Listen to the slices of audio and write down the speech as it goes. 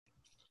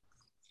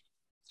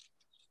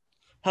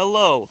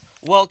Hello,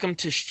 welcome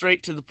to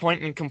Straight to the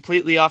Point and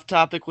Completely Off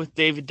Topic with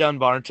David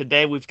Dunbar. And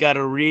today we've got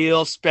a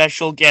real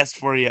special guest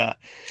for you.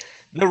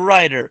 The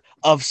writer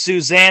of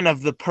Suzanne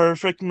of the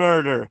Perfect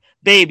Murder,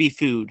 Baby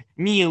Food,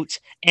 Mute,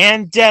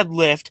 and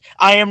Deadlift.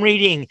 I am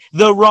reading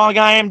the wrong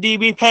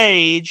IMDb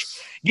page.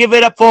 Give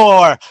it up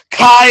for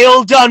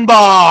Kyle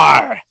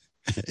Dunbar.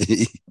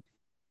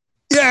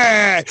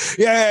 Yeah.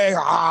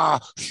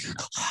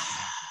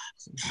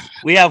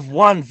 We have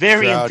one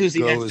very Crowd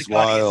enthusiastic goes audience.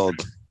 wild.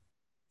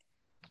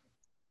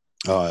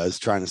 Oh, I was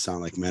trying to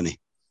sound like many.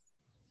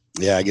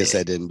 Yeah, I guess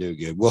I didn't do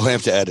good. We'll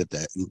have to edit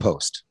that in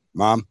post.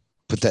 Mom,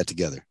 put that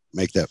together.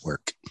 Make that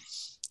work.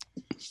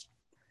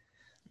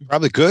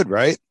 Probably could,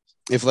 right?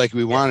 If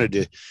we wanted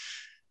to.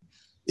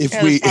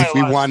 If we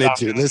wanted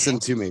to, listen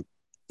to me.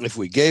 If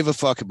we gave a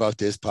fuck about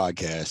this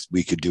podcast,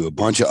 we could do a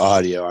bunch of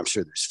audio. I'm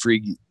sure there's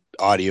free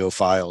audio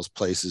files,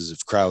 places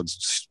of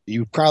crowds.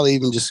 You probably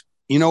even just,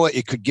 you know what?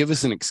 It could give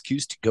us an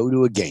excuse to go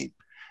to a game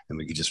and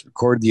we could just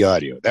record the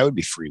audio. That would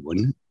be free,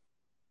 wouldn't it?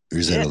 Or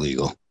is that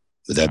illegal?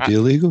 Would that be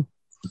illegal?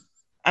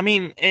 I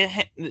mean,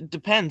 it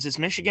depends. Is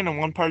Michigan a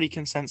one-party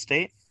consent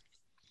state?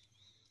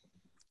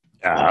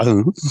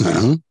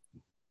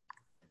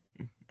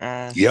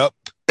 Yep.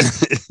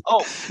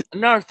 Oh,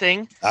 another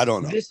thing. I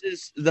don't know. This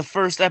is the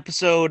first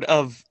episode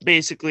of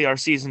basically our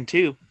season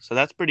 2, so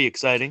that's pretty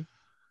exciting.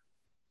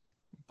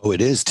 Oh,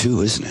 it is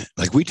too, isn't it?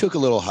 Like we took a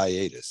little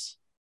hiatus.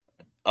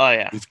 Oh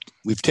yeah,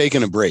 we've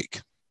taken a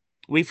break.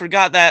 We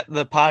forgot that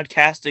the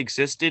podcast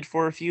existed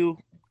for a few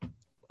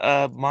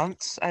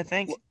months, I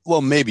think. Well,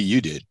 maybe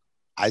you did.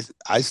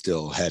 I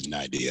still had an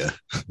idea.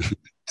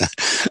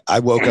 I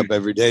woke up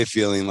every day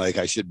feeling like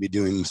I should be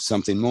doing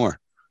something more.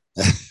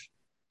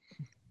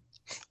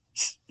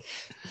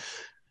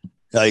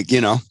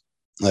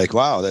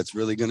 Wow, that's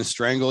really going to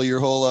strangle your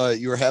whole,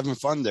 you were having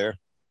fun there.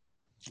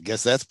 I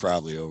guess that's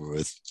probably over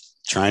with.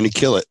 Trying to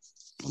kill it.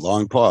 A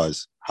long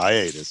pause.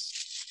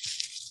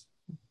 Hiatus.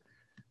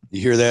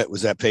 You hear that?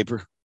 Was that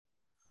paper?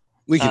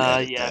 We can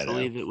edit that I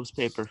believe out. It was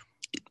paper.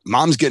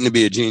 Mom's getting to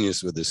be a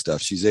genius with this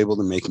stuff. She's able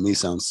to make me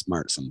sound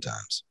smart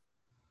sometimes.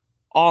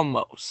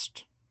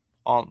 Almost.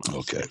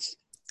 Okay.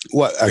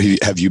 What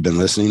have you been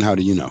listening? How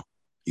do you know?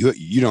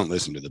 You don't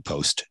listen to the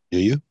post, do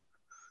you?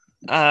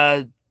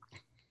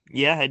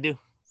 Yeah, I do.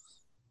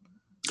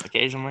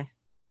 Occasionally.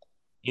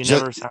 You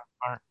never sound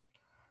smart.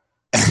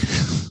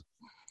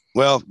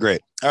 Well,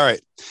 great. All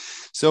right.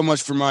 So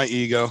much for my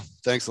ego.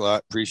 Thanks a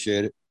lot.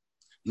 Appreciate it.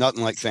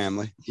 Nothing like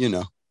family,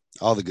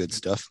 all the good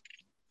stuff.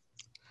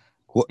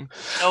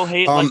 No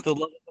hate like the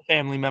love of a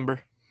family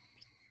member.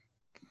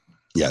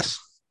 Yes.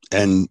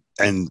 And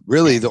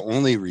really the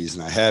only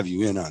reason I have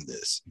you in on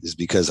this is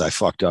because I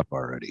fucked up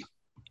already.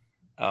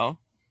 Oh.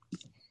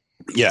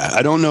 Yeah,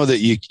 I don't know that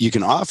you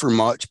can offer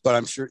much, but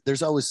I'm sure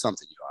there's always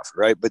something you offer,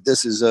 right? But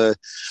this is I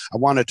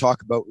want to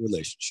talk about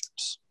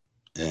relationships.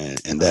 And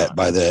that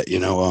by that,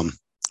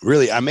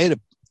 really I made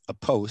a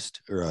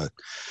post or a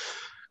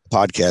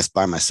podcast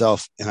by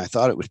myself, and I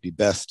thought it would be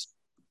best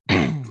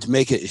to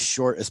make it as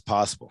short as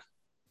possible.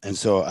 And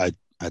so I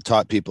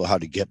taught people how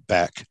to get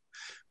back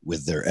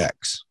with their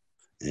ex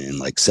in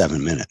like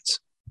 7 minutes.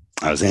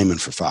 I was aiming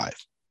for 5.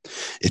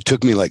 It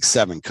took me like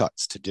 7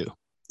 cuts to do.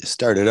 It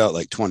started out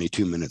like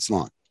 22 minutes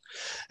long.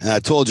 And I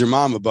told your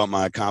mom about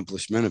my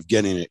accomplishment of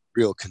getting it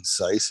real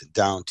concise and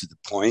down to the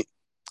point.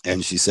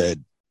 And she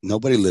said,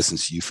 nobody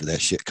listens to you for that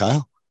shit,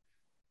 Kyle.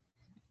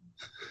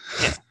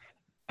 Yeah.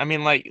 I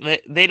mean, like,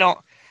 they don't.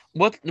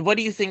 What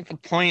do you think the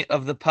point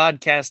of the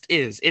podcast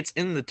is? It's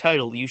in the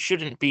title. You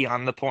shouldn't be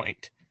on the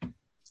point.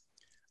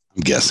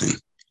 I'm guessing.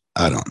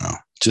 I don't know.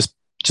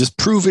 Just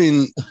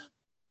proving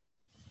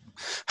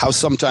how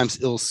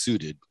sometimes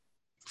ill-suited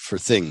for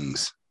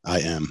things I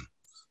am,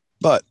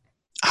 but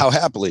how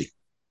happily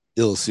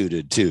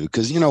ill-suited too.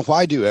 Because,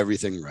 why do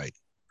everything right?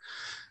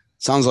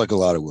 Sounds like a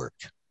lot of work.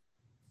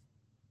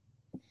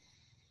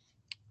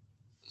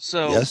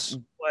 So, yes?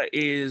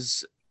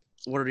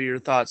 What are your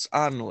thoughts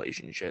on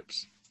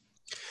relationships?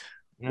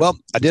 Well,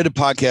 I did a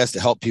podcast to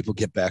help people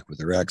get back with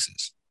their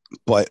exes.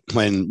 But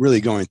when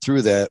really going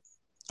through that,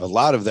 a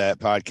lot of that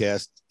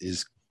podcast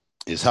is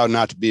how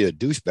not to be a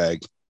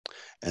douchebag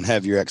and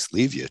have your ex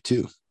leave you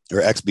too,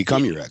 or ex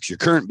become your ex, your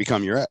current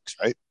become your ex,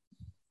 right?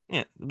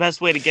 Yeah. The best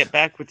way to get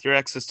back with your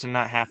ex is to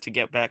not have to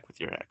get back with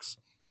your ex.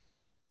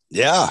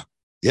 Yeah.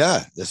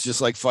 Yeah. That's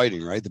just like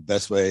fighting, right? The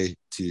best way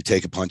to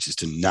take a punch is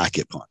to not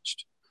get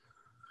punched.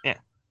 Yeah.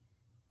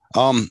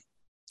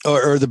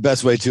 Or the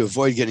best way to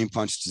avoid getting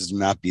punched is to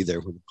not be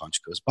there when the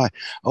punch goes by.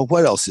 Oh,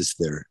 what else is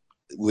there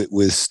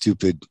with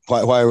stupid?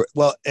 Why?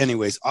 Well,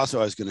 anyways, also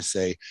I was going to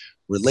say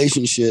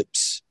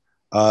relationships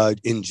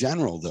in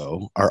general,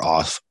 though, are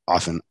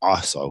often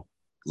also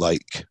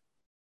like,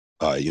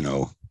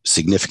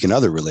 significant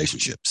other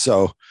relationships.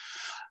 So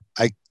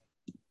I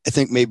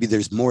think maybe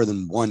there's more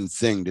than one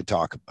thing to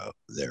talk about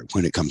there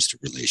when it comes to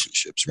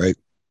relationships, right?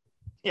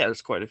 Yeah,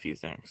 there's quite a few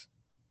things.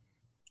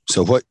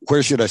 So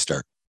where should I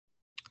start?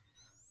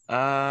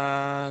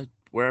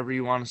 Wherever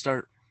you want to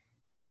start.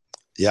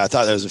 Yeah, I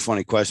thought that was a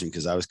funny question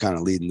because I was kind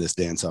of leading this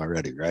dance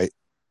already, right?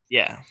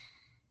 Yeah.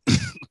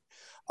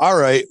 All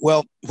right.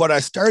 Well, what I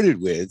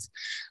started with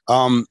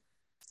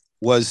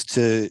was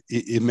to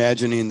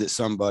imagining that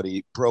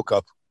somebody broke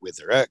up with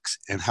their ex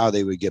and how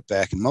they would get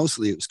back. And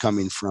mostly it was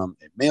coming from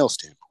a male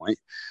standpoint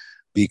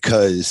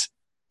because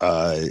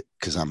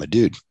I'm a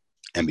dude.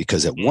 And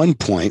because at one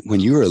point when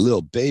you were a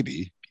little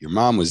baby, your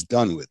mom was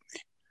done with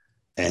me.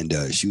 And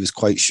she was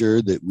quite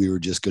sure that we were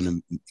just going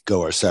to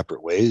go our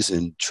separate ways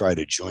and try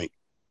to joint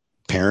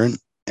parent.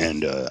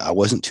 And I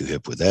wasn't too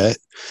hip with that.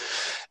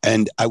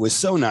 And I was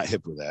so not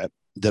hip with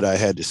that I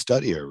had to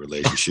study our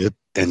relationship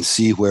and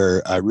see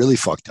where I really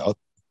fucked up.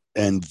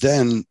 And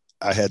then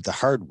I had the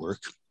hard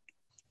work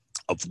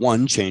of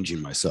one,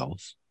 changing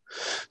myself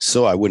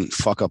so I wouldn't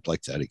fuck up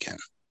like that again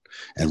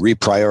and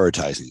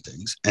reprioritizing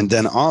things. And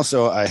then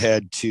also I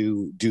had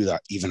to do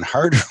that even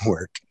harder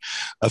work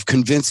of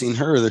convincing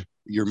her,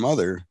 your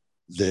mother,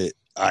 that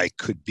I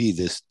could be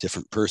this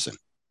different person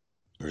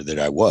or that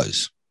I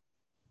was.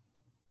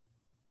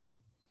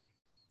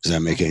 Does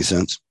that make any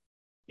sense?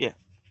 Yeah.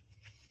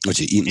 What,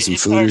 you eating some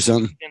food or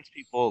something? Convince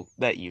people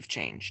that you've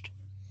changed.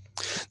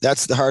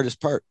 That's the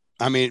hardest part.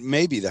 I mean, it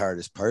may be the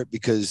hardest part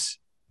because,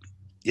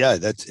 yeah,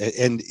 that's,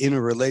 and in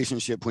a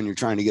relationship when you're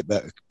trying to get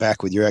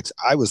back with your ex,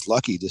 I was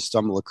lucky to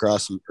stumble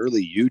across some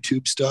early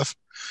YouTube stuff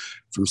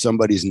from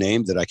somebody's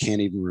name that I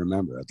can't even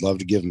remember. I'd love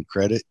to give them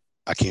credit.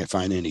 I can't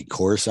find any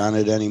course on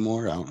it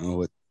anymore. I don't know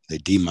what they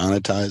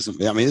demonetized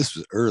them. I mean, this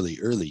was early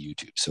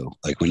YouTube. So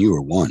like when you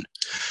were one,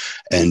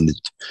 and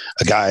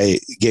a guy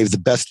gave the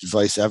best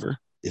advice ever.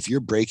 If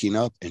you're breaking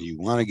up and you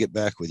want to get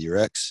back with your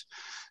ex,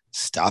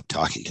 stop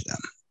talking to them.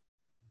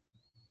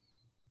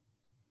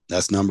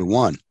 That's number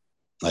one,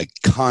 like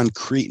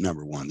concrete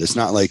number one. That's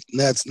not like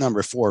that's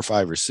number 4 or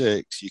 5 or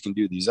 6. You can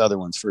do these other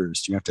ones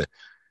first. You have to,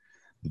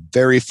 the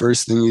very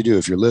first thing you do,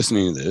 if you're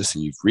listening to this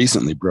and you've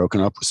recently broken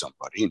up with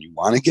somebody and you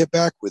want to get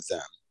back with them,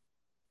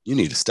 you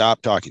need to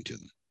stop talking to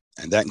them.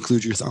 And that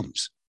includes your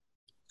thumbs,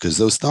 because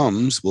those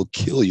thumbs will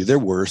kill you. They're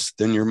worse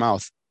than your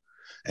mouth,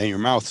 and your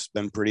mouth's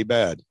been pretty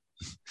bad.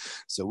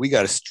 So we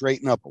got to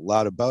straighten up a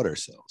lot about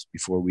ourselves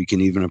before we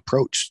can even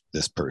approach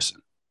this person.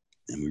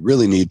 And we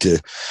really need to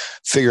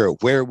figure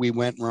out where we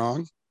went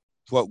wrong,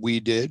 what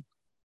we did,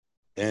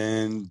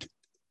 and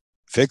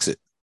fix it.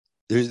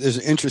 There's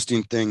an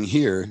interesting thing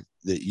here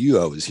that you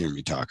always hear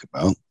me talk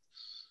about.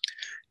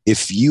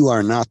 If you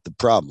are not the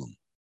problem,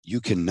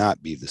 you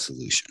cannot be the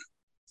solution.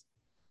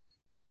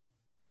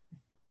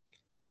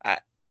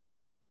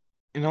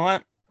 You know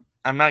what?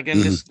 I'm not going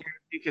to disagree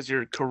with you because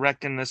you're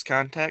correct in this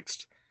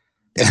context.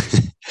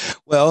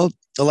 Well,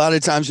 a lot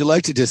of times you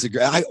like to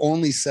disagree. I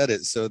only said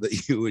it so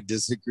that you would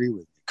disagree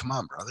with me. Come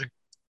on, brother.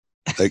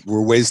 Like,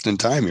 we're wasting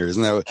time here,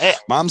 isn't that what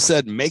Mom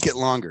said? Make it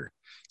longer.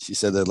 She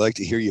said, I'd like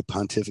to hear you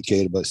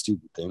pontificate about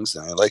stupid things,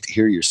 and I'd like to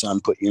hear your son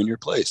put you in your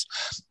place.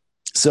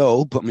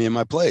 So put me in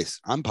my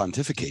place. I'm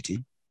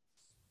pontificating.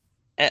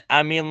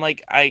 I mean,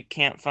 like, I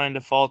can't find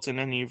a fault in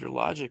any of your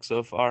logic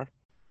so far.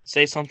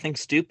 Say something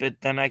stupid,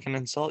 then I can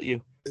insult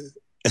you.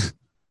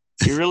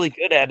 You're really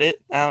good at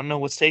it. I don't know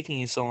what's taking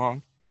you so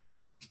long.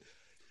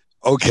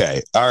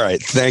 Okay. All right.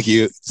 Thank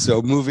you.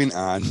 So moving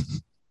on.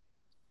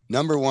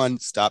 Number 1,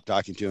 stop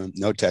talking to him.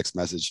 No text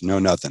message, no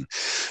nothing.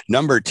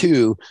 Number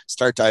 2,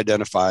 start to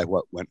identify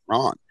what went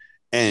wrong.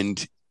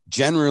 And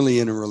generally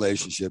in a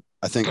relationship,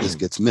 I think this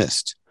gets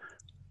missed.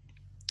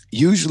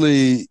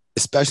 Usually,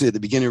 especially at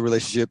the beginning of a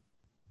relationship,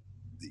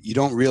 you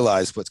don't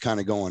realize what's kind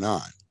of going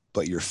on,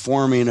 but you're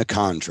forming a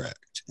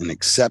contract, an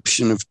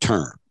exception of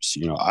terms.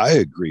 You know, I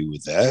agree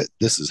with that.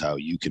 This is how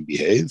you can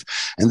behave,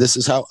 and this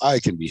is how I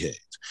can behave.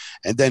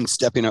 And then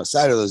stepping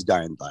outside of those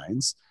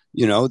guidelines,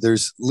 you know,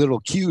 there's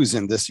little cues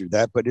in this or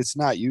that, but it's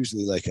not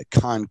usually like a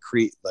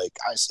concrete, like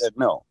I said,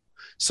 no.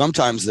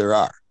 Sometimes there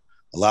are.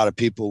 A lot of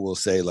people will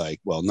say like,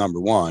 well,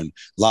 number 1,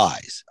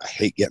 lies. I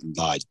hate getting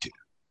lied to,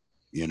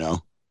 you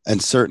know?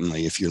 And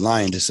certainly if you're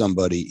lying to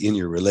somebody in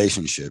your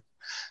relationship,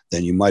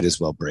 then you might as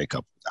well break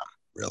up with them,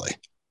 really.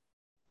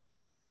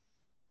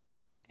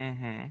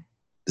 Mm-hmm.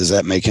 Does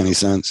that make any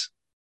sense?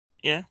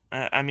 Yeah.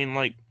 I mean,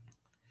 like,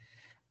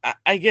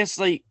 I guess,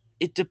 like,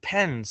 it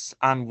depends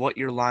on what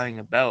you're lying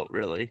about,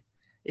 really.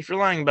 If you're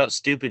lying about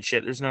stupid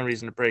shit, there's no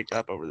reason to break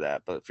up over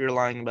that. But if you're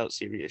lying about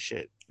serious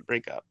shit,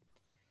 break up.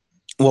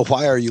 Well,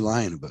 why are you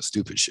lying about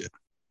stupid shit?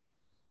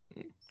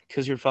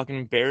 Because you're fucking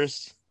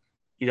embarrassed.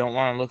 You don't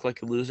want to look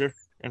like a loser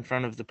in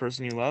front of the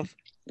person you love.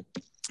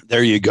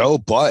 There you go.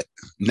 But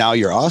now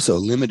you're also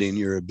limiting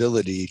your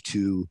ability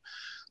to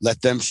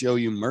let them show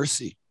you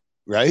mercy,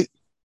 right?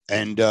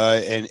 And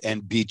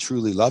be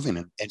truly loving.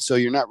 And so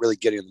you're not really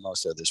getting the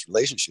most out of this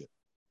relationship.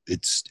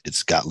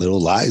 It's got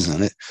little lies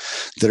in it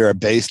that are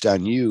based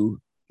on you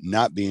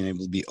not being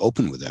able to be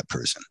open with that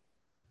person.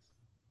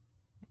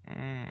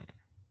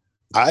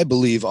 I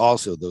believe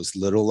also those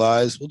little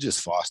lies will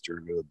just foster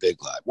into a big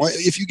lie.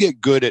 If you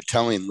get good at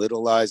telling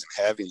little lies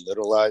and having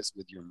little lies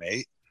with your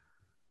mate,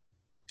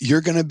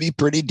 you're going to be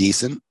pretty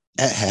decent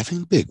at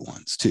having big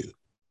ones too,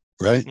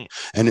 right? Yeah.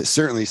 And it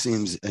certainly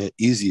seems an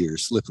easier,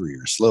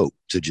 slipperier slope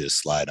to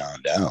just slide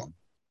on down.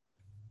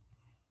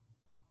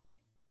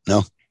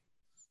 No?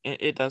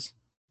 It does.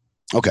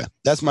 Okay,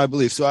 that's my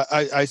belief. So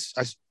I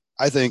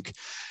think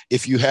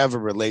if you have a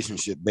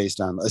relationship based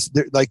on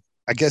like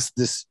I guess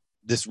this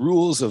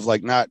rules of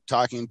like not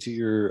talking to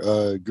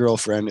your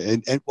girlfriend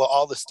and well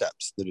all the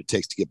steps that it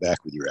takes to get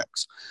back with your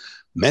ex.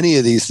 Many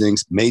of these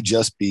things may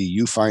just be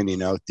you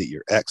finding out that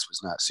your ex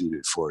was not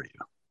suited for you.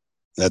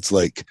 That's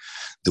like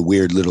the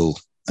weird little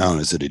I don't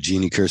know, is it a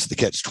genie curse? The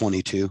catch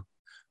 22,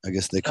 I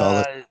guess they call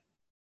it. Uh,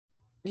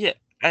 yeah,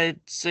 I'd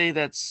say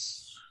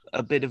that's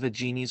a bit of a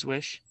genie's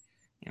wish,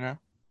 you know?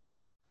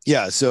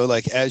 Yeah, so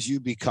like as you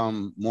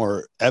become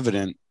more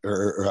evident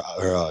or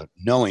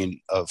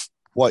knowing of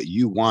what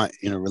you want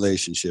in a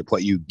relationship,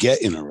 what you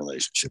get in a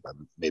relationship, I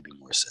maybe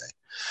more say,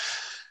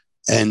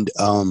 and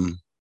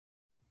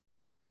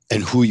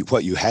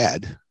what you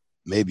had,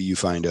 maybe you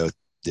find out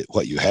that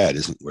what you had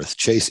isn't worth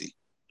chasing.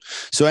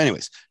 So,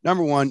 anyways,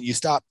 number one, you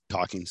stop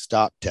talking,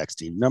 stop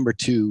texting. Number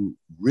two,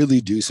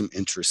 really do some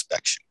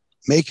introspection.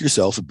 Make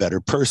yourself a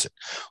better person.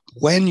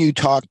 When you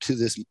talk to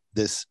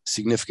this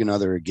significant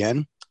other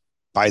again,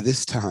 by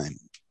this time,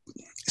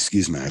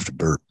 excuse me, I have to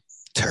burp.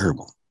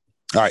 Terrible.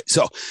 All right,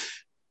 so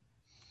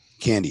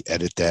Candy,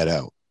 edit that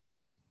out.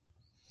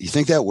 You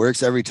think that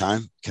works every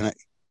time? Can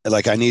I?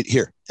 Like, I need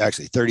here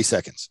actually 30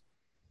 seconds.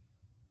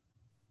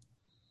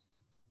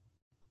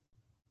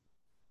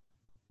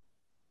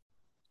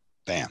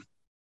 Bam.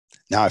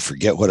 Now I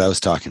forget what I was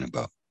talking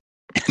about.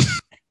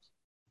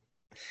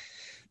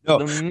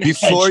 No, The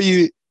before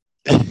you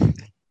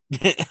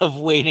of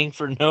waiting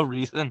for no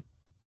reason.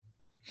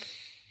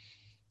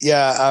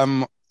 yeah,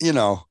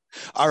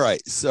 all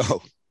right.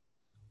 So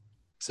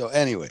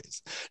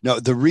anyways, no,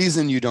 the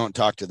reason you don't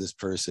talk to this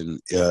person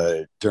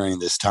during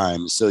this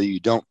time is so you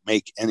don't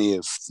make any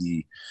of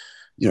the,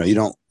 you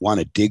don't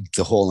want to dig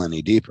the hole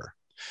any deeper.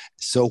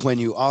 So when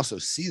you also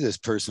see this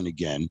person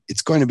again,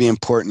 it's going to be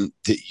important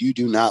that you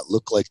do not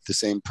look like the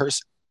same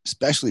person,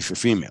 especially for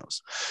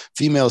females.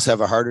 Females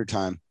have a harder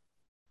time.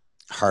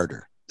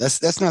 Harder.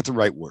 That's not the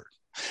right word.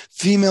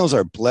 Females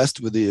are blessed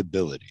with the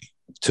ability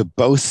to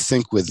both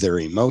think with their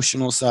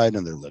emotional side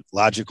and their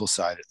logical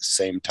side at the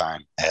same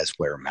time, as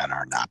where men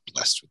are not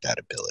blessed with that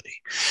ability.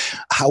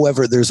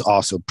 However, there's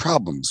also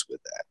problems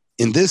with that.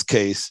 In this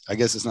case, I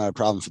guess it's not a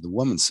problem for the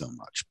woman so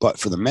much, but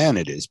for the man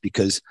it is,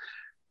 because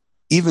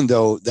even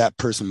though that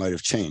person might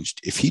have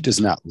changed, if he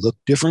does not look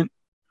different,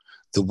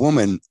 the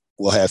woman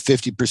will have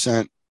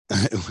 50%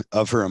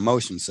 of her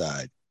emotion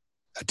side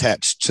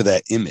attached to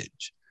that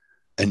image.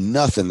 And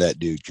nothing that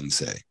dude can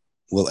say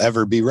will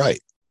ever be right.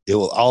 It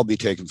will all be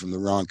taken from the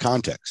wrong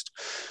context.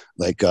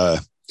 Like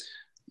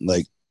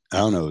like I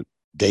don't know,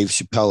 Dave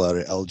Chappelle out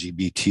of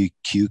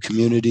LGBTQ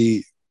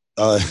community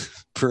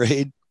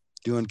parade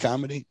doing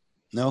comedy.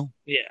 No,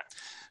 Yeah.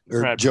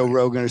 or Pride Joe Parade.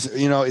 Rogan,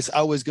 it's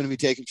always going to be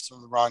taken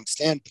from the wrong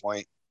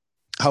standpoint.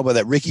 How about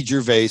that? Ricky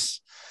Gervais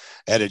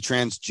at a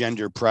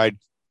transgender pride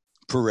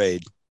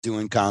parade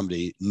doing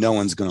comedy. No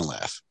one's going to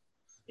laugh.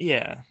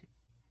 Yeah.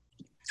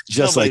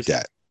 Just like Nobody's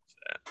that.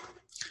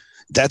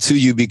 That's who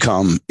you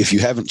become if you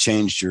haven't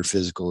changed your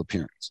physical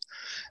appearance.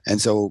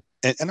 And so,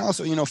 and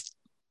also,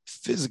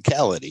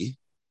 physicality,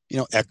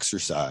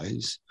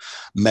 exercise,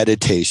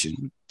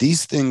 meditation,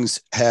 these things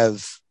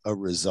have a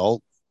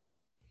result,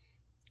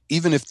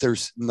 even if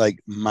there's like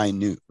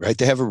minute, right?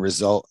 They have a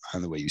result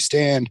on the way you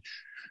stand,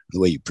 the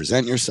way you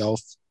present yourself,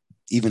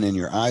 even in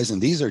your eyes.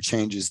 And these are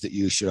changes that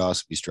you should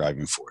also be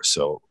striving for.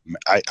 So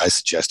I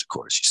suggest, of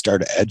course, you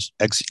start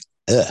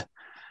a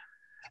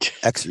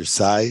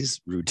exercise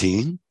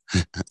routine,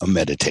 a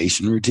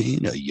meditation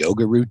routine, a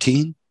yoga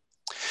routine,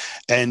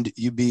 and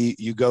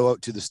you go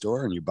out to the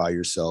store and you buy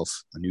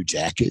yourself a new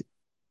jacket,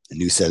 a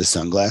new set of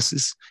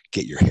sunglasses,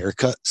 get your hair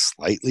cut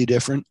slightly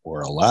different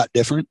or a lot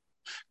different,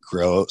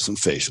 grow out some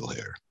facial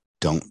hair.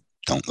 Don't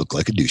look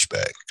like a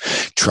douchebag.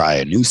 Try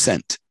a new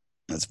scent.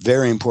 That's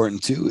very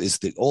important too, is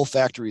the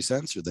olfactory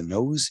sense, or the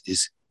nose,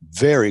 is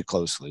very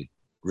closely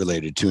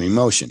related to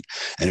emotion.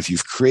 And if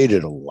you've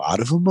created a lot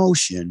of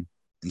emotion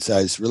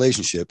inside this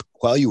relationship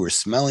while you were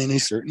smelling a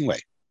certain way,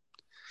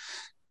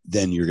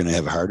 then you're going to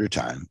have a harder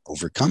time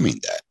overcoming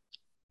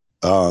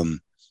that.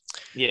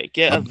 Yeah,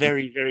 get a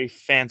very, very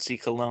fancy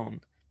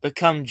cologne.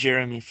 Become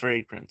Jeremy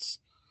Fragrance.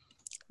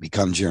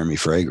 Become Jeremy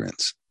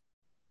Fragrance.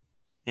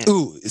 Yeah.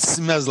 Ooh, it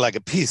smells like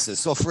a pizza.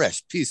 So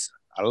fresh. Pizza.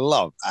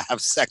 I have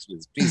sex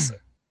with pizza.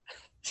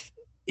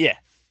 Yeah,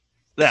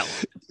 that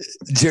one.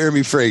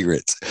 Jeremy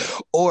Fragrance.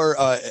 Or,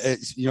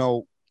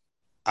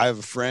 I have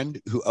a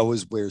friend who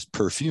always wears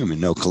perfume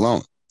and no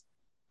cologne.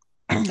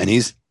 And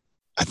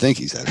I think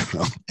he's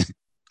hetero.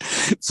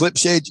 Flip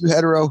shade, you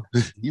hetero?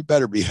 You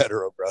better be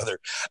hetero, brother.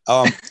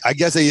 I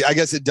guess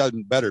it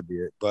doesn't better be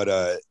it,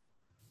 but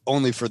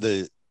only for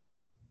this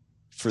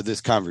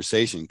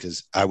conversation,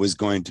 because I was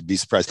going to be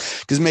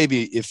surprised. Because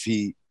maybe if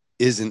he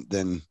isn't,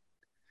 then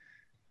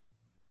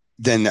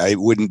I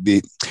wouldn't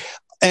be.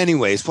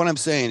 Anyways, what I'm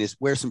saying is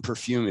wear some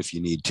perfume if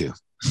you need to.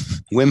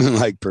 Women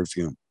like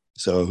perfume.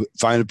 So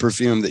find a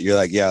perfume that you're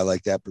like, yeah, I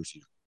like that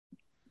perfume.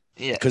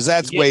 Yeah. Because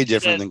that's way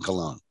different than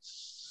cologne.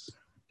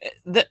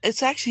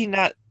 It's actually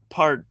not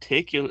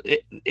particular.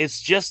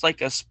 It's just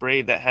like a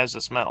spray that has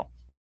a smell.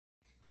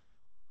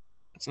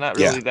 It's not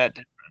Yeah. really that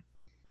different.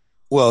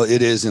 Well,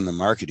 it is in the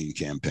marketing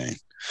campaign.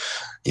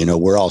 You know,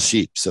 we're all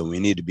sheep, so we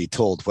need to be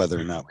told whether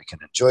or not we can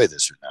enjoy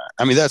this or not.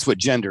 I mean, that's what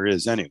gender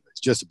is anyway. It's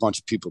just a bunch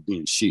of people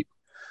being sheep.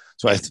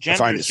 So Yeah, I gender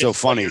find is it so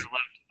just what funny. you're allowed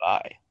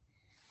to buy.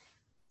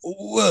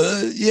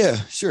 Well, yeah,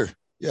 sure.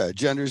 Yeah,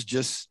 gender's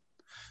just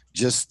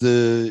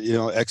the, you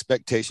know,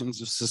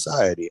 expectations of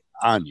society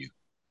on you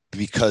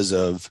because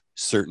of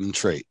certain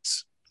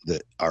traits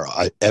that are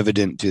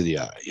evident to the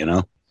eye, you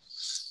know?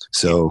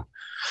 So,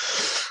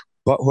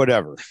 but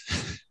whatever.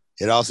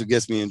 It also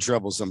gets me in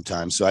trouble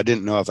sometimes. So I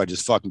didn't know if I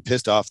just fucking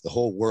pissed off the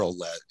whole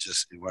world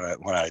just when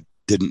I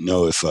didn't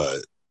know if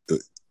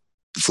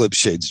Flip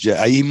Shades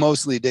he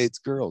mostly dates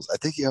girls. I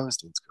think he always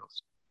dates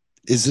girls.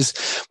 Is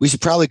this, we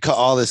should probably cut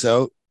all this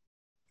out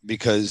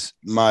because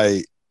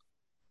my,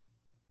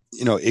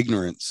 you know,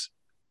 ignorance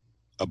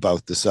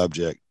about the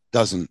subject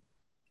doesn't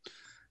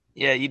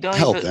Yeah, you don't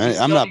help. even. You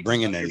I'm don't not even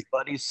bringing know your any.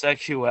 buddy's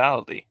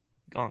sexuality.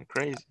 Going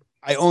crazy.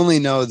 I only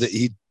know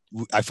that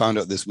I found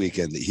out this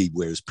weekend that he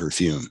wears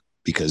perfume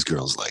because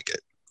girls like it.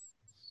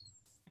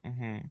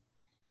 Mm-hmm.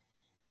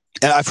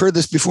 And I've heard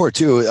this before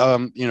too.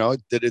 You know,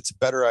 that it's a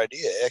better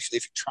idea actually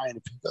if you're trying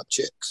to pick up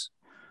chicks.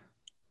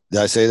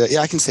 Did I say that?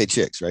 Yeah, I can say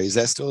chicks, right? Is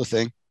that still a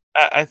thing?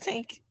 I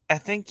think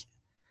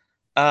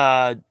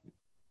uh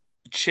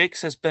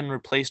chicks has been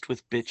replaced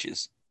with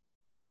bitches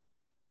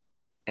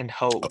and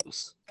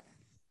hoes.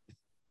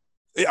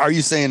 Are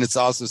you saying it's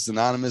also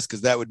synonymous?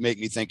 Because that would make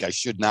me think I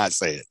should not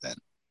say it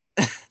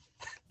then.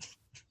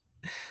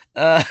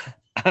 Uh,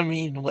 I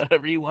mean,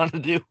 whatever you want to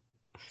do.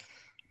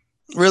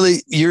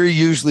 Really, you're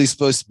usually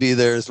supposed to be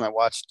there as my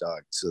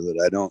watchdog so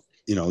that I don't,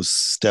 you know,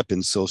 step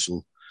in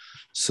social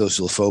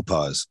faux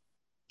pas.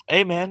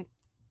 Hey, man,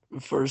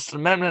 First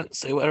Amendment,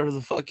 say whatever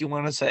the fuck you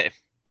want to say.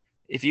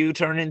 If you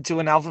turn into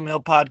an alpha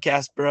male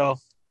podcast, bro,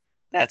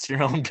 that's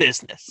your own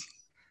business.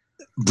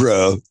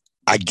 Bro,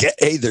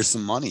 hey, there's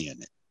some money in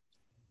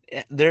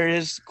it. There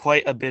is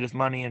quite a bit of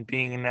money in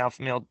being an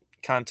alpha male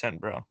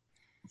content, bro.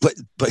 But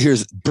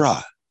here's,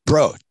 bro,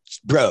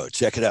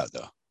 check it out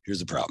though. Here's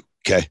the problem.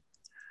 Okay.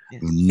 Yeah.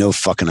 No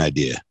fucking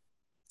idea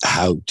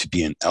how to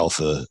be an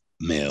alpha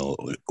male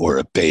or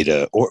a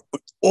beta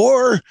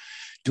or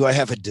do I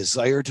have a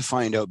desire to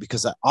find out?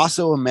 Because I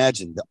also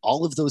imagine that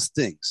all of those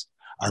things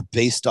are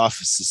based off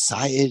of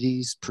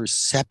society's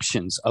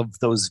perceptions of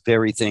those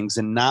very things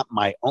and not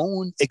my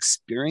own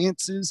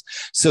experiences.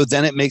 So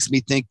then it makes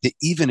me think that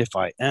even if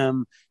I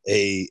am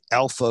a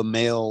alpha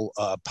male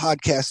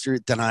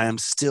podcaster, then I am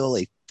still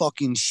a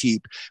fucking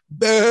sheep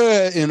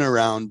in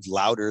around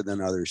louder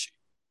than other sheep.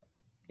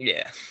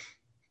 Yeah.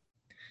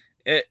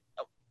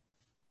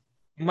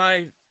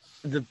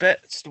 The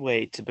best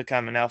way to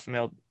become an alpha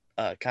male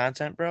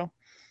content, bro,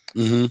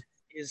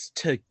 is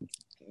to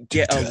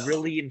get a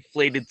really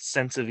inflated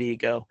sense of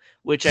ego,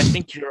 which I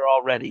think you're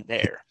already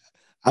there.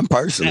 I'm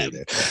partially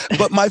there.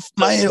 But my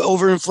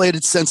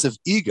overinflated sense of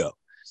ego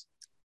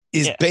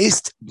is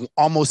based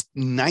almost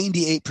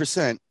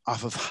 98%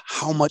 off of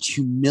how much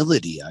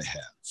humility I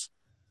have.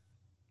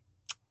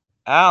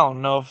 I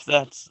don't know if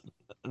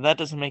that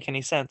doesn't make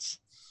any sense.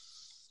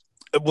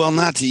 Well,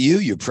 not to you,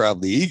 you're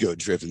probably ego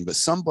driven, but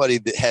somebody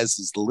that has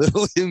as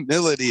little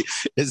humility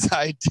as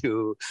I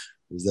do,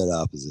 is that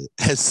opposite,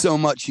 has so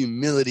much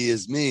humility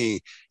as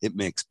me, it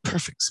makes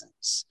perfect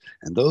sense.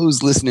 And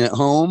those listening at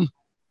home,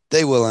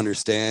 they will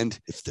understand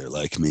if they're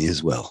like me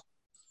as well.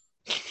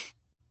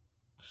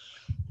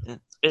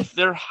 If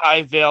they're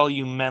high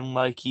value men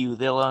like you,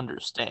 they'll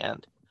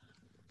understand.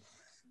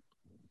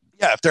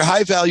 Yeah, if they're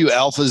high value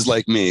alphas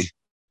like me,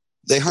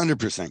 they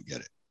 100%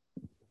 get it.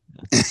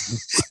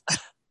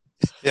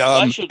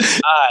 Why should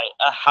I,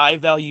 a high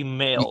value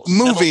male,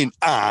 moving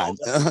on,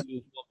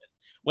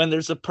 when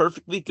there's a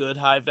perfectly good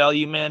high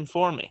value man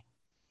for me?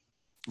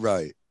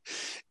 Right.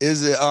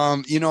 Is it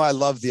you know, I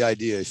love the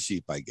idea of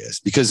sheep, I guess,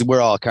 because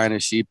we're all kind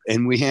of sheep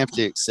and we have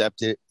to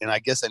accept it. And I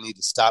guess I need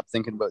to stop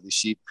thinking about the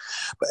sheep.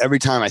 But every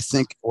time I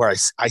think, or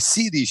I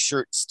see these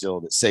shirts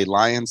still that say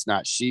lions,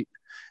 not sheep,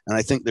 and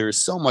I think there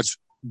is so much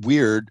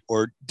weird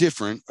or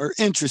different or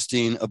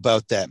interesting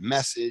about that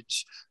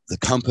message, the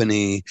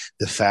company,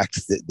 the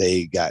fact that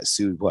they got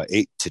sued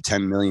 $8 to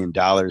 $10 million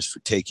for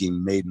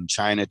taking made in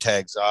China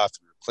tags off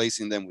and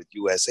replacing them with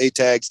USA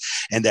tags.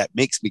 And that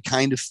makes me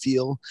kind of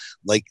feel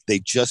like they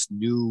just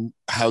knew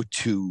how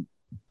to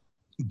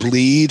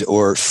bleed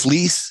or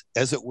fleece,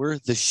 as it were,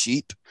 the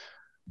sheep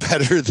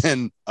better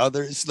than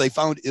others. They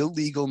found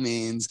illegal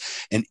means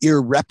and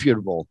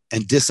irreputable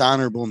and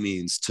dishonorable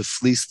means to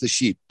fleece the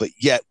sheep, but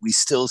yet we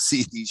still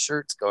see these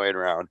shirts going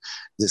around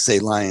that say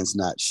lions,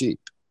 not sheep.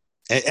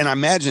 And I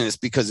imagine it's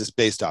because it's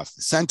based off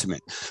the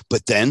sentiment.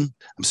 But then,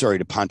 I'm sorry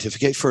to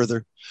pontificate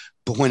further,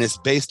 but when it's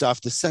based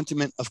off the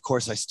sentiment, of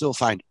course, I still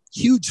find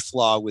huge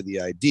flaw with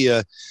the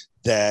idea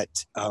that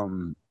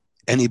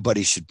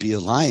anybody should be a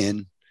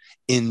lion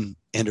in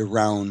and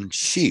around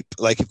sheep.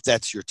 Like if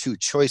that's your two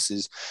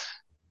choices,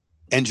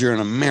 and you're an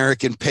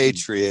American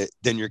patriot,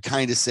 then you're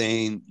kind of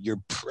saying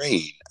you're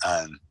preying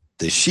on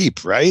the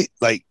sheep, right?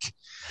 Like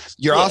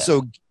You're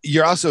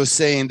Yeah. also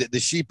saying that the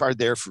sheep are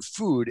there for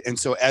food, and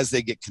so as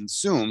they get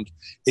consumed,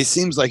 it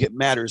seems like it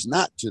matters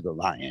not to the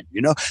lion.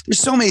 There's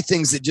so many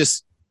things that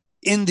just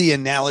in the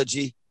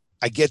analogy.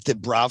 I get the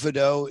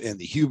bravado and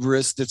the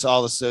hubris that's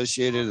all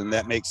associated, and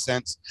that makes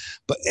sense.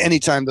 But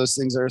anytime those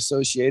things are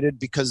associated,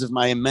 because of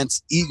my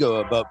immense ego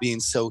about being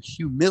so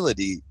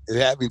humility,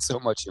 having so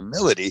much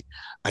humility,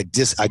 I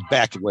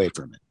back away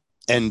from it.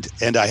 And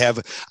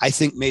I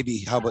think maybe,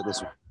 how about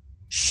this one?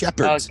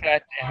 Shepherds. Oh,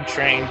 goddamn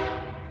train.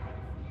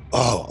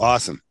 Oh,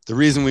 awesome. The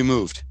reason we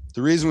moved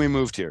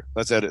here.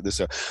 Let's edit this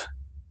out.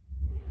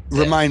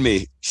 Remind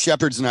me,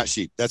 shepherds, not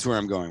sheep. That's where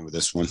I'm going with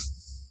this one.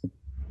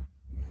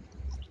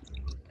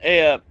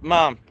 Hey,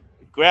 Mom,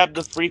 grab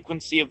the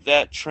frequency of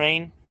that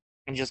train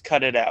and just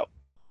cut it out.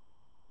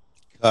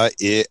 Cut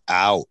it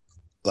out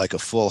like a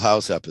Full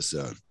House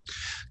episode.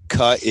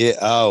 Cut it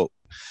out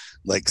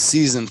like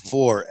season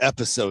 4,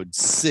 episode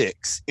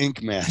 6,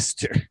 Ink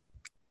Master.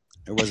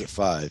 Or was it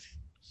 5?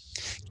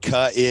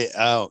 Cut it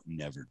out,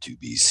 never to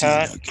be seen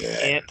again. Cut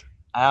it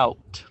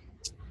out.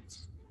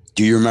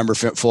 Do you remember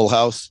Full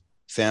House?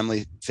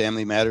 Family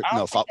Matter?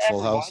 No, Full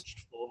House.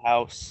 Watched Full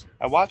House.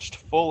 I watched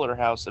Fuller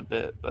House a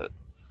bit, but.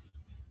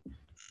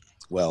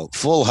 Well,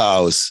 Full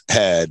House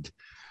had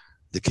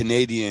the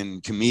Canadian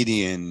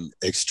comedian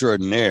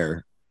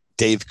extraordinaire,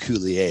 Dave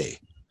Coulier.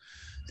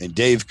 And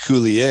Dave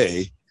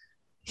Coulier,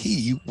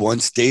 he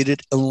once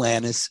dated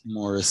Alanis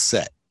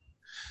Morissette.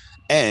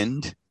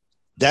 And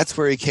that's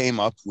where he came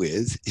up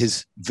with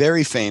his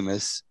very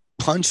famous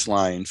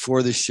punchline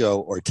for the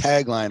show, or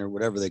tagline, or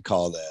whatever they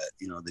call that,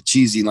 the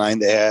cheesy line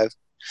they have,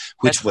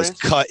 which was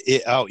cut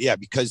it out. Yeah,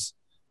 because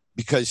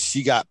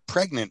she got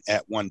pregnant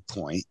at one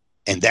point.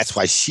 And that's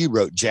why she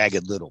wrote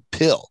Jagged Little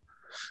Pill,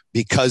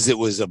 because it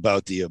was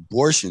about the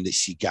abortion that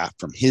she got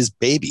from his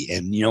baby.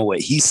 And you know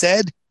what he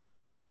said?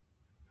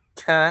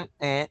 Cut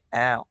it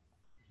out.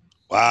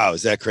 Wow,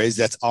 is that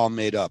crazy? That's all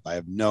made up. I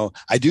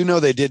do know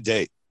they did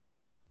date.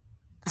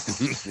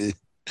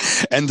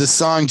 And the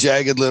song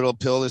Jagged Little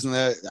Pill, isn't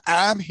that?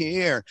 I'm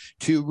here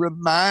to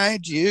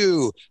remind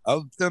you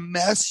of the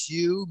mess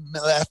you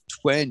left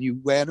when you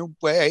went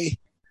away.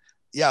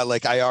 Yeah,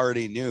 like I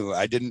already knew.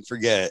 I didn't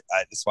forget.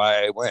 That's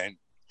why I went.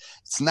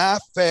 It's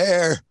not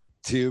fair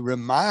to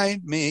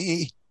remind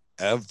me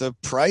of the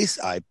price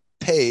I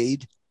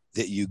paid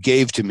that you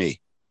gave to me.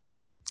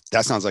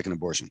 That sounds like an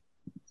abortion.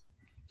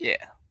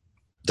 Yeah.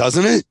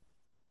 Doesn't it?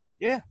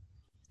 Yeah.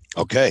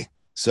 Okay.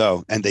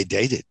 So, and they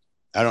dated.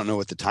 I don't know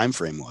what the time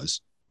frame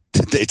was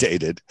that they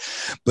dated,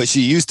 but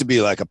she used to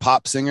be like a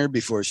pop singer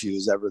before she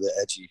was ever the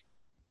edgy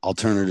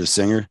alternative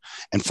singer,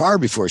 and far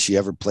before she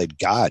ever played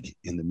God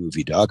in the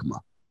movie Dogma.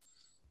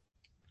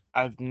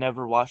 I've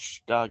never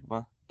watched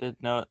Dogma. Did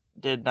not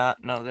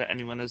know that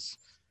anyone is.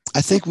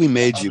 I think we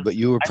made you, but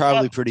you were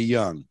probably pretty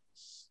young.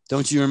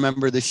 Don't you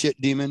remember the shit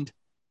demon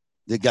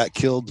that got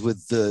killed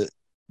with the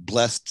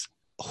blessed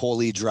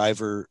Holy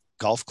Driver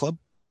Golf Club?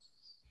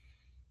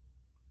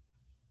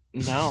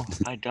 No,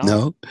 I don't.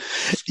 No,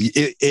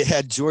 it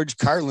had George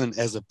Carlin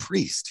as a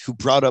priest who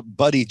brought up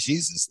Buddy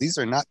Jesus. These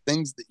are not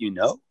things that you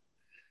know.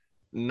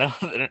 No,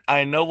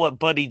 I know what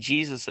Buddy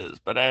Jesus is,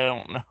 but I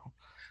don't know.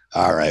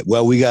 All right.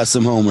 Well, we got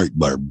some homework,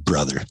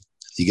 brother.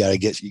 You got to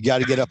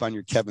get up on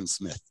your Kevin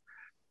Smith.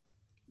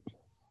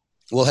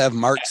 We'll have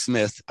Mark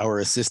Smith, our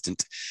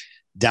assistant,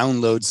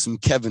 download some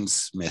Kevin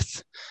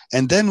Smith,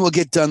 and then we'll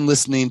get done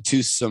listening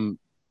to some.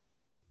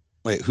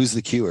 Wait, who's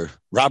the cure?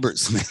 Robert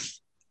Smith.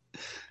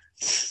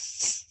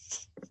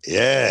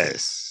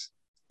 Yes.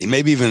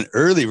 Maybe even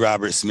early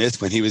Robert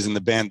Smith when he was in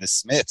the band The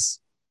Smiths.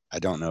 I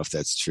don't know if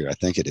that's true. I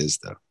think it is,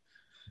 though.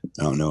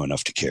 I don't know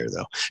enough to care,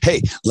 though.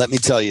 Hey, let me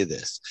tell you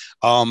this.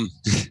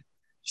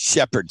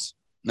 Shepherds,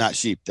 not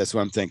sheep. That's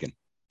what I'm thinking.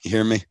 You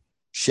hear me?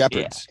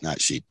 Shepherds,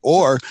 not sheep.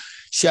 Or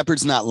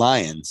shepherds, not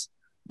lions.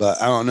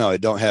 But I don't know. I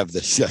don't have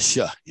the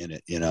shuh in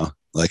it,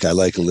 like I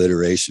like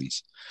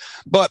alliterations.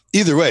 But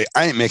either way,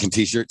 I ain't making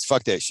t-shirts.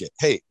 Fuck that shit.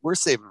 Hey, we're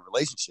saving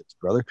relationships,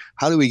 brother.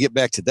 How do we get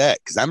back to that?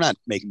 Because I'm not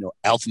making no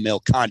alpha male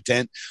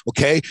content,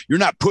 okay? You're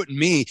not putting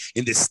me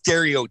in this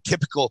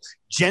stereotypical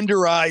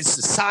genderized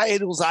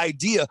societal's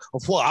idea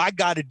of what I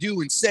got to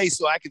do and say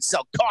so I can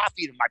sell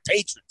coffee to my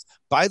patrons.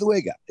 By the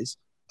way, guys,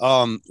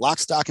 Lock,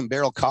 Stock, and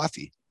Barrel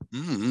coffee.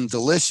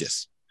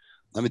 Delicious.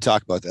 Let me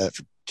talk about that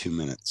for 2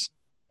 minutes.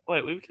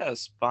 Wait, we've got a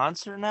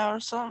sponsor now or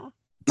something?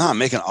 No, I'm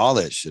making all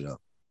that shit up.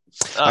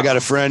 I got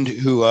a friend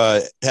who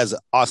has an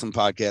awesome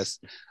podcast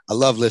I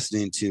love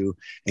listening to,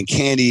 and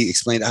Candy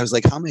explained, I was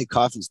like, how many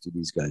coffees do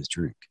these guys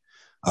drink?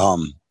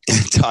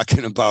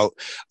 Talking about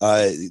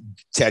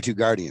Tattoo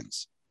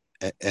Guardians.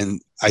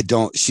 And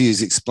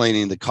she's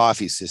explaining the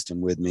coffee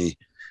system with me.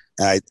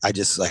 And I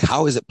just like,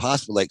 how is it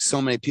possible? Like so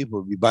many people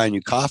would be buying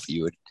you coffee.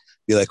 You would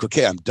be like,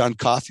 okay, I'm done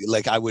coffee.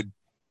 Like I would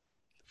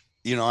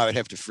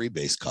have to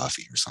freebase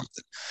coffee or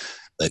something,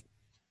 like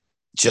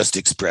just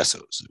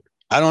espressos.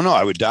 I don't know.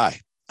 I would die.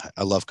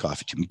 I love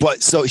coffee too.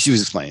 But so she was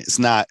explaining, it's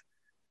not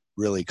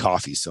really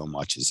coffee so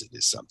much as it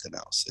is something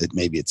else.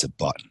 Maybe it's a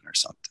button or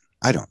something.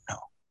 I don't know.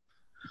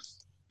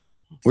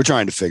 We're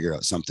trying to figure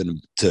out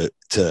something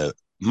to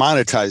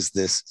monetize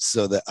this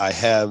so that I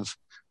have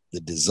the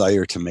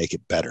desire to make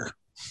it better.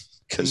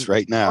 Because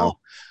right now,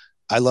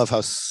 I love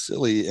how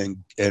silly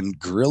and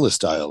guerrilla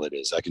style it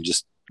is. I can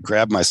just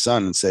grab my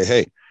son and say,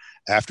 hey,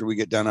 after we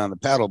get done on the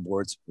paddle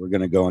boards, we're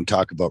going to go and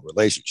talk about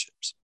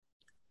relationships.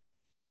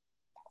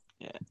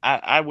 Yeah,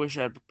 I wish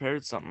I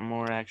prepared something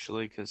more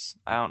actually, because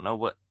I don't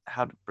know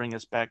how to bring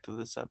us back to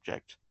the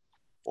subject.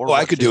 Or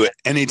I could do it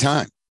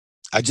anytime.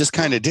 I just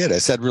kind of did. I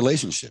said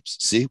relationships.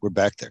 See, we're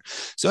back there.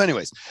 So,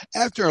 anyways,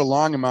 after a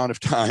long amount of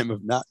time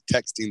of not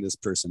texting this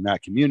person,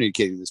 not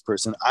communicating with this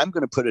person, I'm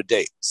going to put a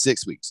date,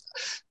 6 weeks.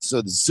 So,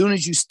 as soon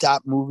as you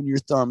stop moving your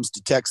thumbs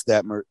to text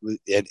that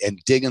and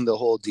digging the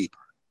hole deeper,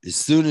 as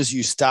soon as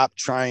you stop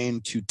trying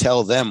to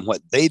tell them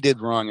what they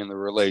did wrong in the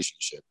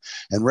relationship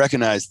and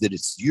recognize that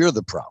you're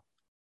the problem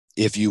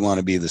if you want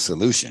to be the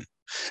solution.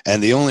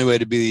 And the only way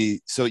to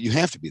be, so you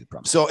have to be the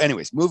problem. So,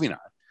 anyways, moving on,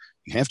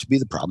 you have to be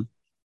the problem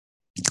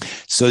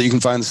so you can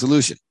find the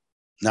solution.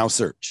 Now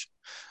search.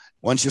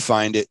 Once you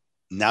find it,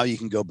 now you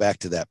can go back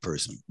to that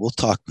person. We'll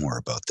talk more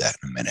about that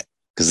in a minute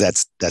because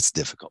that's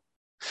difficult.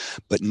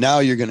 But now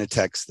you're going to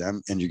text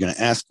them and you're going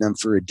to ask them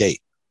for a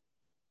date.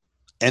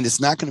 And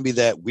it's not going to be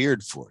that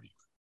weird for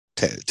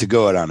you to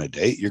go out on a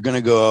date. You're going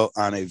to go out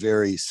on a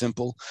very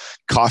simple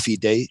coffee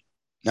date.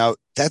 Now,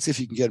 that's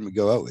if you can get them to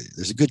go out with you.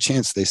 There's a good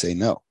chance they say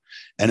no.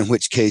 And in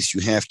which case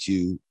you have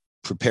to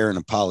prepare an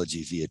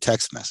apology via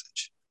text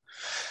message.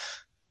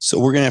 So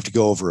we're going to have to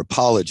go over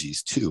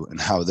apologies too and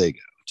how they go.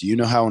 Do you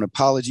know how an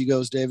apology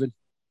goes, David?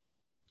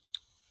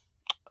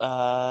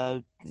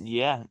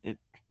 Yeah,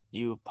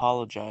 you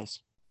apologize.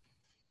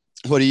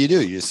 What do?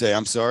 You say,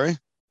 I'm sorry?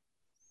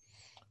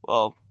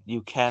 Well,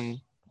 you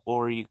can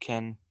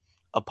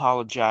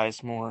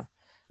apologize more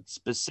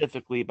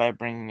specifically by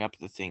bringing up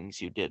the things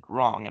you did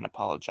wrong and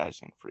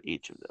apologizing for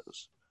each of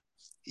those.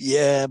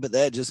 Yeah, but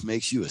that just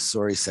makes you a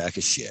sorry sack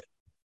of shit,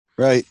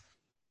 right?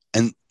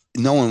 And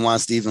no one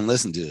wants to even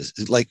listen to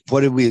this. Like,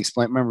 what did we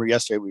explain? Remember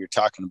yesterday we were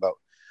talking about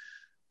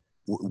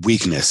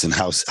weakness and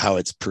how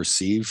it's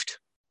perceived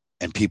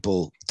and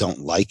people don't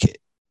like it.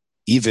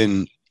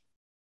 Even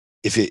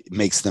if it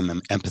makes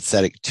them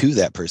empathetic to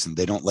that person,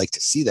 they don't like to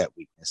see that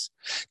weakness.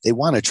 They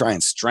want to try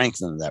and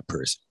strengthen that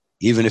person,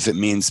 even if it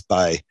means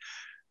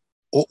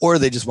or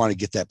they just want to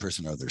get that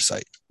person out of their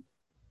sight.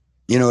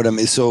 You know what I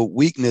mean? So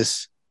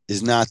weakness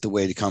is not the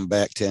way to come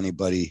back to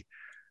anybody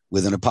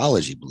with an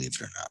apology, believe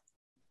it or not.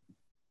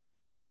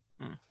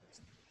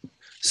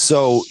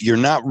 So you're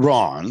not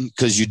wrong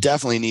because you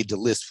definitely need to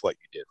list what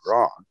you did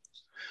wrong,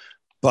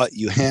 but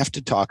you have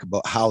to talk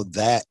about how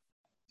that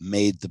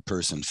made the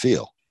person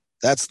feel.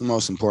 That's the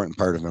most important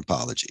part of an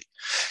apology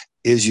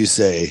is you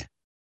say,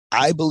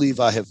 I believe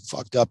I have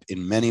fucked up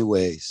in many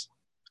ways.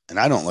 And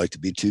I don't like to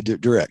be too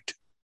direct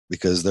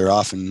because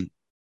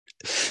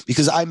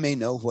because I may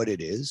know what it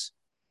is,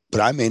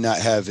 but I may not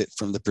have it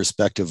from the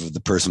perspective of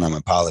the person I'm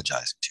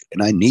apologizing to.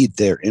 And I need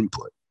their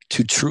input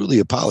to truly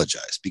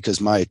apologize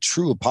because my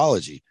true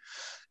apology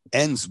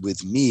ends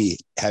with me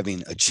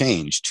having a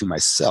change to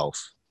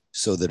myself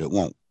so that it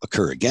won't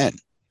occur again.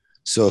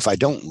 So if I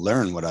don't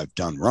learn what I've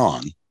done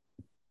wrong,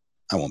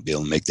 I won't be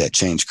able to make that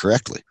change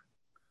correctly.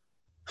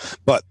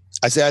 But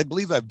I say, I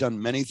believe I've done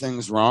many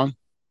things wrong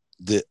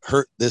that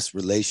hurt this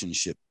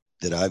relationship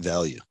that I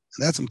value.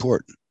 And that's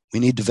important. We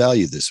need to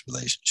value this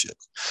relationship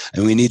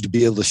and we need to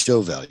be able to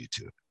show value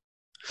to it.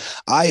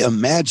 I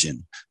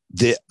imagine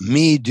that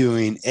me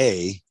doing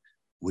A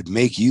would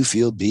make you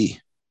feel B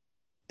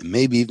and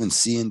maybe even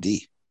C and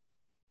D.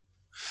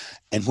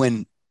 And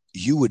when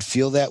you would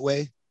feel that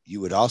way, you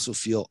would also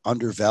feel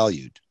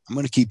undervalued. I'm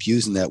going to keep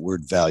using that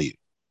word value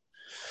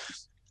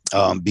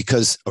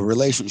because a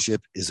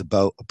relationship is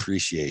about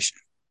appreciation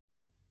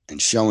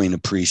and showing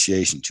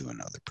appreciation to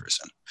another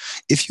person.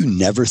 If you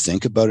never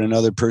think about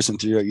another person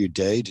throughout your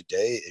day to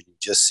day and you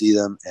just see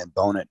them and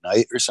bone at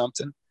night or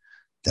something,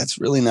 that's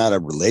really not a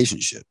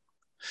relationship.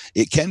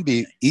 It can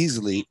be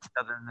easily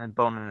other than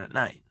boning at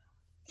night.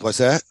 What's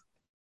that?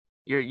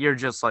 You're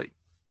just like,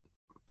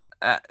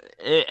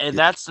 and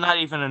that's not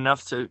even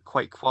enough to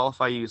quite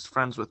qualify you as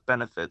friends with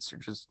benefits or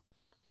just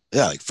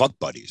like fuck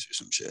buddies or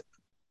some shit.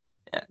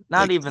 Yeah,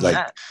 not even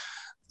that.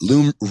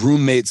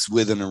 Roommates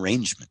with an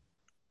arrangement.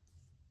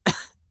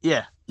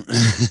 Yeah.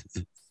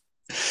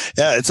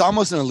 Yeah, it's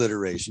almost an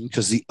alliteration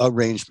because the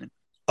arrangement,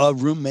 a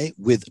roommate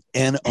with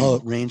an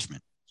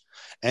arrangement.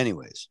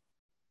 Anyways,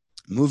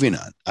 moving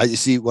on. You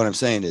see what I'm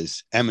saying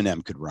is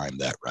Eminem could rhyme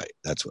that right.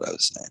 That's what I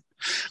was saying.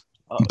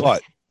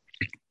 But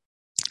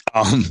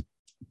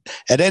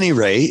at any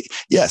rate,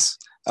 yes.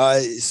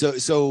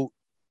 So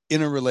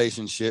in a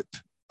relationship,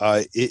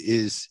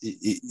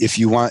 if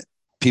you want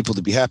people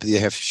to be happy, they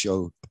have to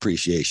show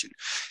appreciation.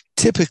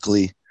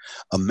 Typically,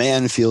 a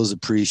man feels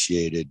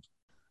appreciated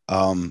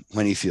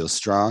when he feels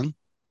strong,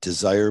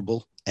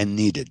 desirable, and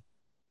needed.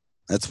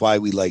 That's why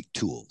we like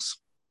tools,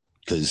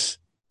 because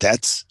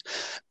that's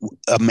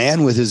a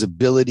man with his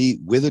ability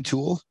with a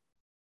tool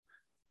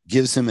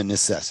gives him a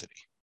necessity.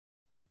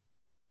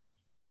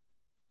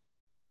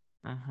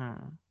 Uh-huh.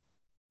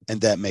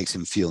 And that makes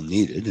him feel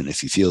needed. And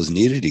if he feels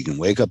needed, he can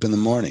wake up in the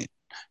morning.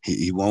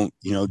 He won't,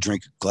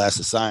 drink a glass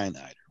of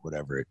cyanide or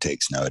whatever it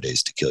takes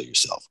nowadays to kill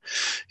yourself.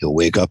 He'll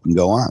wake up and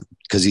go on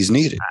because he's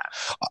needed.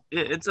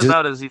 It's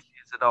about as easy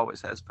as it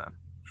always has been.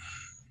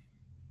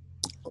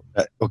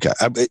 Okay.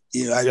 I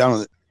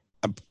don't.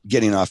 I'm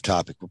getting off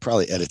topic. We'll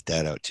probably edit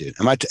that out too.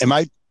 Am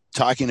I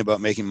talking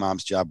about making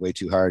mom's job way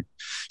too hard?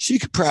 She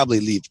could probably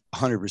leave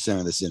 100%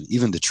 of this in,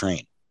 even the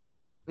train.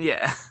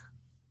 Yeah.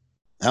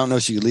 I don't know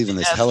if she could leave in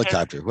this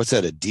helicopter. What's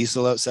that, a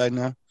diesel outside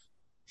now?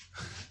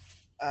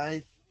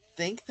 I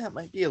think that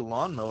might be a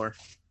lawnmower.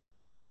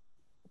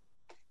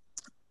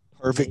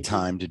 Perfect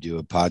time to do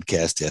a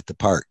podcast at the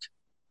park.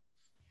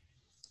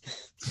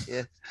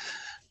 Yeah.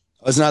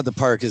 Oh, it's not the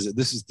park, is it?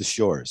 This is the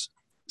shores.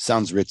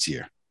 Sounds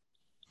ritzier.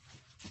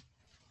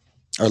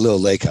 Our little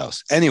lake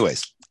house.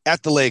 Anyways,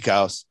 at the lake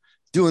house,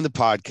 doing the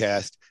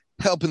podcast,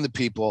 helping the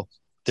people.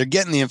 They're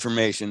getting the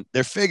information.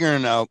 They're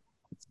figuring out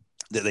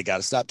that they got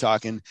to stop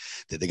talking,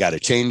 that they got to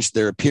change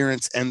their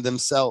appearance and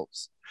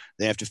themselves.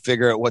 They have to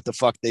figure out what the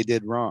fuck they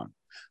did wrong.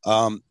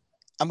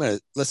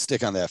 Let's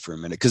stick on that for a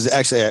minute. Cause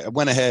actually I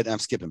went ahead and I'm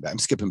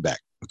skipping back.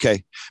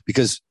 Okay.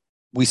 Because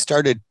we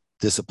started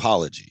this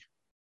apology.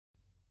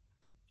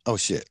 Oh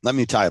shit. Let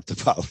me tie up the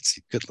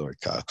apology. Good Lord,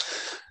 Kyle.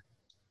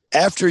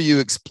 After you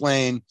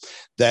explain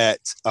that,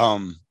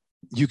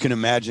 you can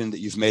imagine that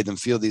you've made them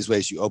feel these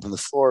ways, you open the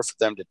floor for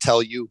them to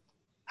tell you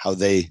how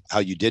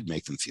you did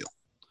make them feel.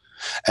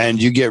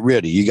 And you get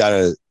ready. You got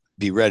to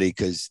be ready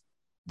because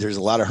there's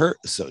a lot of hurt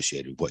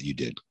associated with what you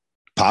did,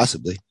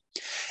 possibly.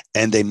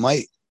 And they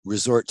might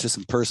resort to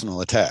some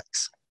personal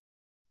attacks.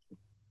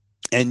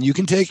 And you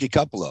can take a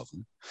couple of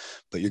them,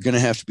 but you're going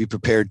to have to be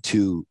prepared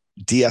to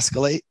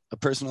de-escalate a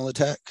personal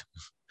attack.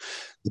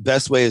 The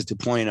best way is to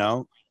point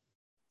out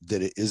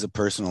that it is a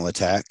personal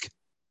attack.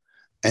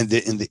 And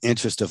that in the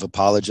interest of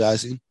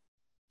apologizing,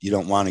 you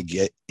don't want to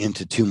get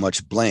into too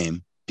much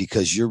blame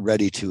because you're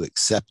ready to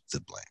accept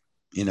the blame.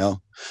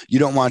 You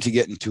don't want to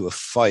get into a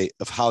fight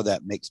of how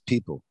that makes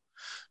people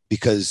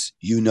because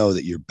you know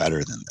that you're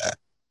better than that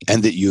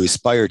and that you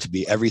aspire to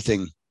be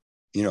everything,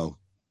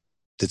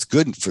 that's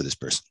good for this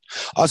person.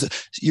 Also,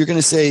 you're going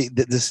to say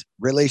that this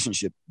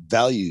relationship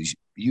values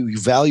you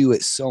value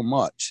it so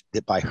much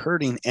that by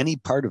hurting any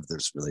part of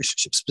this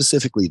relationship,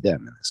 specifically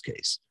them in this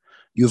case,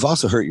 you've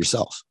also hurt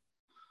yourself.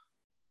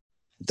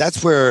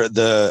 That's where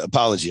the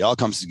apology all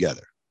comes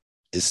together.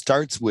 It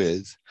starts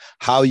with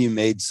how you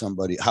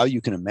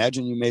can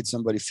imagine you made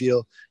somebody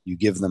feel. You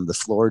give them the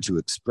floor to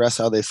express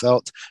how they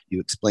felt. You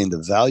explain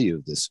the value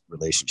of this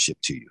relationship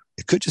to you.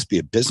 It could just be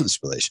a business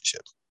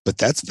relationship, but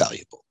that's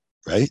valuable,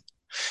 right?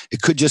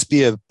 It could just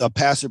be a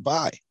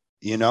passerby,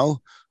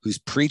 who's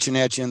preaching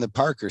at you in the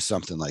park or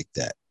something like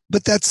that.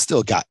 But that's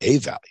still got a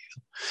value.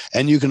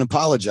 And you can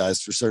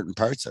apologize for certain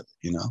parts of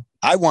it,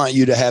 I want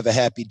you to have a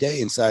happy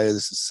day inside of the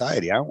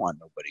society. I don't want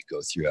nobody to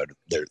go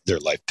through their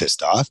life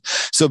pissed off.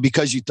 So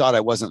because you thought I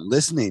wasn't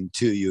listening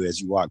to you as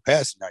you walk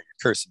past, and now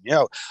you're cursing me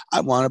out,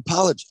 I want to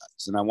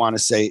apologize. And I want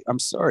to say, I'm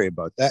sorry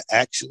about that.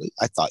 Actually,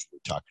 I thought you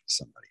were talking to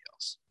somebody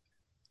else.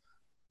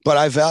 But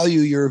I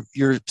value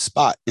your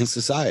spot in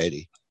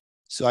society.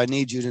 So I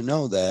need you to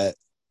know that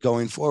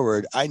going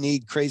forward, I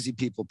need crazy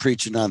people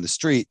preaching on the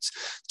streets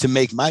to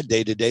make my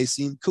day-to-day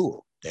seem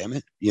cool. Damn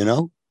it,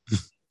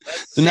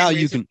 So now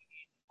you can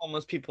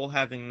homeless people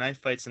having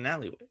knife fights in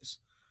alleyways.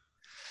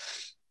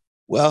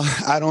 Well,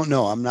 I don't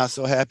know. I'm not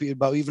so happy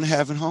about even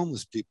having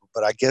homeless people,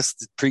 but I guess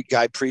the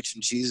guy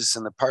preaching Jesus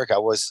in the park, I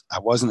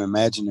wasn't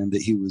imagining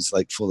that he was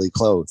like fully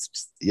clothed.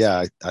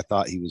 Yeah, I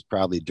thought he was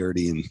probably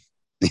dirty and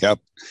yep,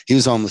 he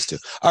was homeless too.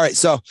 All right,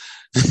 so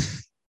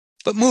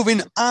but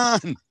moving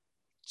on.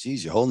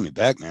 Jeez, you're holding me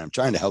back, man. I'm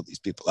trying to help these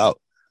people out.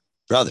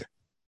 Brother.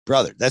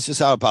 That's just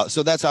how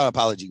that's how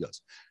apology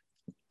goes.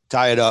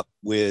 Tie it up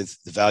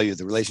with the value of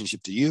the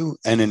relationship to you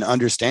and an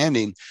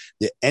understanding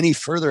that any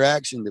further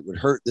action that would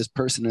hurt this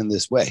person in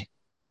this way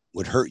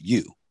would hurt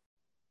you.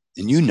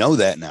 And you know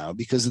that now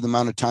because of the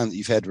amount of time that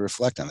you've had to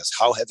reflect on this.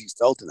 How have you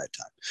felt in that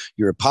time?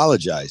 You're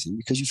apologizing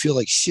because you feel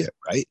like shit,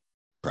 right?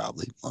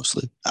 Probably,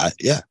 mostly.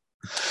 Yeah.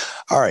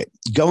 All right.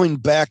 Going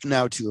back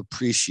now to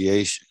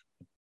appreciation.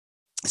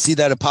 See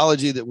that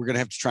apology that we're going to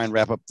have to try and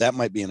wrap up? That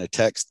might be in a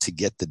text to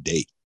get the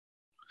date.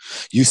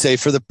 You say,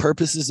 for the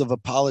purposes of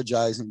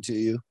apologizing to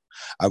you,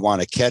 I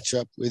want to catch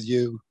up with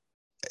you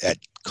at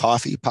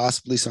coffee,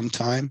 possibly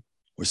sometime,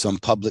 or some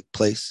public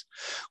place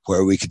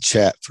where we could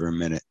chat for a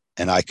minute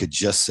and I could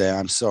just say,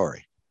 I'm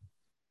sorry.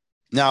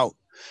 Now,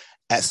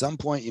 at some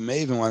point, you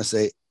may even want to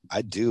say,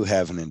 I do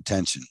have an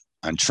intention.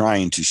 I'm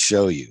trying to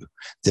show you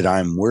that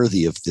I'm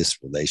worthy of this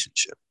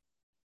relationship.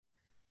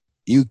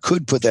 You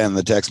could put that in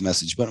the text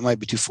message, but it might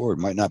be too forward.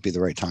 It might not be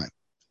the right time.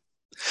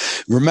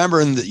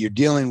 Remembering that you're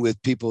dealing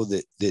with people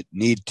that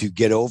need to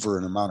get over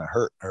an amount of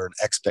hurt or an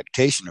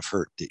expectation of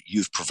hurt that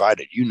you've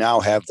provided. You now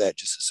have that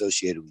just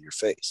associated with your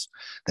face.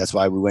 That's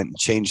why we went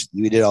and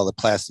we did all the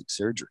plastic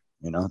surgery.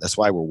 That's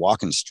why we're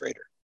walking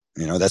straighter.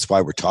 That's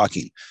why we're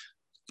talking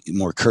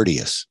more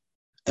courteous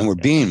and we're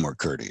being more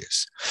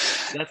courteous.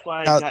 That's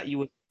why I got you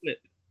with squip.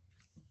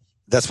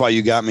 That's why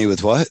you got me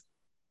with what?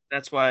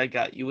 That's why I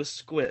got you with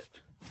squip.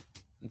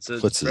 It's a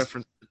What's this?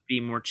 reference to Be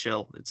More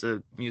Chill. It's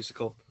a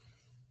musical.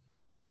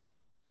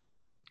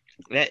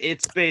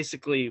 It's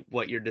basically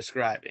what you're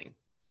describing.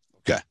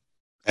 Okay.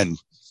 And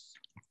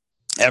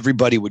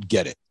everybody would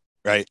get it,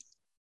 right?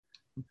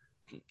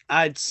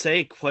 I'd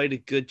say quite a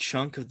good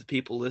chunk of the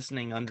people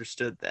listening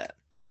understood that.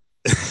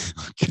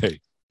 Okay.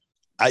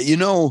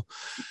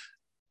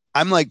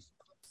 I'm like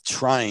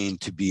trying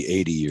to be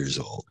 80 years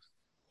old.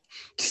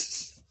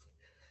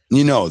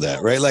 You know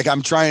that, right? Like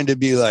I'm trying to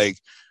be like,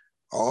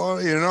 oh,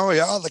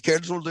 yeah, the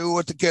kids will do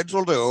what the kids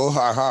will do.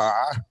 Ha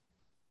ha.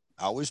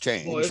 Always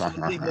change. Boys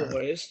will be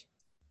boys.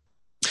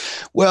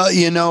 Well,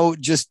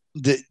 just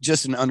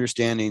an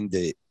understanding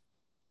that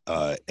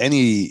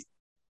any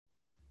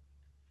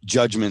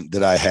judgment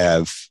that I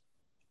have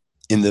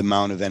in the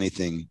amount of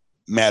anything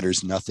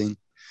matters nothing.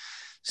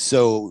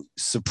 So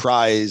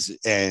surprise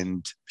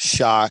and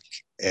shock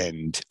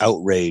and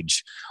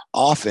outrage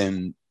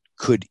often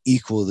could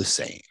equal the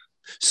same.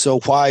 So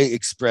why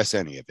express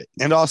any of it?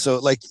 And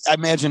also, like,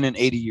 imagine an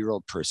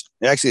 80-year-old person.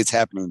 Actually, it's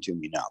happening to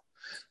me now.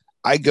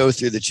 I go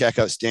through the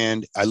checkout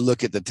stand. I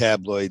look at the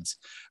tabloids.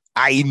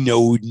 I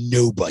know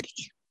nobody.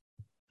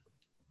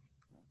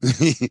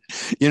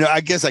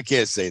 I guess I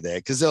can't say that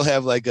because they'll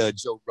have like a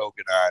Joe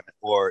Rogan on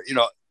or,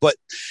 but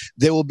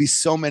there will be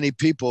so many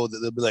people that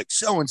they'll be like,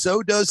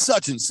 so-and-so does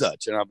such and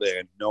such. And I'll be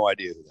like, no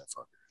idea who that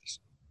fucker is.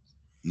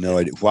 No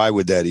idea. Why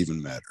would that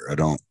even matter? I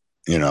don't,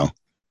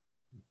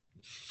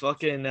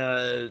 Fucking,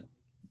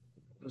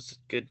 what's a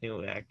good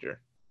new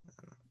actor?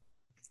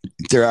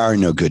 There are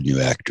no good new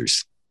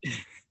actors.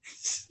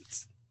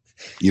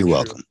 You're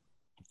welcome.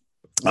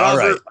 All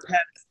right. Robert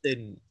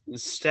Pattinson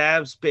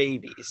stabs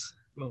babies.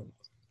 Boom.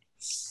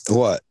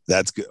 What?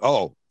 That's good.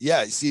 Oh,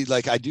 yeah. See,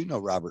 like I do know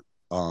Robert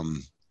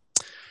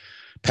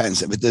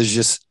Pattinson, but there's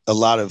just a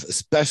lot of,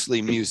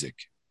 especially music.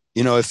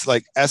 If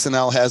like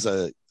SNL has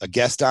a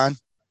guest on,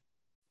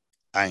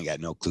 I ain't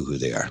got no clue who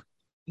they are.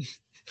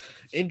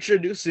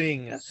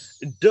 Introducing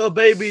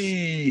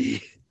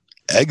DaBaby.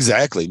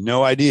 Exactly.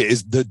 No idea.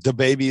 Is the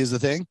baby is the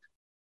thing?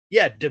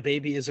 Yeah,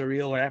 DaBaby is a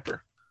real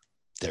rapper.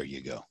 There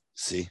you go.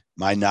 See,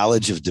 my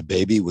knowledge of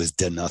DaBaby was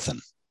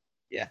nothing.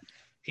 Yeah.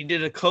 He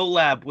did a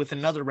collab with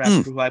another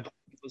rapper who I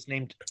believe was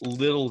named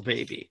Little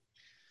Baby.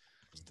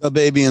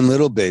 DaBaby and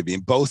Little Baby.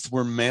 Both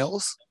were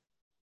males?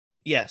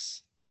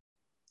 Yes.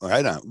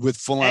 Right on. With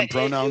full-on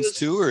pronouns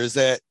too? Or is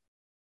that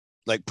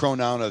like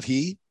pronoun of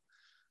he?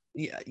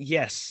 Yeah.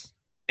 Yes.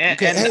 You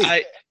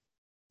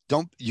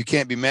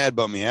can't be mad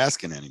about me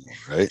asking anymore,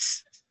 right?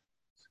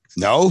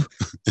 No?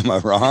 Am I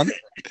wrong?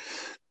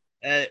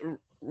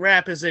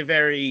 Rap is a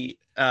very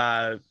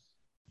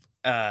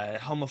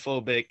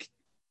homophobic,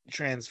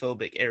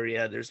 transphobic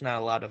area. There's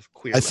not a lot of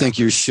queer. I think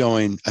you're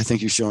showing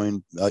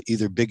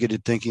either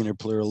bigoted thinking or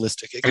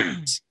pluralistic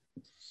ignorance.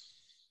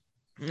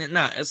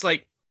 No, it's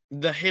like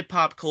the hip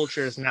hop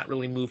culture has not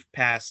really moved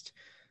past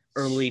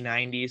early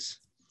 90s.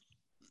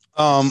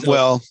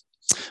 Well,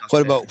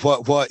 what about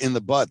what in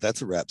the butt?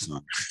 That's a rap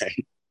song,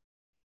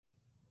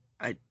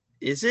 right?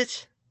 Is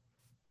it?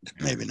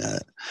 Maybe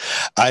not.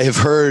 I have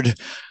heard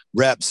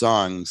rap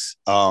songs.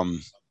 Carl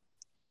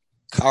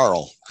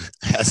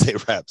has a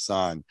rap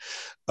song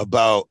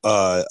about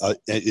and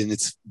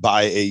it's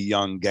by a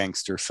young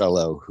gangster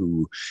fellow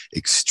who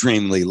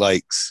extremely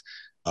likes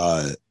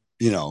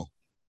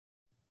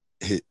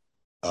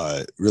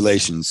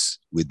relations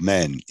with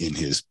men in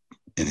his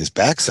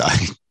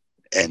backside,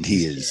 and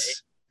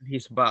he's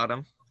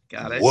bottom.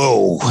 Got it.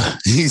 Whoa,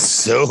 he's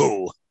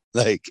so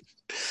like,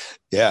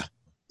 yeah,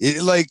 a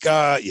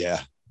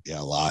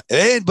lot. But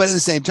at the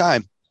same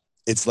time,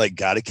 it's like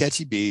got a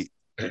catchy beat.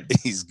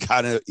 He's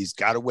got a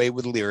way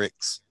with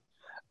lyrics.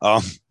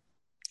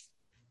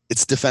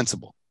 It's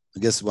defensible. I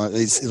guess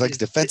it's like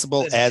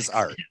defensible as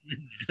art.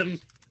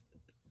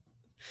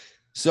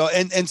 So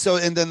and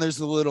then there's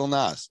the Little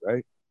Nas,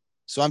 right?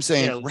 So I'm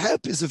saying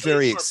rap is a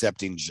very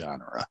accepting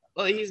genre.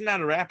 Well, he's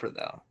not a rapper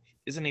though,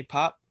 isn't he?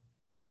 Pop.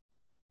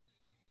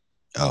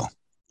 Oh,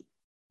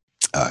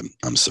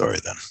 I'm sorry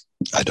then.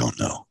 I don't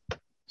know.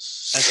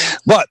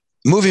 But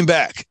moving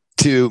back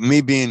to me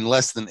being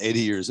less than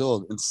 80 years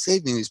old and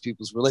saving these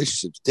people's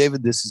relationships.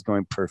 David, this is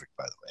going perfect,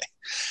 by the way.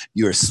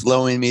 You are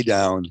slowing me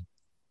down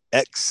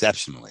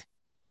exceptionally.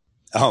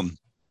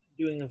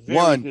 Doing a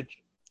very good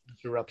job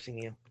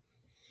interrupting you.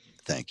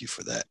 Thank you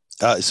for that.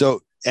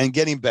 And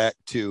getting back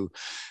to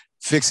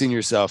fixing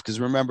yourself, because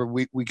remember,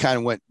 we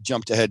kind of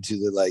jumped ahead to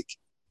the like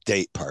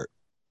date part.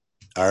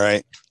 All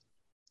right.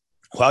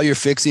 While you're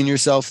fixing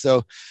yourself,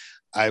 though,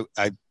 I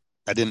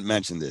didn't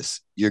mention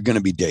this. You're going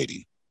to be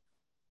dating.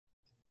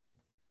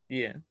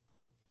 Yeah.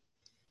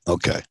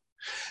 Okay.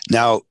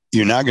 Now,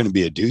 you're not going to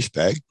be a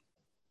douchebag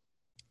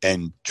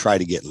and try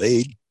to get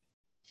laid,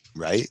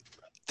 right?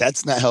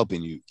 That's not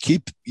helping you.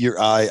 Keep your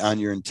eye on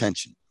your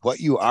intention. What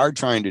you are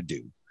trying to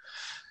do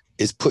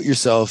is put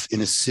yourself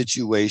in a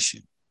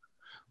situation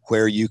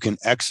where you can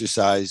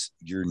exercise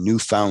your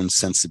newfound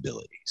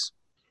sensibilities.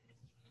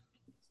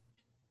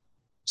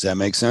 Does that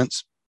make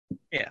sense?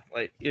 Yeah,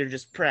 like you're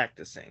just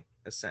practicing,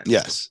 essentially.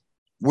 Yes.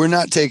 We're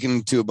not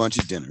taking to a bunch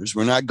of dinners.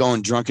 We're not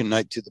going drunken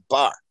night to the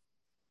bar.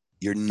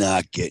 You're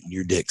not getting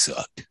your dick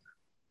sucked.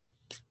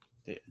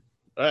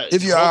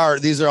 If you are,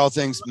 these are all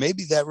things.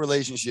 Maybe that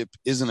relationship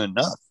isn't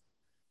enough.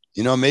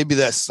 You know, maybe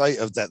that sight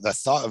of that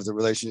thought of the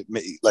relationship,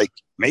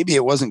 maybe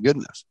it wasn't good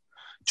enough.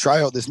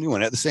 Try out this new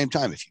one. At the same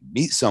time, if you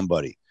meet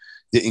somebody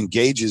that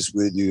engages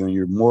with you and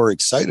you're more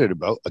excited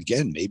about,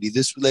 again, maybe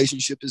this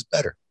relationship is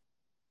better.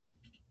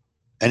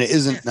 And it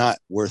isn't not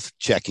worth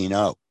checking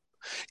out.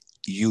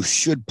 You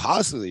should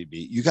possibly be,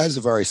 you guys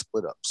have already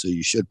split up, so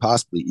you should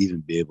possibly even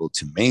be able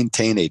to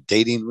maintain a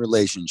dating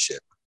relationship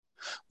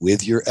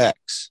with your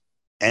ex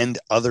and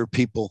other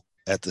people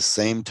at the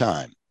same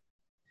time.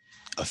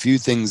 A few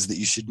things that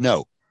you should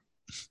know.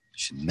 You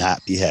should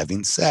not be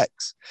having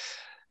sex.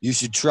 You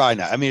should try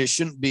not. I mean, it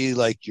shouldn't be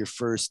like your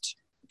first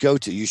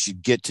go-to. You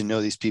should get to know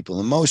these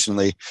people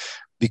emotionally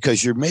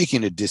because you're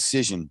making a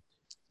decision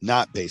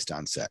not based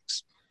on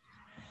sex.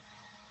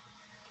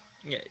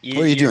 Yeah,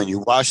 what are you doing? You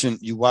washing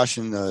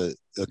the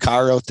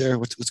car out there?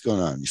 What's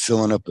going on? You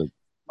filling up a...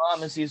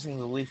 Mom is using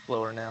the leaf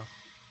blower now.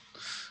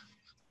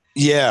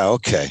 Yeah,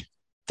 okay.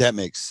 That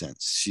makes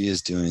sense. She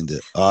is doing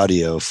the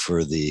audio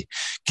for the...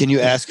 Can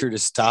you ask her to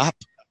stop?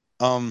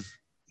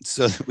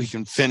 So that we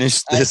can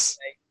finish this.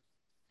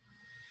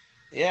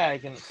 Yeah, I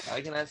can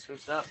ask her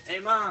to stop. Hey,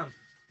 Mom.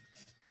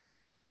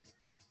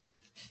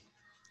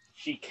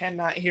 She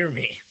cannot hear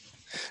me.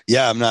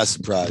 Yeah, I'm not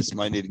surprised.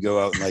 Might need to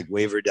go out and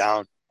wave her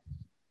down.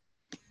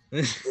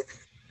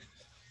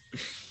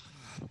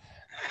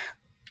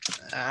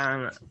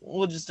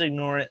 We'll just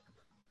ignore it.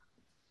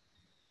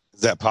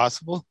 Is that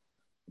possible?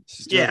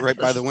 She's doing it right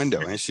by the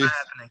window, ain't she?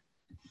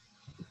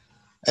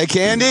 Hey,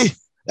 Candy,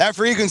 that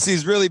frequency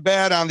is really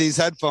bad on these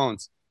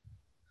headphones.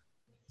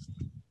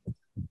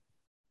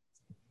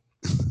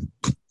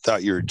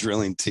 Thought you were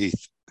drilling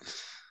teeth.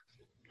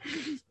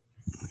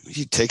 Are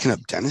you taking up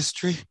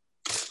dentistry?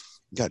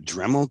 You got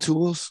Dremel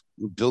tools?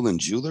 You're building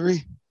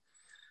jewelry?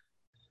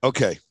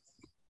 Okay.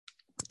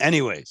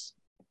 Anyways,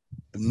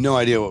 I have no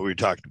idea what we were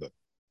talking about.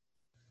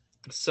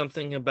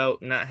 Something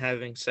about not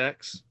having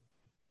sex.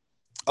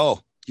 Oh,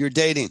 you're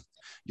dating.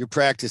 You're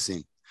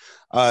practicing.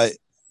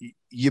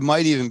 You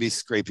might even be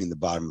scraping the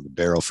bottom of the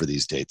barrel for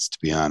these dates, to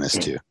be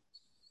honest, too.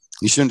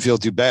 You shouldn't feel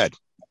too bad.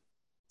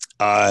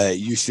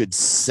 You should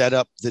set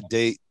up the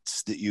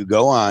dates that you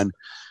go on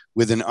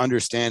with an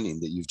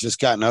understanding that you've just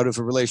gotten out of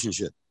a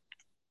relationship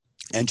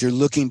and you're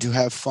looking to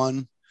have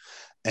fun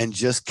and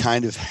just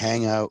kind of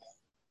hang out,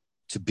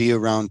 to be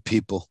around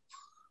people,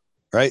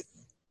 right?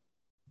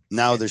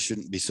 Now there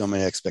shouldn't be so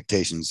many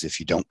expectations if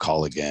you don't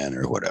call again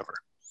or whatever.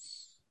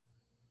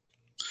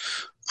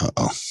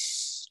 Uh-oh.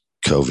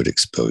 COVID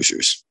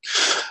exposures.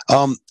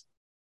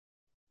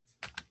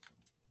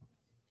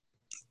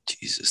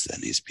 Jesus,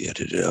 that needs to be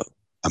edited out.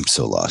 I'm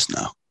so lost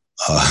now.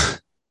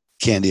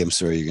 Candy, I'm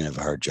sorry, you're going to have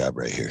a hard job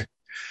right here.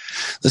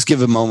 Let's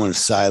give a moment of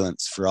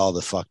silence for all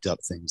the fucked up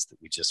things that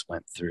we just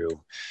went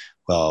through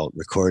while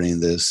recording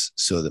this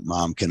so that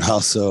Mom can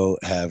also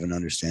have an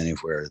understanding of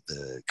where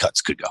the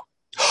cuts could go.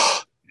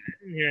 I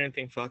didn't hear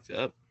anything fucked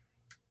up.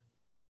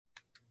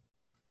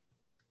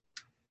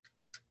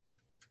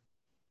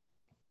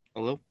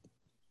 Hello?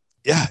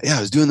 Yeah, I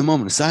was doing the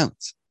moment of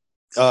silence.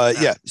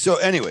 Yeah, so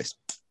anyways,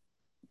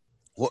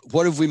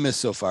 what have we missed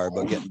so far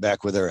about getting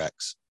back with our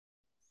ex?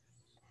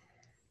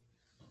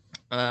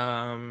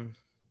 I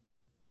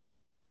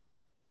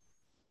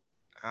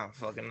don't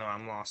fucking know.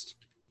 I'm lost.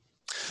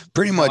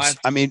 Pretty much.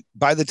 I mean,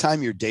 by the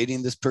time you're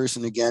dating this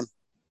person again,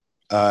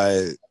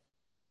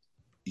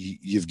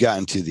 you've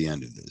gotten to the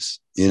end of this,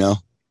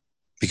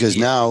 because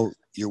now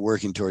you're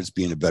working towards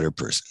being a better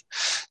person.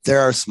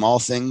 There are small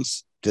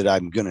things that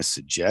I'm going to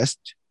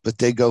suggest, but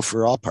they go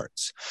for all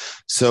parts.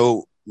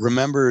 So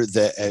remember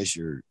that as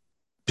you're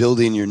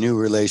building your new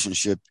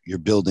relationship, you're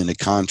building a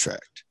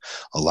contract.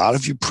 A lot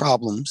of your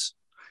problems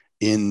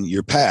in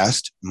your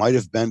past might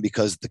have been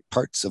because the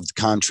parts of the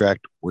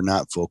contract were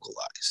not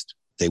vocalized.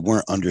 They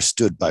weren't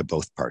understood by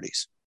both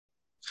parties.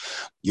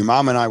 Your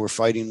mom and I were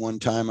fighting one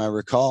time, I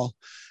recall,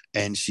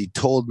 and she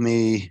told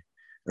me,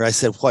 or I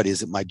said, what,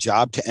 is it my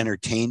job to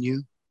entertain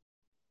you?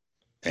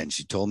 And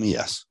she told me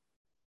yes.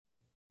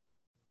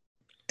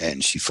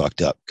 And she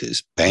fucked up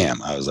because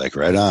bam, I was like,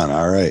 right on.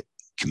 All right.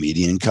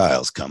 Comedian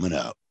Kyle's coming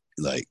out.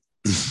 Like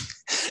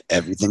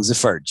everything's a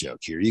fart joke.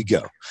 Here you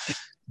go.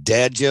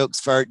 Dad jokes,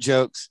 fart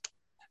jokes.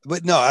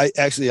 But no, I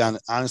actually,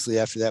 honestly,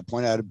 after that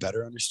point, I had a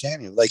better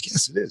understanding. Like,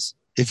 yes, it is.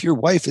 If your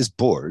wife is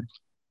bored,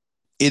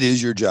 it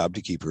is your job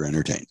to keep her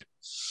entertained.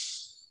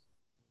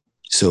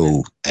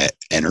 So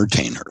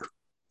entertain her,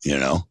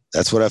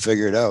 that's what I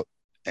figured out.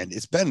 And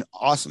it's been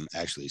awesome,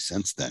 actually,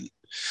 since then.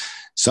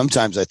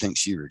 Sometimes I think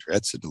she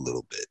regrets it a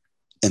little bit.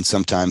 And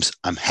sometimes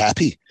I'm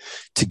happy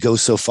to go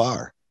so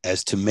far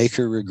as to make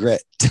her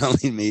regret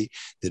telling me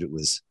that it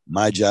was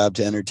my job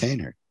to entertain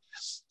her.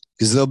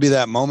 Because there'll be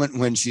that moment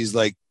when she's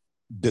like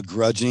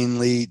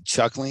begrudgingly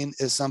chuckling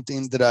at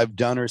something that I've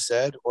done or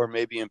said, or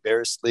maybe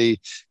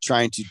embarrassedly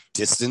trying to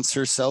distance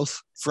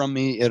herself from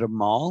me at a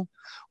mall.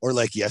 Or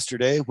like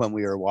yesterday when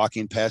we were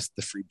walking past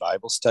the free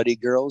Bible study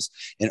girls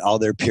and all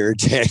their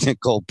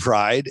puritanical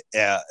pride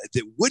that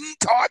wouldn't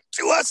talk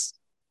to us.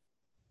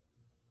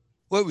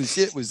 What was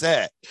shit was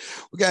that?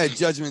 We got a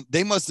judgment.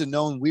 They must have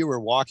known we were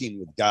walking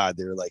with God.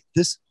 They were like,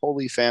 this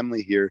holy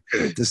family here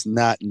does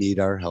not need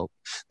our help.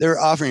 They were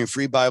offering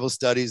free Bible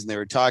studies and they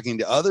were talking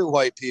to other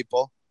white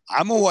people.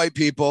 I'm a white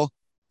people.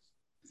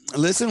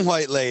 Listen,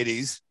 white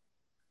ladies.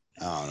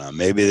 I don't know.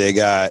 Maybe they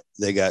got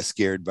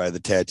scared by the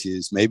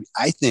tattoos. Maybe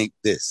I think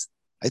those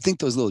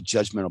little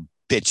judgmental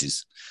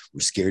bitches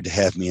were scared to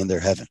have me in their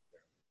heaven.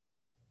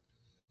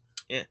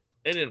 Yeah,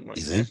 they didn't want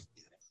you think?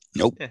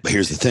 Nope. Yeah. But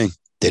here's the thing: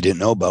 they didn't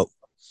know about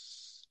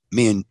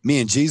me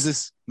and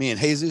Jesus, me and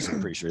Jesus. I'm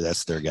pretty sure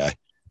that's their guy.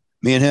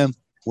 Me and him,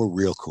 we're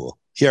real cool.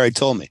 He already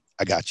told me,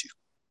 I got you.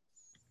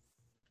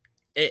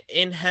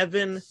 In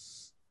heaven,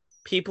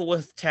 people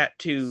with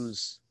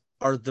tattoos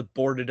are the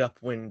boarded up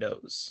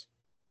windows.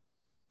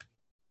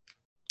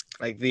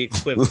 Like the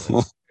equivalent.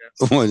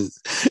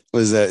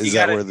 Was that? Is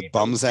that where the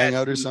bums hang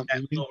out or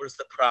something? That lowers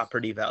the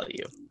property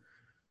value.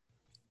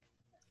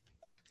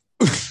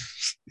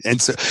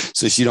 And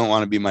so she don't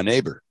want to be my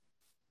neighbor.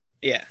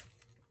 Yeah.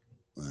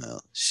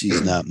 Well,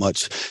 she's not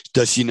much.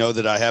 Does she know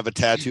that I have a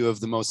tattoo of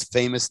the most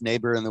famous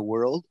neighbor in the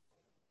world?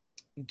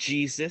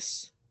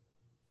 Jesus.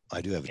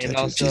 I do have a tattoo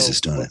of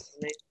Jesus, don't I?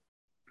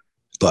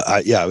 But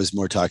I was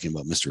more talking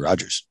about Mr.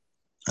 Rogers.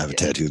 I have a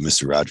tattoo of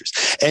Mr. Rogers.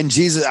 And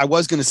Jesus, I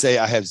was going to say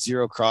I have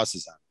 0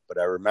 crosses on it, but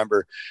I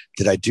remember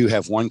that I do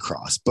have 1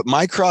 cross. But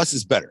my cross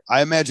is better.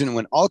 I imagine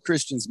when all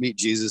Christians meet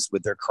Jesus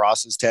with their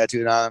crosses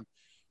tattooed on them,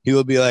 he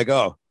will be like,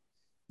 oh,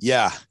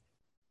 yeah,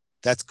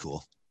 that's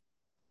cool.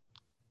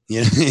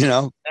 You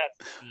know?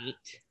 That's neat.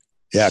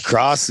 Yeah,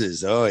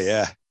 crosses. Oh,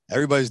 yeah.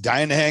 Everybody's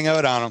dying to hang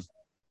out on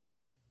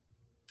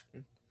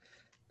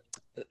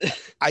them.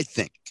 I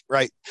think,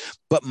 right?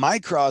 But my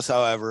cross,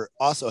 however,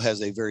 also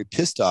has a very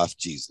pissed off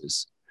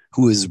Jesus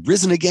who is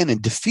risen again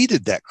and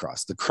defeated that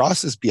cross. The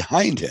cross is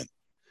behind him,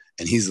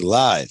 and he's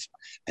alive,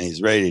 and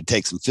he's ready to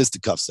take some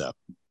fisticuffs up.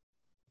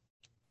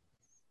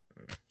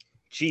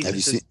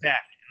 Jesus is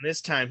back, and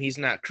this time he's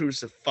not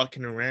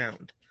crucifying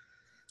around.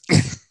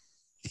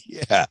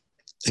 Yeah.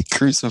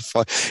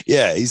 Crucified.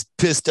 Yeah, he's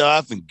pissed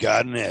off and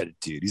got an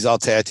attitude. He's all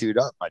tattooed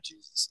up, my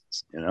Jesus.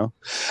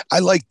 I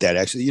like that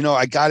actually.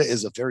 I got it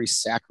as a very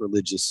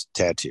sacrilegious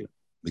tattoo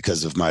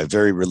because of my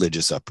very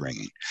religious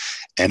upbringing.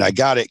 And I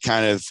got it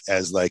kind of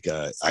as like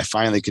I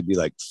finally could be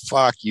like,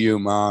 fuck you,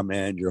 mom,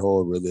 and your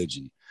whole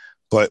religion.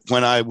 But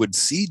when I would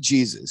see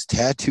Jesus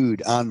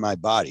tattooed on my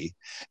body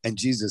and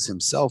Jesus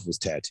himself was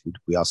tattooed,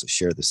 we also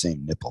share the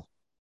same nipple.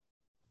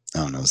 I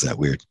don't know. Is that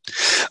weird?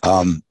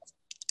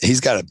 He's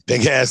got a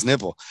big ass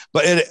nipple,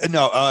 but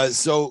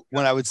so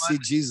when I would see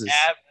Jesus,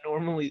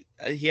 abnormally,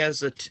 he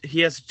has a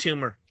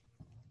tumor.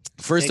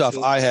 First off,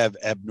 I have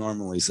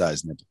abnormally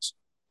sized nipples.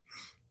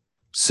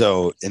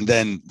 So, and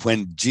then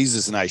when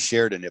Jesus and I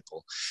shared a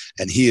nipple,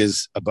 and he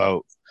is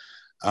about,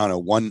 I don't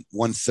know,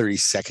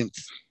 1/32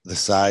 the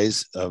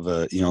size of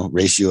a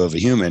ratio of a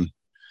human,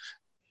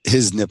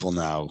 his nipple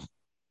now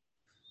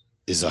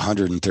is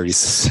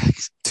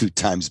 132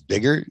 times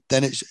bigger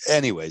than it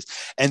anyways.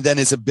 And then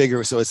it's a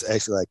bigger, so it's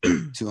actually like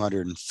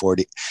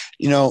 240.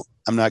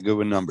 I'm not good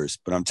with numbers,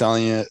 but I'm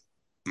telling you,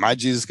 my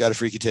Jesus got a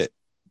freaky tit.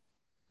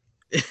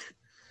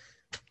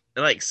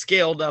 Like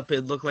scaled up,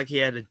 it looked like he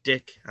had a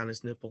dick on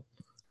his nipple.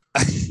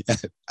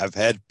 I've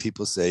had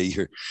people say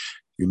your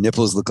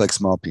nipples look like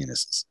small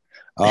penises.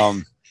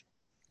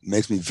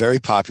 Makes me very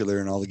popular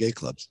in all the gay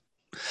clubs.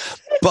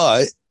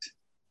 But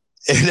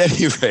at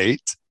any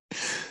rate,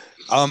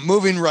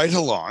 moving right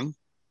along,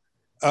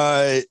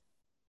 I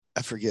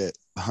forget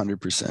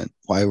 100%.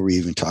 Why were we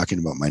even talking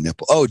about my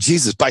nipple? Oh,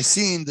 Jesus. By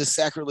seeing this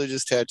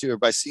sacrilegious tattoo, or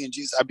by seeing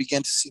Jesus, I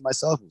began to see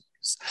myself.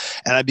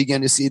 And I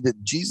began to see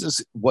that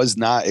Jesus was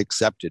not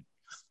accepted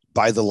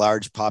by the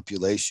large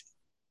population.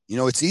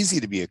 It's easy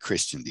to be a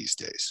Christian these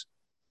days.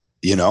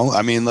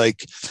 I mean,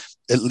 like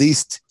at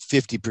least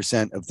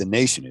 50% of the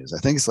nation is. I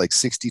think it's like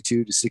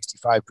 62 to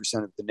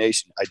 65% of the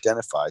nation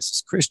identifies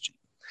as Christian.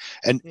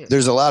 And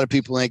there's a lot of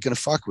people who ain't going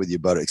to fuck with you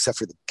about it, except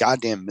for the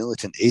goddamn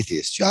militant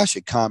atheists. Y'all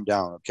should calm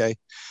down, okay?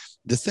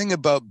 The thing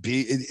about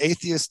being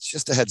atheists,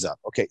 just a heads up,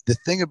 okay? The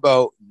thing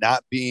about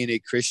not being a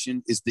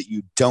Christian is that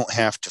you don't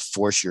have to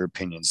force your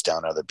opinions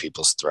down other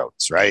people's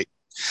throats, right?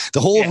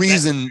 The whole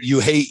reason you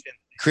hate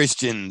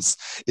Christians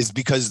is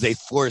because they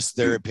force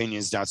their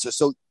opinions down.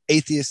 So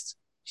atheists,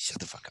 shut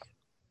the fuck up.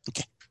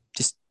 Okay,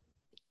 just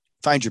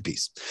find your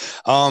peace.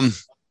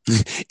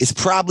 It's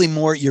probably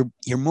more you're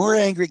more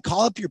angry.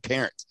 Call up your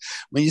parents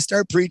when you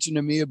start preaching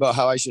to me about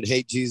how I should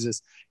hate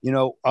Jesus.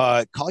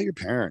 Call your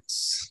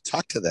parents,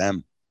 talk to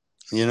them.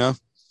 Am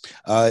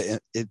I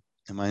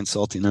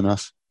insulting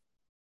enough?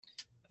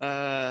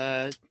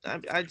 I'd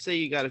say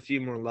you got a few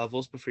more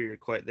levels before you're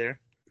quite there.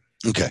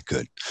 Okay,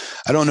 good.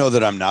 I don't know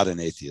that I'm not an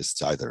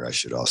atheist either, I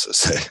should also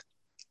say,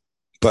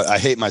 but I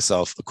hate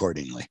myself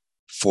accordingly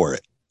for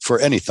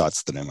any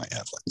thoughts that I might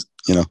have,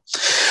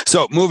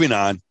 So moving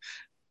on,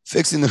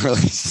 fixing the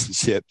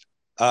relationship.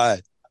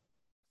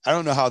 I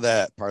don't know how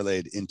that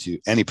parlayed into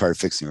any part of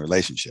fixing a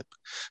relationship.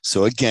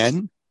 So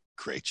again,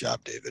 great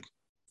job, David.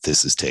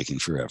 This is taking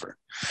forever.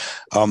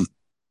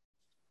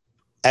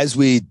 As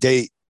we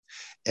date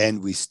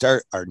and we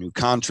start our new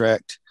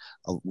contract,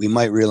 we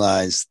might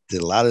realize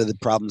that a lot of the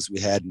problems we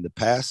had in the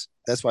past,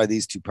 that's why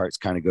these two parts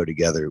kind of go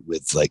together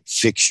with like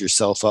fix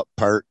yourself up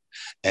part.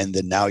 And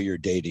then now you're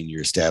dating,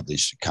 you're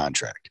established a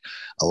contract.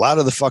 A lot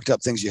of the fucked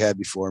up things you had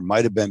before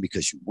might have been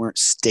because you weren't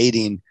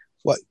stating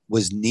what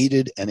was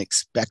needed and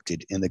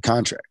expected in the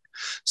contract.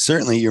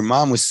 Certainly your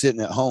mom was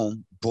sitting at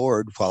home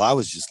bored while I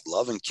was just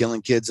loving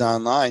killing kids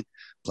online,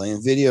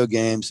 playing video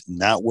games,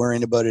 not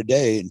worrying about a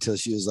day until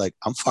she was like,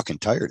 I'm fucking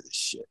tired of this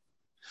shit.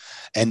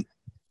 And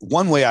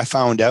one way I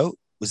found out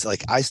was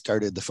like I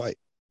started the fight.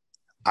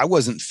 I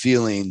wasn't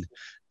feeling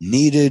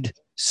needed,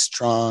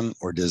 strong,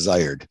 or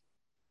desired.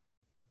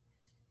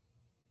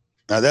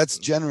 Now, that's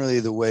generally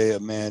the way a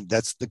man,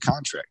 that's the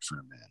contract for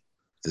a man.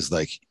 Is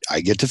like,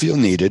 I get to feel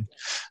needed,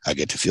 I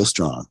get to feel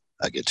strong,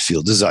 I get to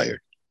feel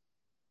desired.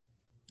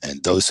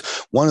 And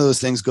one of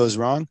those things goes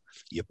wrong,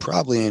 you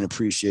probably ain't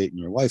appreciating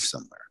your wife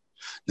somewhere.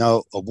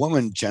 Now, a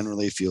woman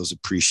generally feels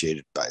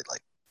appreciated by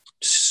like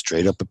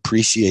straight up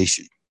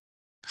appreciation.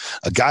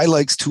 A guy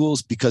likes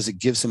tools because it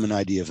gives him an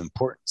idea of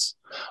importance.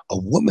 A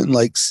woman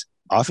likes,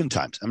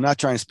 oftentimes, I'm not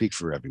trying to speak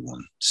for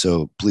everyone,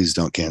 so please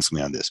don't cancel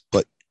me on this,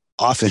 but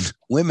often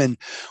women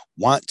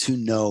want to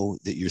know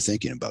that you're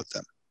thinking about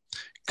them.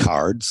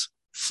 Cards,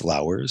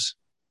 flowers.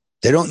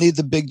 They don't need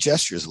the big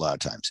gestures a lot of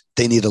times.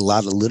 They need a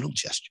lot of little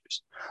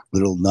gestures,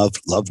 little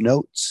love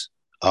notes,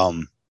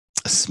 a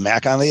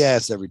smack on the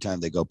ass every time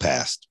they go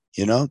past.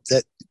 You know,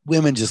 that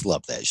women just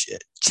love that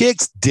shit.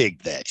 Chicks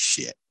dig that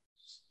shit.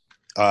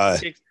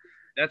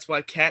 That's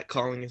why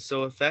catcalling is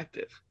so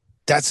effective.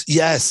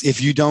 Yes.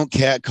 If you don't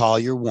catcall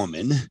your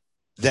woman,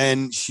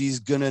 then she's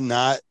going to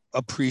not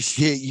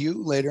appreciate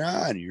you later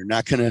on. You're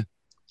not going to.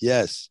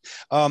 Yes.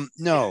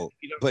 No,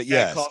 but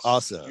yes,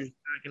 also. You're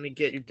not going to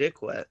get your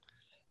dick wet.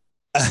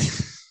 I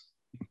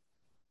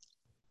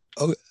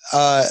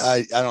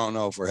don't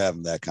know if we're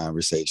having that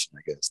conversation,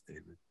 I guess,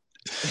 David.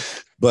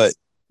 But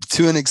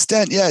to an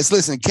extent, yes.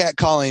 Listen,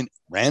 catcalling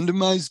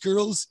randomized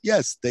girls,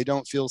 yes, they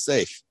don't feel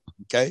safe.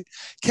 Okay.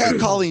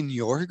 Catcalling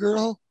your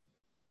girl,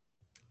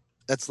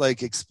 that's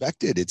like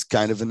expected. It's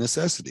kind of a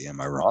necessity. Am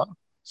I wrong?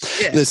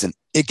 Yeah. Listen,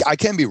 I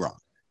can be wrong.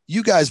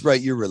 You guys write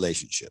your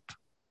relationship.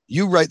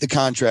 You write the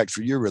contract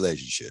for your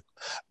relationship.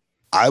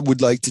 I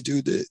would like to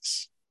do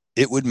this.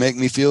 It would make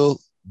me feel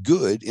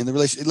good in the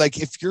relationship. Like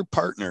if your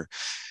partner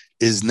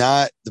is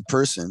not the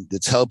person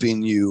that's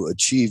helping you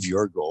achieve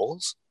your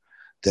goals,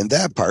 then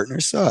that partner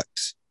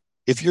sucks.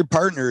 If your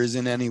partner is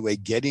in any way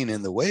getting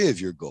in the way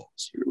of your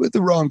goals, you're with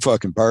the wrong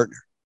fucking partner.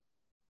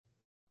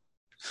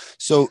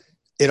 So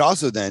it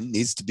also then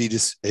needs to be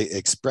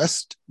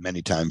expressed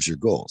many times, your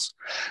goals.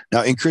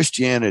 Now in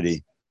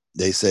Christianity,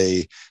 they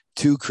say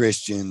 2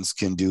 Christians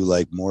can do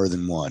like more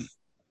than one.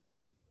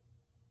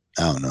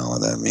 I don't know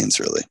what that means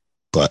really,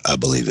 but I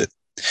believe it.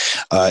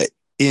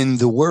 In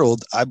the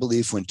world, I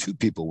believe when 2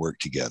 people work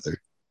together,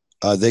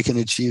 they can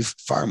achieve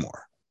far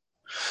more.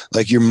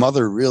 Like your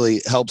mother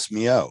really helps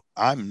me out.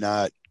 I'm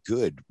not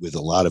good with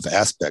a lot of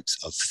aspects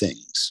of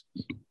things.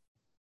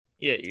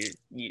 Yeah,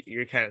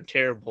 you're kind of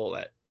terrible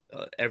at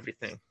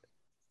everything.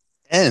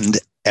 And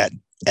at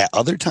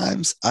other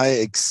times, I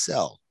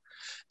excel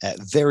at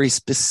very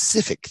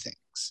specific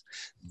things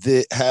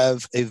that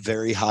have a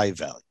very high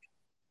value.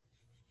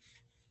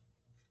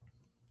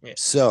 Yeah.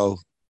 So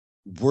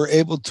we're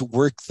able to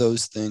work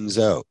those things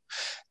out.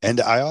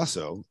 And I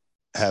also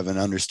have an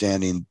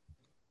understanding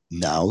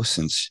now,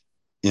 since,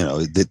 you know,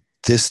 that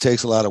this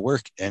takes a lot of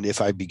work. And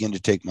if I begin to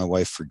take my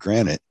wife for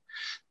granted,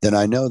 then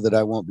I know that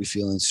I won't be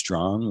feeling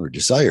strong or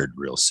desired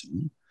real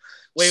soon.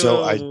 Wait.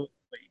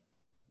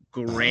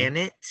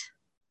 Granite?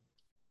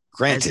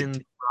 Granted. As in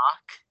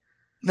rock?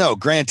 No,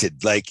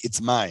 granted. Like it's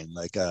mine.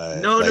 Like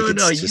no.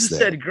 You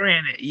said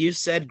granite. You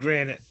said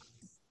granite.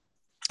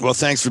 Well,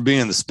 thanks for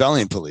being the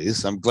spelling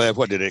police. I'm glad.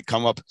 What did it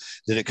come up?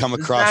 Did it come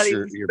across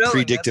your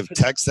predictive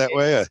text that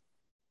way?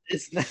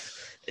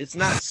 It's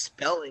not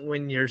spelling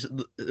when you're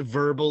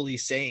verbally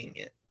saying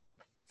it.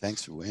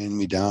 Thanks for weighing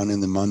me down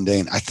in the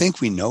mundane. I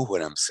think we know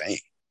what I'm saying,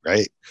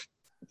 right?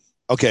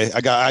 Okay,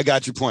 I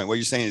got your point. What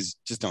you're saying is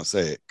just don't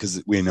say it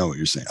because we know what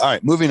you're saying. All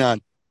right, moving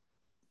on.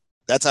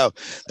 That's how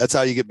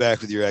you get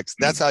back with your ex.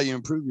 That's how you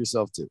improve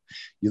yourself too.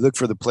 You look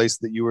for the place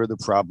that you were the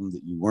problem,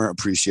 that you weren't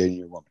appreciating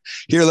your woman.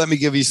 Here, let me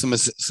give you some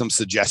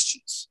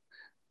suggestions.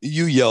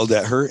 You yelled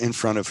at her in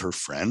front of her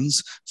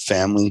friends,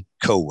 family,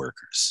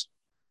 coworkers,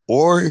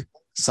 or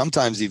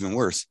sometimes even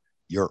worse,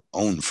 your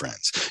own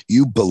friends.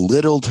 You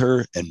belittled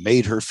her and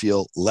made her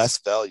feel less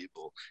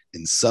valuable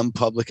in some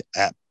public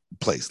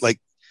place. Like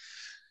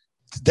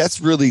that's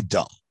really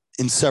dumb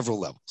in several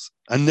levels.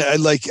 And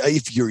like,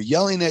 if you're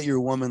yelling at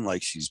your woman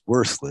like she's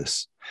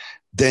worthless,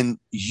 then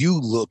you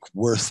look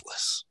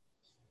worthless.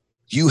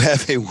 You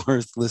have a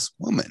worthless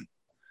woman.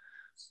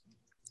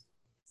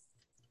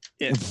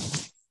 Yeah.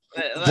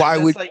 Why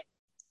would?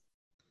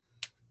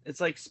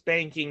 It's like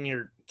spanking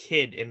your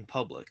kid in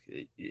public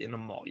in a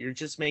mall. You're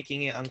just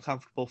making it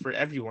uncomfortable for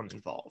everyone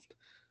involved.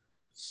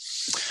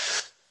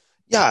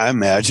 Yeah, I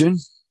imagine.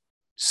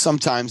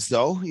 Sometimes,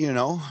 though,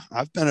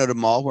 I've been at a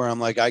mall where I'm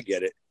like, I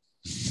get it.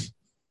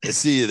 I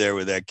see you there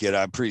with that kid.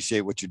 I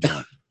appreciate what you're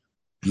doing.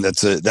 And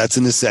that's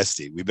a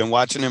necessity. We've been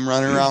watching him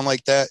running around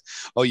like that.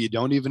 Oh, you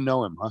don't even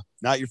know him, huh?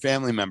 Not your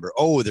family member.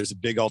 Oh, there's a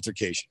big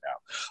altercation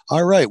now.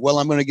 All right. Well,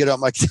 I'm going to get out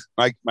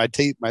my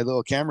tape, my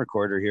little camera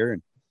recorder here,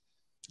 and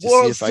just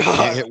see if I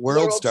can't hit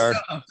World Star.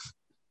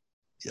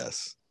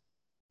 Yes.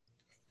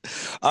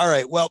 All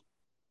right. Well,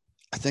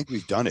 I think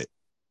we've done it.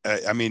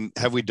 I mean,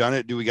 have we done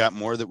it? Do we got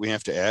more that we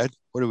have to add?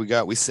 What do we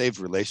got? We saved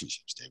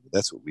relationships, David.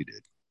 That's what we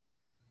did.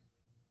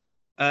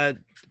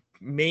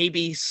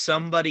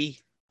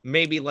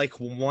 Maybe like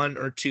one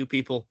or two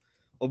people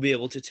will be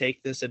able to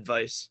take this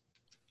advice.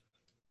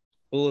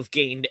 Will have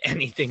gained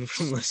anything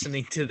from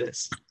listening to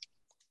this.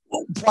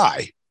 Well,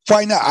 why?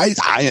 Why not?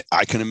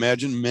 I can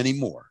imagine many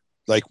more.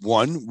 Like,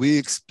 one, we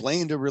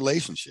explained a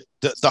relationship,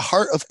 the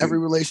heart of every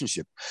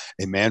relationship.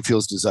 A man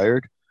feels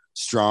desired,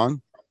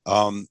 strong,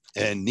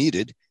 and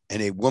needed,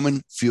 and a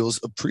woman feels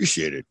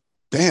appreciated.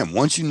 Bam.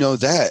 Once you know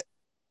that,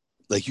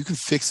 like, you can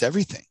fix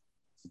everything.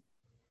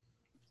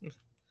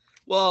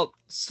 Well,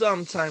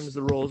 sometimes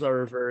the roles are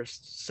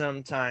reversed.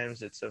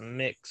 Sometimes it's a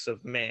mix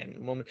of man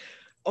and woman.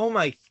 Oh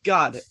my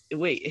God.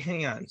 Wait,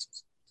 hang on.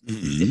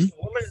 Mm-hmm.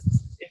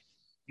 If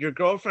your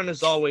girlfriend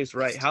is always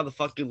right, how the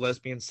fuck do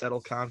lesbians settle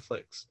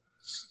conflicts?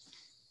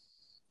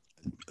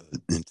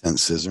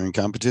 Intense scissoring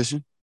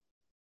competition?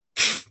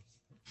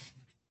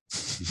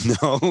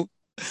 No.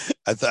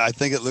 I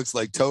think it looks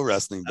like toe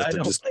wrestling, but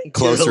they're just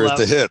closer at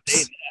the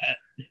hips.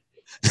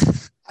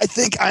 I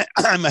think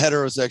I'm a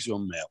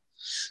heterosexual male.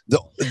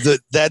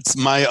 That's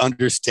my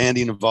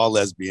understanding of all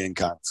lesbian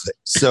conflict.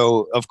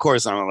 So of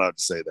course I'm allowed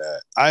to say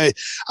that. I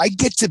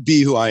get to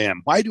be who I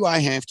am. Why do I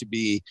have to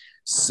be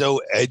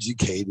so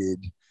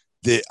educated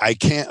that I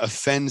can't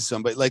offend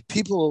somebody? Like,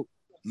 people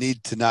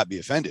need to not be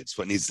offended. It's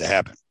what needs to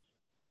happen.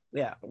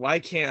 Yeah. Why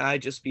can't I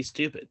just be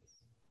stupid?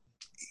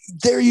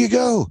 There you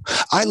go.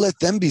 I let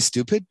them be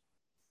stupid.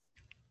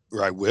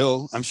 Or I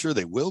will. I'm sure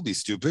they will be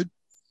stupid.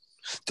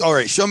 All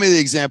right. Show me the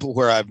example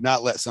where I've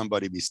not let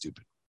somebody be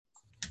stupid.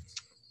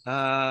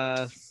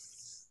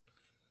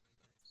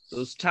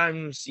 Those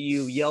times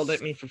you yelled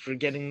at me for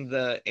forgetting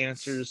the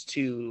answers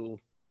to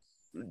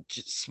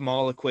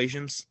small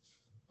equations.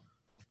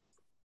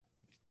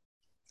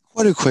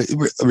 What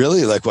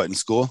really? Like what, in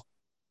school?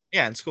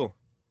 Yeah, in school.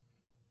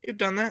 You've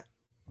done that?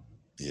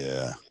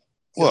 Yeah.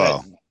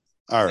 Well,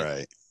 all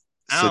right.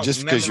 So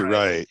just because you're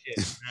right,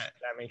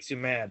 that makes you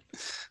mad.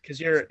 Because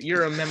you're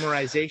a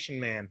memorization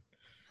man.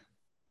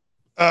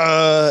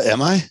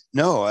 Am I?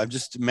 No, I'm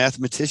just a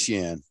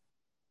mathematician,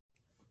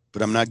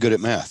 but I'm not good at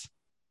math.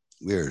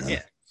 Weird. Huh?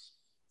 Yeah.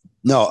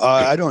 No,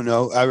 I don't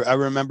know. I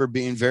remember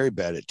being very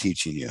bad at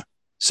teaching you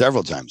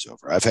several times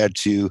over. I've had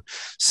to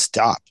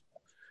stop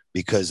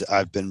because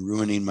I've been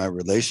ruining my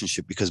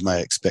relationship because my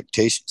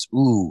expectations.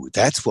 Ooh,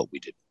 that's what we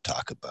didn't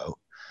talk about.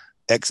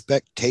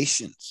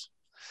 Expectations.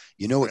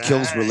 You know what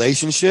kills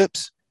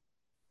relationships?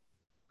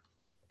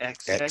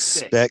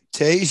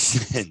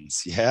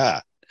 Expectations. Yeah.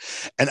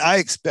 And I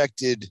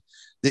expected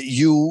that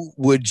you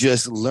would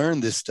just learn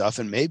this stuff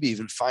and maybe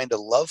even find a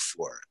love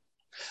for it.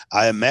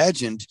 I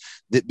imagined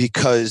that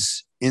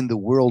because in the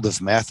world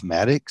of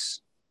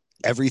mathematics,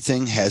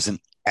 everything has an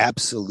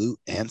absolute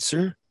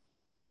answer,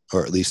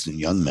 or at least in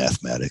young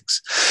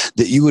mathematics,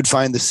 that you would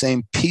find the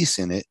same peace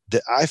in it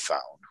that I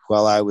found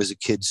while I was a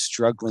kid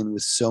struggling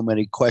with so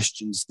many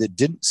questions that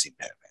didn't seem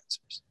to have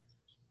answers.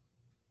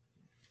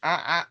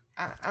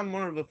 I'm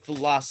more of a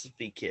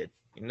philosophy kid,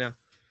 you know?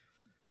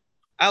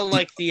 I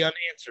like the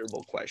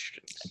unanswerable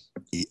questions.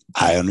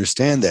 I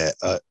understand that.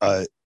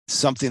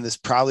 Something that's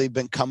probably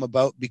been come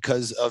about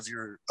because of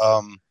your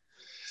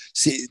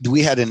see,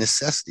 we had a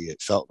necessity,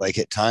 it felt like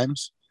at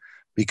times,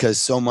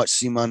 because so much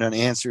seemed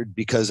unanswered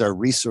because our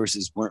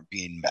resources weren't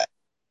being met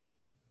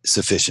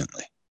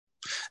sufficiently.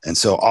 And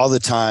so all the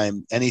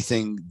time,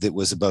 anything that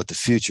was about the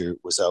future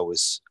was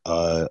always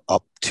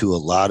up to a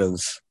lot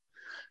of,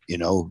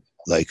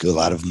 like a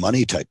lot of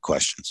money type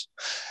questions.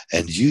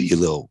 And you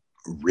little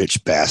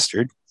rich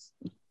bastard,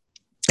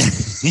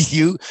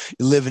 you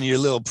live in your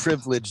little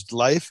privileged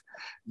life.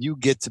 You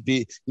get to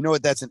be, you know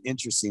what? That's an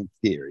interesting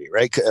theory,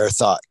 right? Or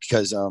thought,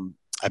 because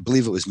I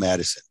believe it was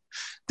Madison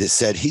that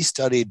said he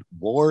studied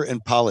war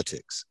and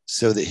politics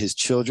so that his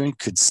children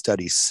could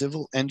study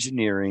civil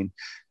engineering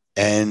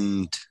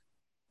and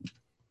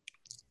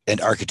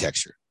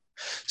architecture,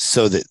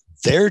 so that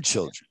their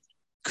children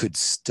could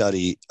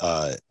study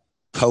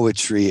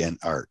poetry and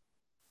art.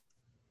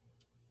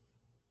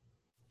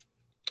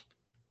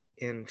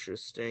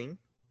 Interesting.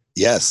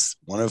 Yes,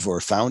 one of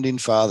our founding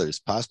fathers,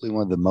 possibly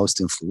one of the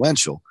most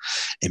influential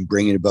in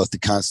bringing about the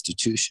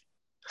Constitution,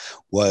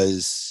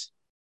 was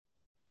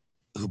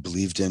who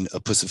believed in a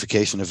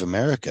pacification of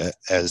America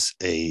as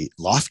a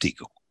lofty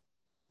goal.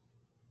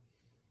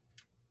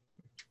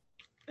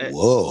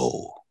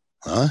 Whoa,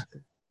 huh?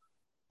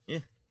 Yeah.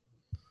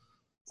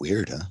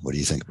 Weird, huh? What do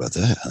you think about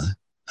that,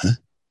 huh?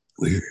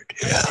 Weird.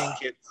 I Yeah.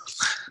 think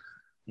it's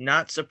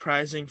not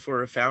surprising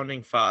for a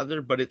founding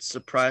father, but it's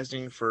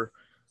surprising for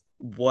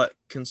what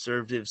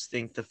conservatives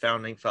think the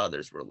founding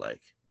fathers were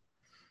like.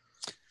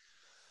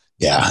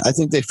 Yeah, I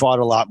think they fought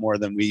a lot more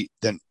than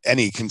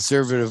any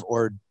conservative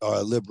or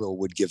liberal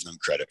would give them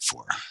credit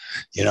for.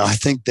 I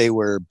think they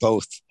were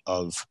both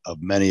of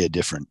many a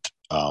different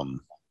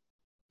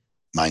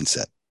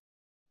mindset.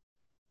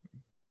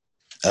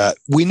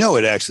 We know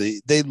it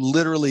actually. They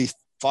literally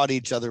fought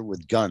each other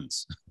with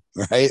guns,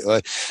 right?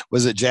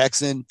 Was it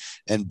Jackson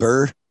and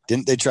Burr?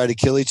 Didn't they try to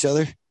kill each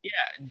other?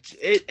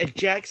 Yeah,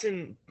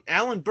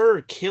 Alan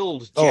Burr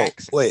killed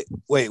Jackson. Oh,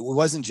 wait, it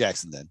wasn't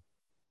Jackson then.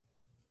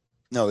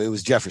 No, it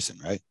was Jefferson,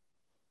 right?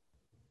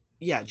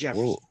 Yeah,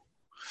 Jefferson.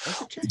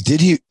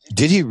 Did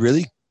he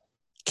really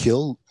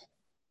kill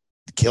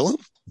him?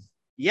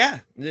 Yeah,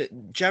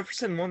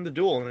 Jefferson won the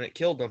duel and it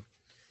killed him.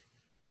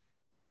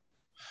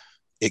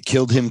 It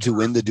killed him to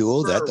win the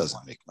duel? That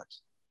doesn't make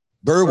much.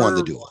 Burr won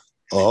the duel.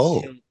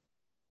 Oh.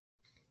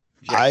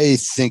 I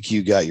think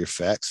you got your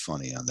facts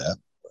funny on that,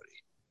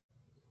 buddy.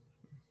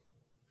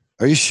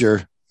 Are you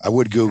sure? I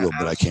would Google,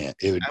 but I can't.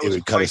 It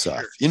would cut us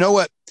off. You know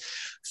what?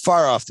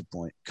 Far off the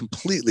point,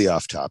 completely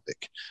off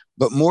topic,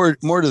 but more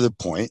to the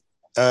point.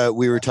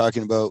 We were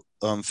talking about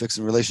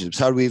fixing relationships.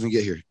 How do we even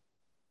get here?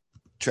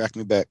 Track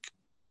me back.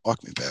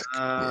 Walk me back.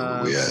 Where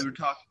were we at? We were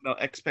talking about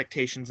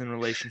expectations in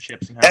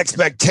relationships and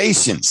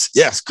expectations.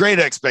 Yes, great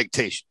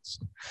expectations.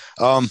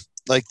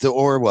 Like the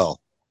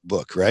Orwell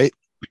book, right?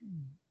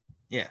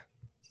 Yeah.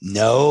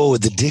 No,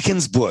 the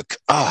Dickens book.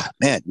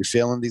 Man, you're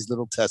failing these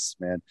little tests,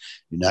 man.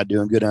 You're not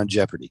doing good on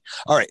Jeopardy.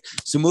 All right,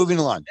 so moving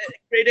along.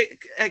 Great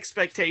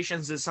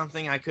expectations is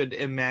something I could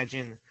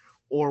imagine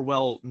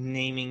Orwell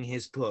naming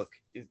his book.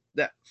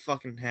 That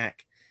fucking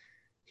hack.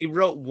 He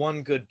wrote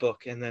one good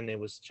book, and then it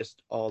was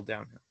just all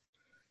downhill.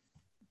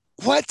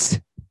 What?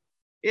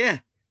 Yeah.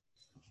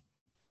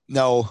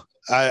 No,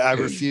 I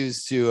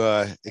refuse to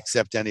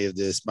accept any of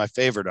this. My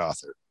favorite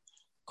author.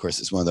 Of course,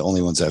 it's one of the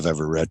only ones I've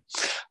ever read.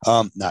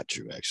 Not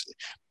true, actually.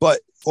 But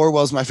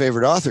Orwell's my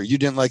favorite author. You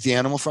didn't like The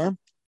Animal Farm?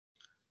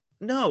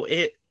 No,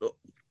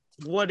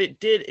 what it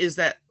did is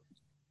that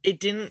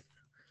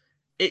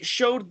it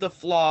showed the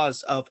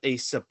flaws of a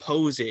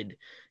supposed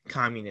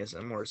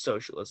communism or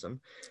socialism.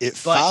 It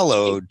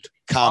followed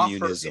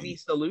communism. Any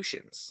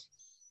solutions?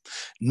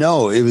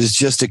 No, it was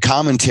just a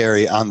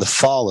commentary on the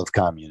fall of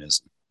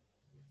communism.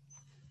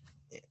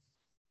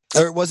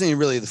 Or it wasn't even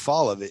really the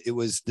fall of it. It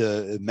was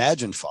the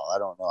imagined fall. I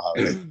don't know how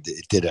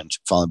it did end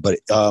falling, but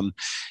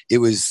it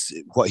was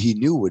what he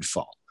knew would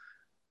fall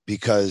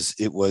because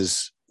it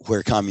was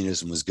where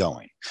communism was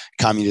going.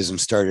 Communism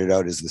started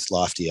out as this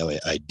lofty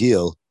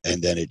ideal,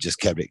 and then it just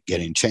kept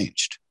getting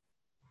changed.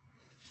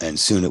 And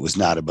soon it was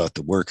not about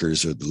the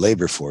workers or the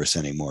labor force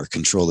anymore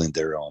controlling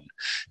their own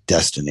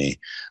destiny,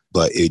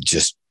 but it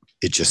just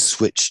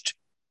switched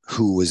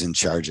who was in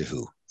charge of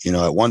who.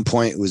 At one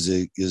point it was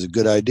a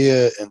good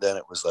idea, and then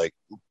it was like,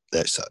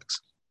 that sucks.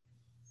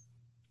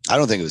 I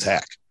don't think it was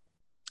hack.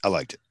 I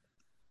liked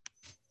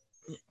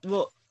it.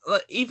 Well,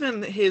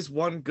 even his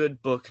one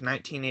good book,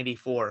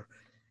 1984,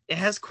 it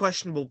has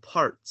questionable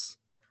parts.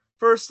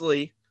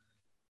 Firstly,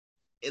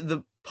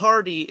 the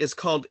party is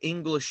called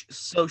English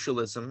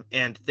Socialism,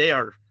 and they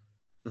are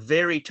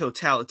very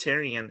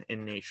totalitarian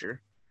in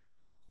nature,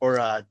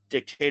 or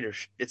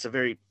dictatorship. It's a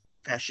very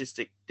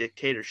fascistic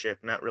dictatorship,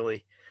 not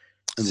really.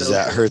 And does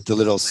that hurt the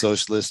little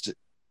socialist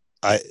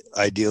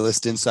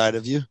idealist inside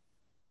of you?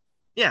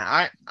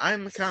 Yeah,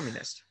 I'm a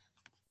communist.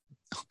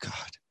 Oh, God.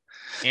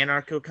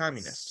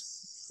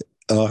 Anarcho-communist.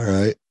 All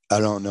right. I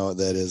don't know what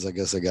that is. I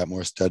guess I got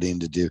more studying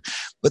to do.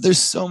 But there's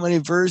so many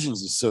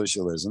versions of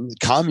socialism.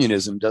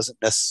 Communism doesn't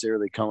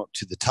necessarily come up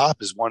to the top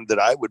as one that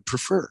I would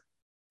prefer.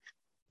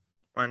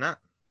 Why not?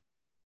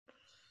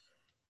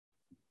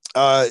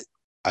 I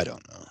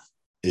don't know.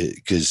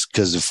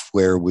 Because of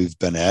where we've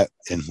been at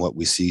and what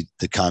we see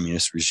the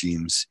communist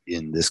regimes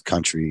in this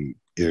country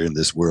or in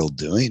this world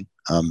doing.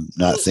 I'm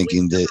not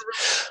thinking that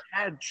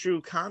had true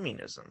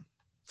communism.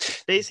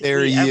 Basically,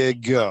 there you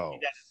go.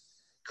 That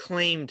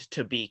claimed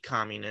to be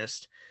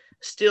communist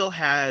still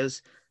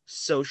has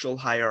social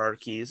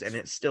hierarchies and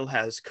it still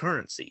has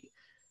currency.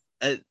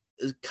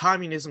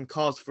 Communism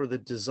calls for the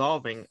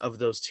dissolving of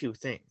those two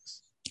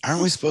things.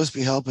 Aren't we supposed to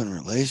be helping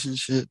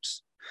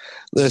relationships?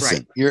 Listen,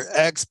 right. Your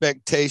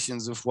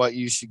expectations of what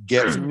you should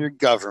get from your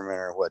government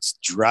are what's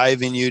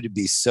driving you to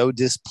be so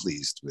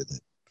displeased with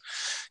it.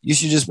 You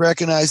should just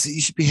recognize that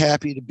you should be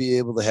happy to be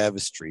able to have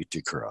a street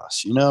to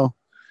cross,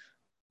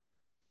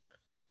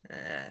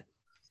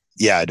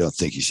 Yeah, I don't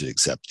think you should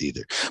accept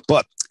either.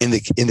 But in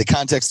the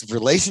context of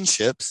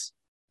relationships,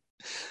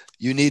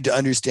 you need to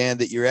understand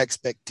that your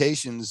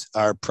expectations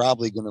are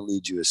probably going to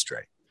lead you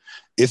astray.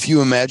 If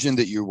you imagine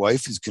that your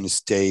wife is going to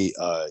stay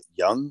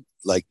young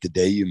like the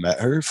day you met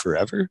her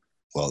forever,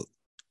 well,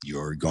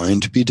 you're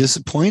going to be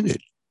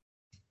disappointed.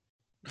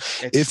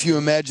 If you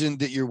imagine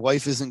that your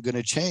wife isn't going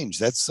to change,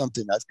 that's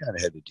something I've kind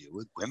of had to deal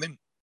with.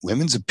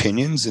 Women's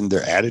opinions and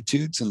their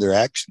attitudes and their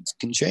actions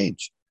can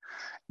change.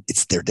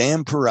 It's their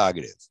damn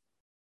prerogative,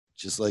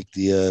 just like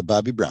the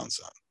Bobby Brown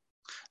song.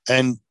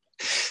 And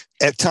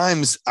at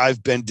times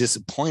I've been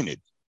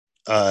disappointed,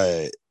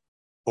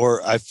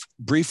 or I've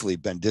briefly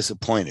been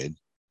disappointed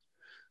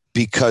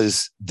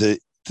because the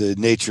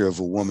nature of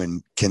a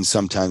woman can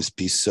sometimes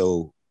be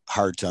so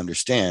hard to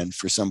understand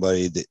for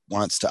somebody that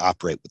wants to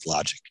operate with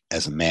logic,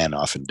 as a man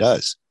often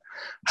does.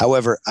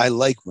 However, I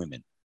like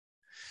women.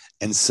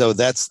 And so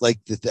that's like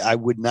I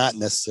would not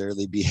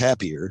necessarily be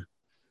happier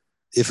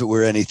if it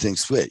were anything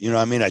sweet. You know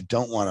what I mean? I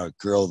don't want a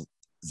girl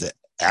that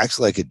acts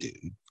like a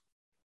dude,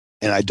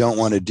 and I don't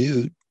want a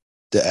dude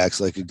that acts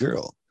like a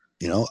girl.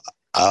 You know,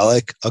 I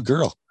like a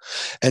girl.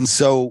 And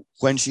so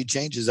when she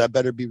changes, I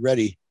better be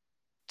ready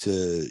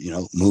to, you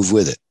know, move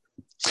with it.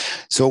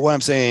 So what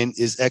I'm saying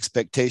is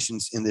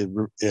expectations in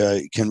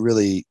the can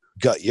really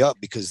gut you up,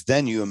 because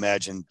then you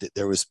imagine that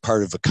there was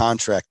part of a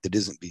contract that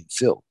isn't being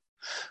filled.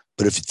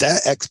 But if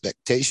that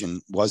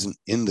expectation wasn't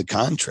in the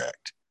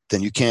contract,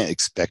 then you can't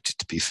expect it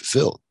to be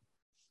fulfilled.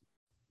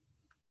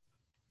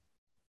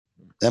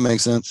 That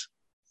makes sense?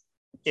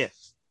 Yeah.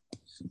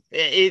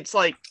 It's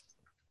like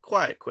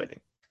quiet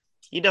quitting.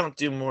 You don't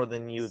do more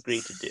than you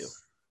agree to do.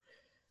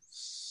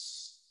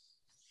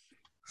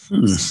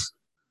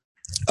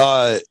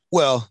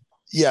 Well,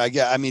 yeah.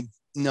 I mean,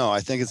 no,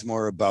 I think it's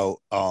more about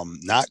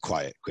not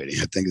quiet quitting.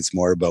 I think it's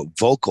more about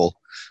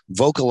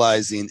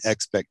vocalizing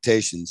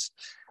expectations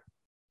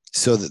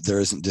so that there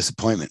isn't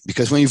disappointment.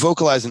 Because when you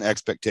vocalize an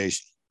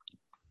expectation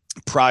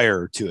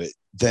prior to it,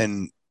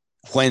 then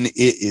when it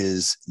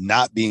is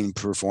not being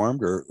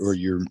performed, or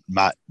you're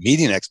not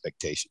meeting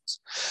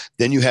expectations,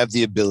 then you have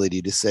the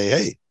ability to say,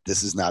 hey,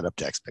 this is not up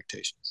to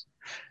expectations.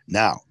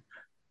 Now,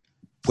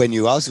 when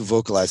you also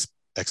vocalize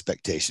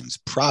expectations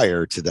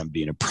prior to them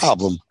being a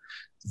problem,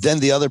 then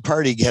the other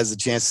party has a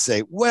chance to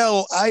say,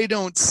 well, I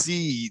don't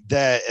see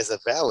that as a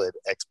valid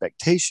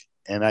expectation,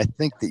 and I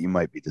think that you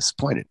might be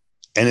disappointed.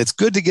 And it's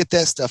good to get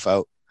that stuff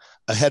out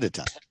ahead of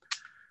time,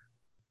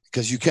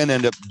 because you can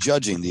end up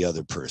judging the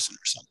other person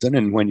or something.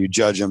 And when you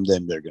judge them,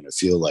 then they're going to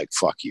feel like,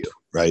 fuck you,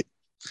 right?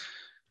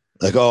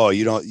 Like, oh,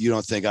 you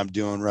don't think I'm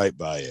doing right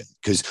by it.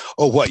 Because,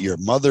 oh, what, your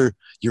mother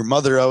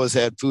always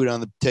had food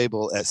on the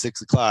table at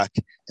 6:00.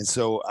 And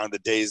so on the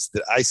days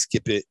that I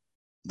skip it,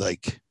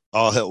 like,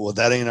 oh, hell, well,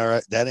 that ain't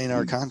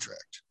our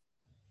contract.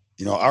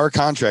 You know, our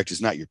contract is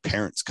not your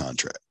parents'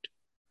 contract.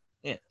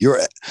 Yeah. You're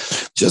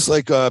just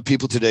like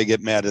people today get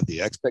mad at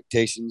the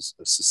expectations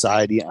of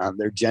society on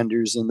their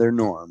genders and their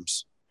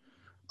norms.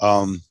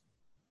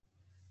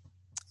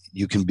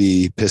 You can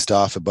be pissed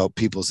off about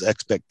people's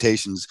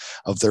expectations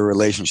of their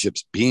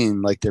relationships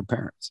being like their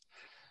parents.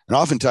 And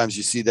oftentimes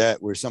you see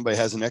that where somebody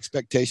has an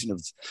expectation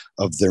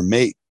of their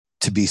mate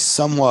to be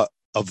somewhat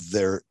of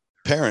their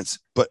parents,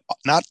 but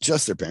not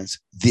just their parents,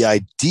 the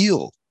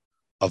ideal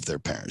of their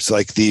parents,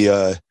 like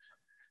the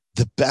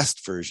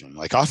best version.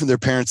 Like often their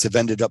parents have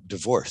ended up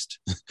divorced.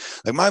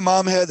 Like my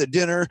mom had the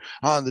dinner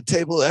on the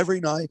table every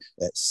night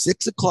at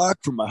 6:00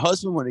 for my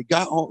husband when he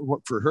got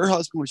home, for her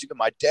husband when she got,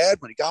 my dad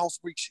when he got home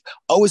from work. She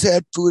always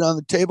had food on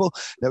the table.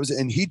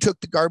 And he took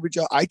the garbage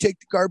out. I take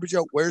the garbage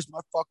out. Where's my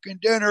fucking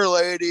dinner,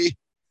 lady?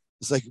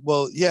 It's like,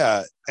 well,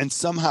 yeah. And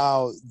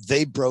somehow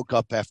they broke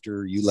up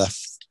after you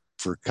left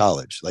for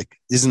college. Like,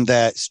 isn't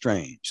that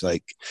strange?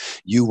 Like,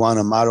 you want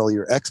to model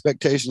your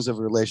expectations of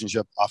a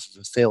relationship off of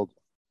a failed one.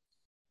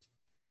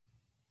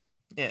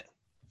 Yeah,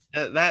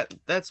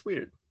 that's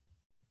weird.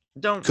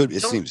 Don't try to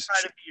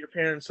be your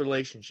parents'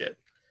 relationship.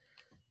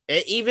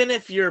 Even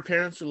if your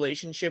parents'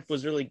 relationship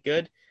was really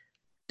good,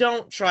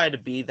 don't try to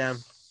be them.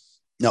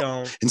 No.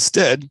 Don't.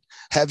 Instead,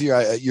 have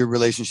your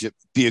relationship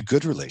be a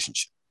good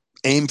relationship.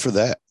 Aim for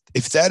that.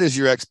 If that is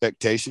your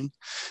expectation,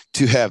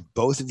 to have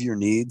both of your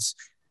needs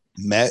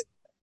met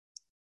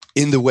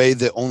in the way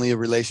that only a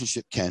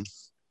relationship can,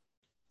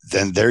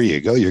 then there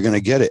you go. You're going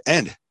to get it.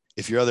 And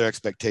if your other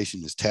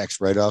expectation is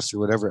tax write-offs or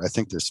whatever, I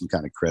think there's some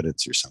kind of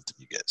credits or something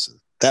you get. So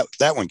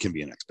that one can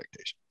be an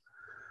expectation.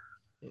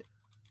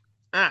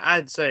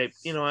 I'd say,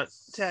 you know what,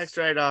 tax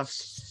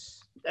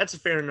write-offs, that's a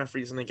fair enough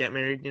reason to get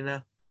married, you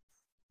know?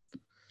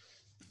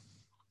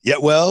 Yeah,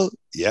 well,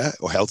 yeah,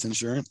 or health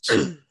insurance.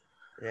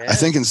 Yeah. I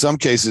think in some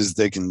cases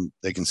they can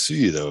sue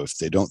you, though, if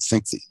they don't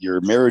think that your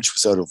marriage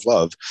was out of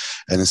love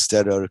and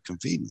instead out of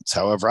convenience.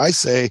 However, I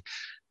say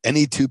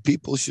any two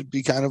people should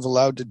be kind of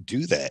allowed to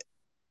do that.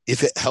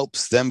 If it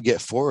helps them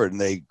get forward and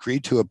they agree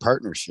to a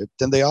partnership,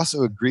 then they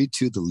also agree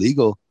to the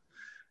legal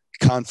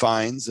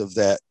confines of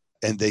that,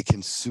 and they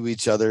can sue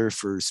each other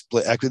for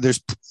split equity.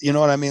 There's, you know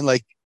what I mean?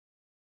 Like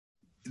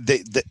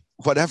they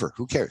whatever,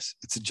 who cares?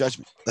 It's a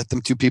judgment. Let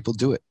them two people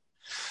do it.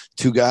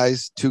 Two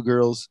guys, two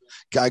girls,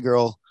 guy,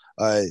 girl,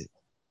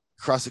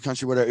 across the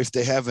country, whatever. If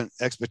they have an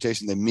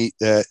expectation, they meet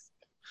that.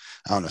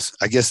 I don't know.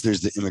 I guess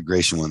there's the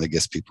immigration one that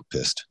gets people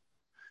pissed.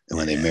 And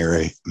when they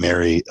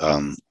marry,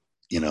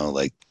 you know,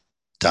 like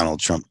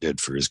Donald Trump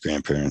did for his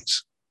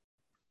grandparents,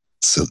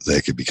 so they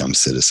could become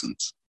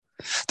citizens.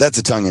 That's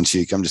a tongue in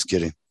cheek. I'm just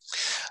kidding.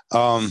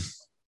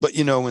 But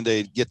you know, when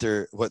they get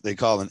their, what they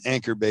call an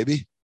anchor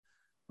baby,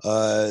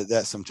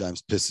 that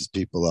sometimes pisses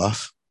people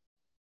off.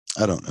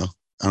 I don't know.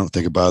 I don't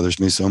think it bothers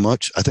me so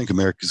much. I think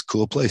America's a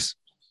cool place.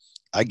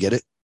 I get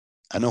it.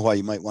 I know why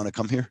you might want to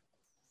come here.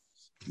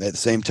 At the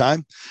same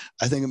time,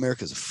 I think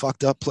America's a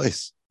fucked up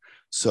place.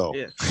 So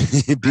Yeah.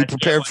 be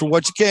prepared for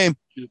what you came.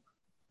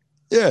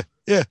 Yeah,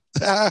 yeah.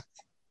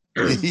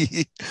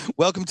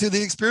 Welcome to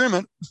the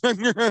experiment.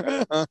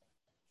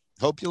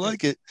 Hope you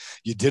like it.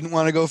 You didn't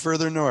want to go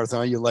further north,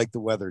 huh? You like the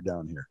weather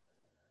down here.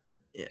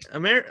 Yeah.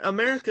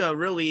 America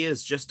really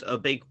is just a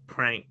big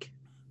prank.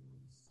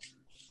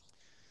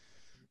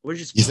 We're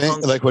just You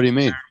think? Like, what do you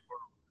mean?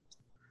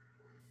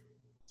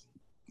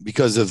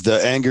 Because of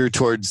the anger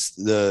towards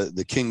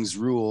the king's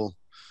rule,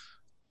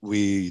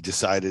 we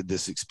decided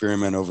this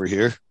experiment over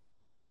here.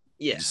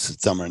 Yeah.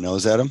 Just thumb our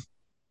nose at him.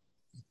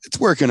 It's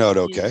working out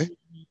okay.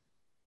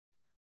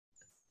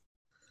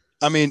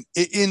 I mean,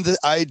 in the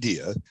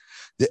idea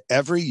that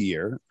every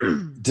year,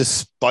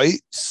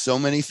 despite so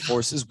many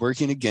forces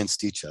working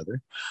against each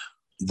other,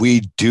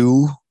 we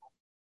do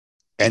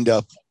end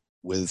up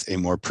with a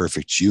more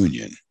perfect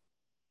union.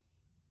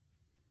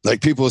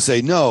 Like people will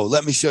say, no,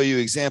 let me show you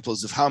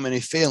examples of how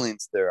many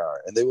failings there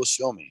are. And they will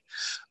show me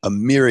a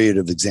myriad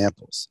of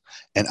examples.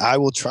 And I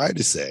will try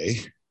to say,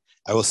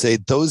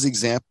 those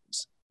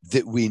examples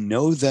that we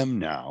know them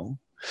now,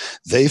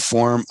 they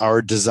form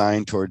our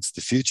design towards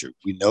the future.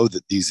 We know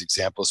that these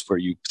examples where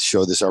you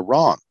show this are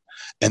wrong.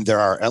 And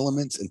there are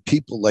elements and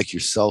people like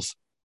yourself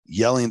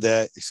yelling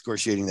that,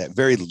 excoriating that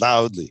very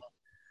loudly.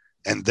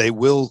 And they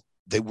will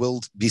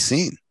be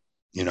seen,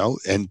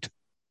 and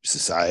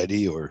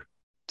society or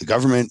the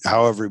government,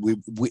 however,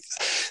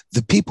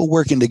 the people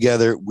working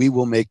together, we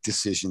will make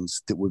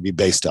decisions that will be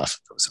based off of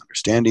those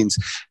understandings.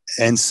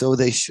 And so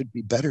they should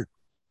be better.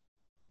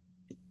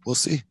 We'll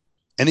see.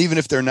 And even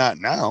if they're not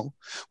now,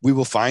 we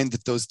will find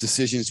that those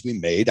decisions we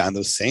made on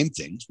those same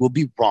things will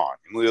be wrong.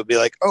 And we will be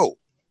like, oh,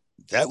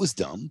 that was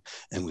dumb.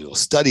 And we will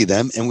study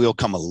them and we will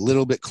come a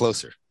little bit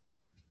closer.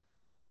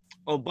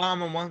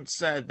 Obama once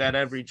said that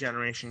every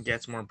generation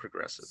gets more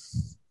progressive.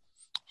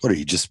 What are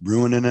you, just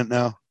ruining it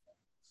now?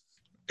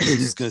 You're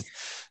just going to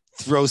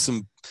throw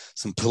some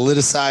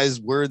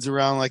politicized words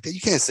around like that.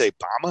 You can't say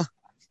Obama.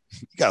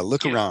 You got to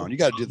look around. You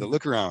got to do the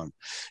look around.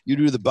 You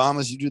do the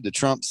Obamas, you do the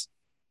Trumps.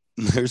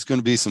 There's going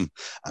to be some,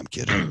 I'm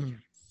kidding.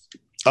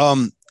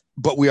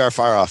 But we are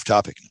far off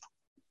topic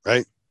now,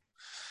 right?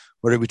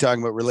 What are we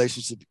talking about?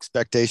 Relationship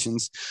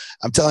expectations.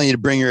 I'm telling you to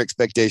bring your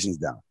expectations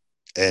down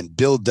and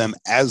build them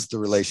as the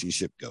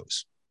relationship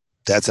goes.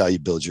 That's how you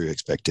build your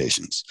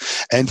expectations.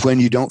 And when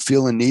you don't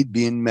feel a need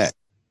being met,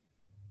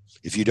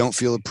 if you don't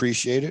feel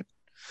appreciated,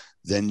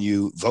 then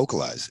you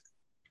vocalize it.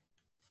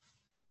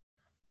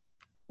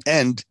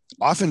 And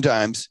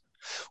oftentimes,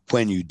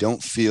 when you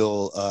don't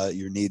feel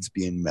your needs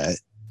being met,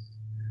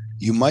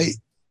 you might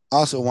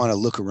also want to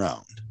look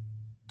around.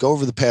 Go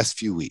over the past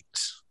few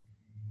weeks.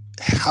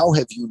 How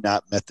have you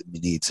not met the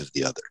needs of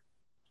the other?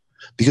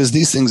 Because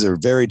these things are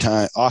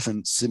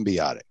often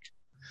symbiotic.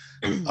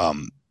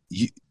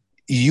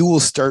 You will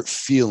start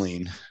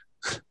feeling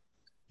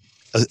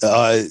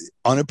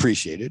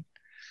unappreciated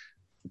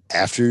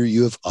after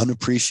you have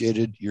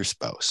unappreciated your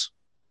spouse.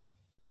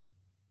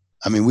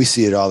 I mean, we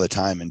see it all the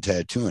time in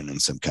tattooing in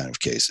some kind of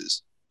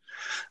cases.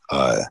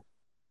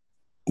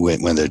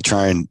 When they're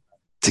trying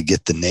to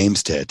get the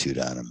names tattooed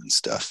on them and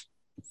stuff.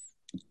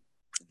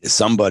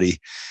 Somebody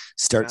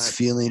starts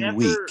feeling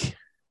weak.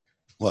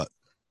 What?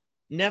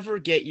 Never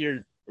get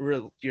your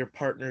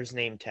partner's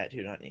name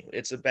tattooed on you.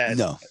 It's a bad.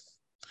 No.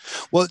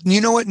 Well,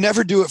 you know what?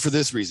 Never do it for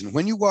this reason.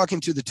 When you walk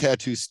into the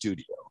tattoo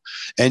studio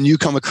and you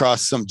come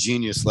across some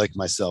genius like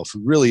myself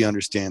who really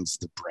understands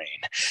the brain,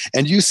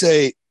 and you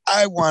say,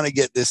 I want to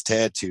get this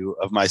tattoo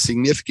of my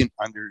significant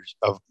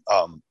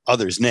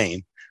other's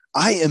name,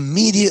 I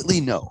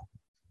immediately know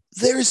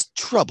there's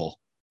trouble.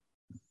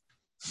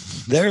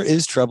 There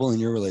is trouble in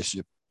your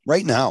relationship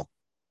right now,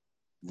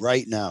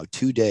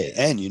 today.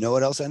 And you know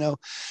what else I know?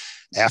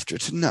 After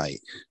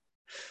tonight,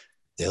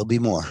 there'll be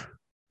more.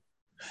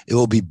 It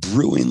will be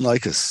brewing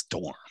like a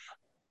storm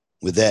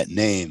with that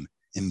name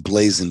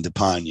emblazoned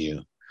upon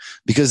you,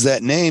 because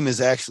that name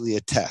is actually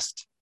a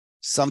test.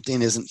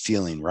 Something isn't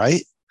feeling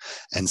right.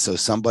 And so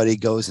somebody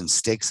goes and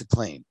stakes a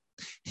claim.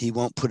 He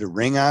won't put a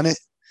ring on it.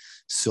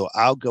 So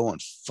I'll go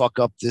and fuck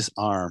up this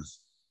arm.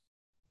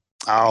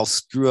 I'll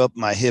screw up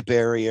my hip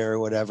area or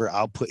whatever.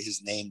 I'll put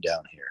his name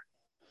down here.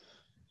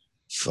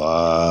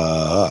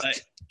 Fuck.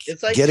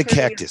 It's like get a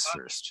cactus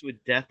first. To a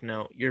death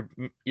note. Your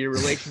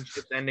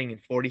relationship's ending in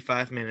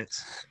 45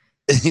 minutes.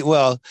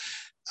 Well,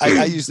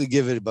 I usually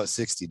give it about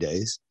 60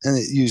 days, and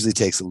it usually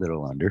takes a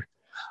little under.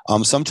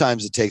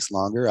 Sometimes it takes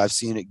longer. I've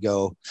seen it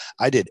go.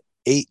 I did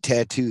 8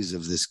 tattoos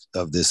of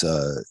this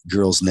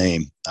girl's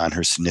name on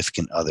her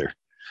significant other,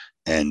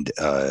 and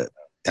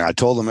I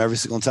told them every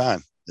single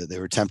time that they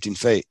were tempting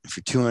fate.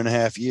 For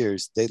 2.5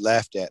 years, they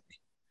laughed at me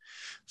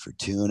for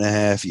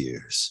 2.5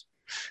 years.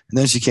 And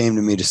then she came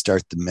to me to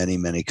start the many,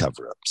 many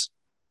cover-ups.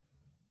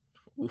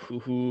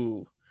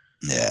 Ooh.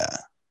 Yeah.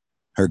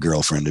 Her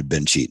girlfriend had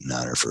been cheating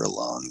on her for a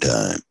long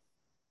time.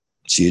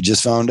 She had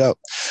just found out.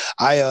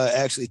 I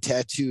actually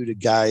tattooed a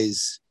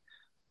guy's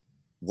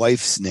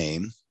wife's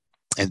name,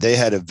 and they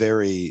had a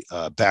very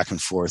back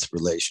and forth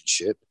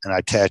relationship. And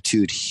I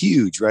tattooed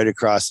huge right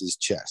across his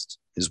chest.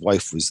 His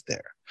wife was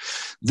there.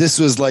 This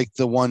was like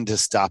the one to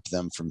stop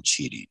them from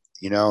cheating.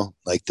 You know,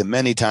 like the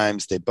many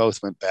times they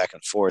both went back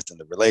and forth in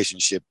the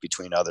relationship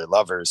between other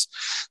lovers.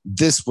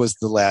 This was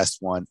the last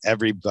one.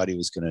 Everybody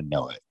was going to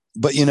know it.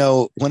 But, you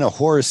know, when a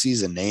whore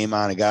sees a name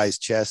on a guy's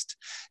chest,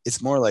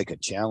 it's more like a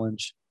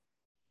challenge.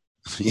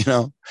 You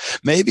know,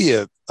 maybe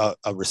a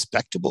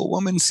respectable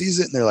woman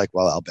sees it and they're like,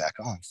 well, I'll back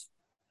off.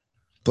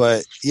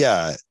 But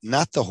yeah,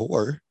 not the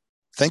whore.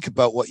 Think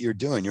about what you're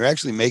doing. You're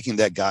actually making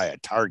that guy a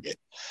target.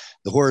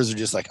 The whores are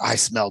just like, I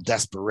smell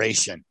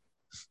desperation.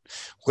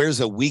 Where's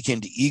a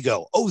weakened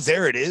ego? Oh,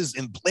 there it is,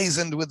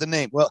 emblazoned with the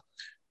name. Well,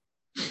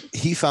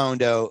 he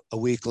found out a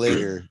week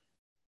later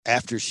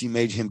after she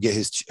made him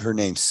get her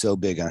name so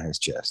big on his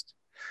chest.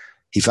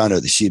 He found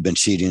out that she had been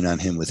cheating on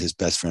him with his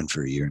best friend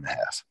for a year and a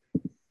half.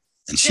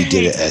 And she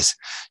did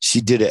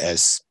it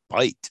as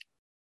spite.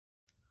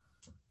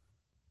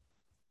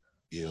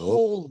 Yep.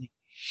 Holy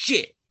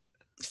shit.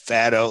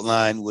 Fat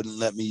outline, wouldn't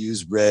let me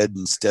use red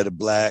instead of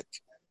black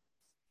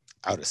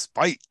out of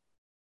spite.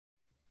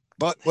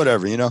 But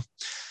whatever, you know.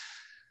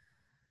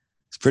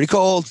 It's pretty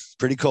cold,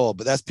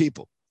 but that's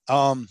people.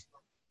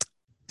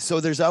 So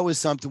there's always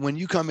something when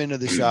you come into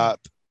the shop,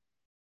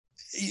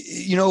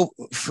 you know,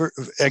 for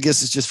I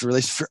guess it's just for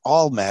relations for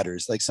all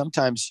matters. Like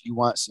sometimes you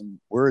want some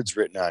words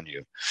written on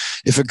you.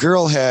 If a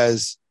girl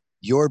has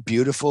 "you're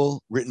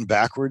beautiful" written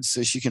backwards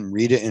so she can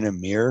read it in a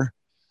mirror,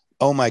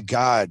 oh my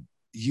God,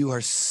 you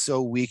are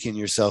so weak in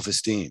your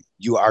self-esteem.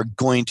 You are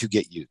going to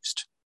get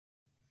used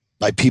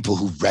by people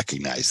who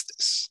recognize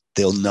this.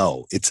 They'll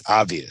know. It's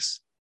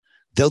obvious.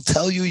 They'll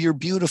tell you you're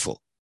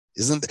beautiful.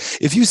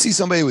 If you see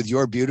somebody with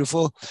 "you're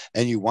beautiful"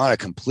 and you want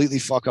to completely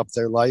fuck up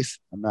their life,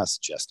 I'm not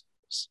suggesting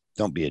this.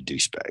 Don't be a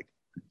douchebag.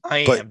 I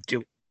am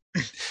doing.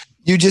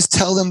 You just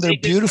tell them they're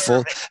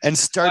beautiful and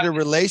start a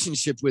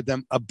relationship with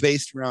them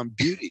based around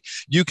beauty.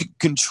 You can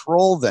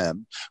control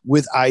them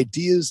with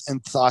ideas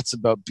and thoughts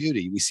about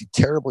beauty. We see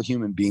terrible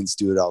human beings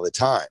do it all the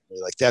time.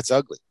 They're like, that's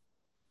ugly.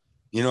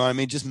 You know what I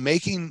mean? Just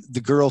making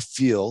the girl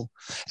feel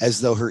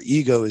as though her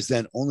ego is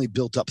then only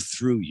built up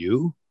through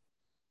you.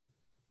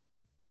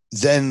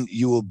 Then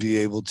you will be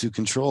able to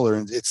control her.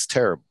 And it's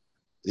terrible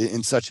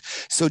in such.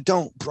 So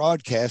don't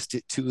broadcast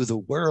it to the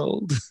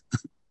world.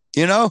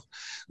 You know,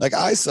 like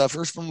I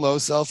suffer from low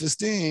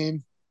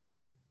self-esteem.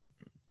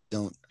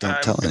 Don't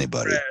tell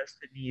anybody. And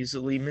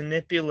easily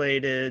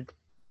manipulated.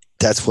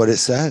 That's what it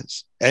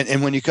says.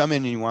 And when you come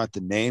in and you want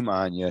the name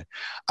on you,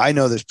 I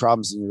know there's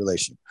problems in your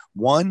relation.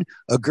 One,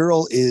 a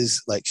girl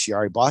is like, she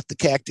already bought the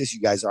cactus.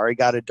 You guys already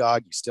got a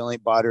dog. You still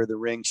ain't bought her the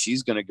ring.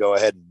 She's going to go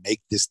ahead and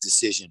make this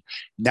decision.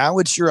 Now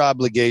it's your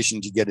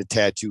obligation to get a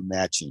tattoo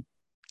matching.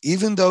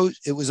 Even though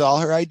it was all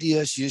her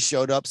idea, she just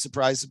showed up,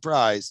 surprise,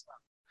 surprise.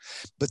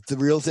 But the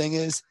real thing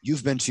is,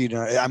 you've been cheating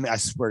on her. I mean, I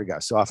swear to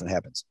God, so often it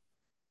happens.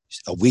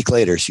 A week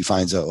later, she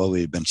finds out, oh,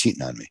 we've been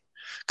cheating on me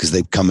because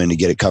they've come in to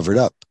get it covered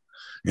up.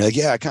 You're like,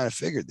 yeah, I kind of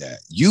figured that.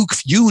 You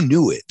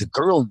knew it. The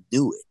girl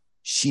knew it.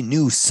 She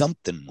knew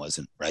something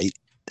wasn't right.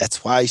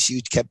 That's why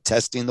she kept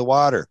testing the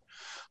water.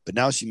 But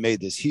now she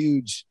made this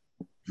huge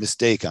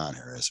mistake on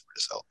her as a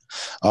result.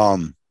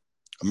 I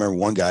remember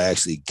one guy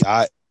actually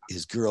got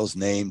his girl's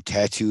name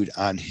tattooed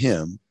on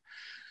him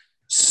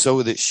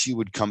so that she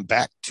would come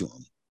back to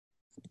him.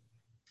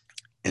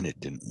 And it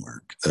didn't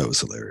work. That was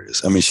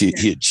hilarious. I mean,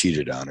 he had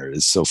cheated on her.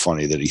 It's so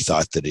funny that he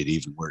thought that it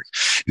even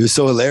worked. It was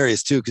so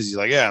hilarious too, because he's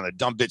like, yeah, and the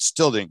dumb bitch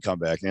still didn't come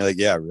back. And you're like,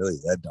 yeah, really,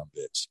 that dumb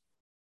bitch.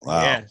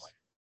 Wow. Yes.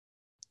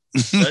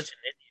 Such an idiot.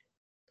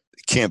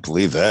 Can't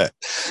believe that.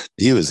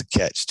 He was a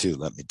catch too,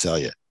 let me tell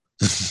you.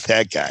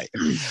 That guy.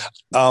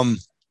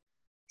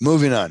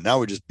 Moving on. Now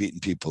we're just beating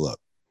people up.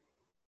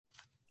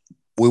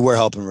 We were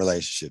helping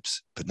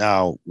relationships, but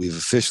now we've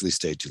officially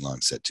stayed too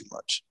long, said too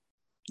much.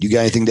 You got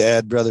anything to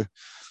add, brother?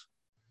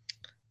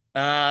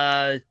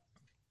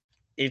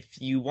 If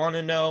you want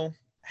to know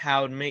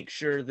how to make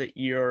sure that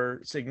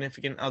your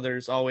significant other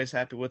is always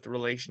happy with the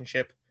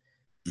relationship,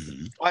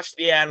 watch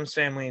The Addams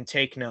Family and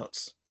take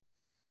notes.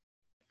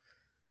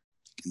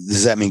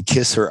 Does that mean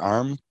kiss her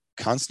arm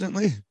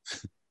constantly?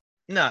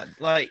 No,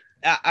 like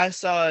I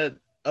saw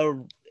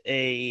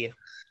a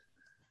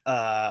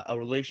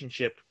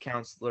relationship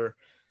counselor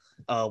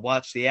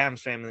watch The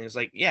Addams Family. It was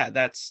like, yeah,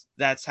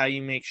 that's how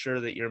you make sure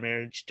that your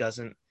marriage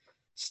doesn't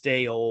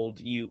stay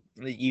old. You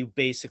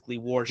basically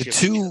worship. The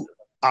two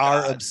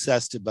are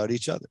obsessed about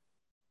each other.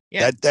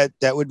 Yeah,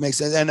 that would make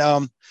sense.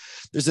 And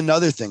there's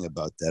another thing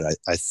about that.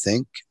 I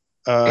think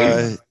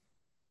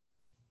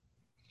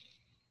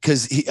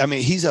because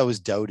he's always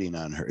doting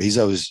on her. He's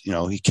always,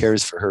 he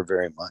cares for her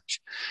very much.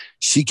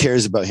 She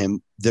cares about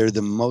him. They're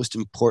the most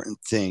important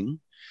thing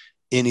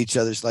in each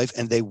other's life,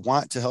 and they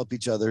want to help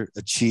each other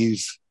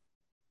achieve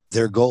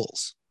their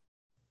goals.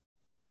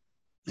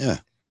 Yeah.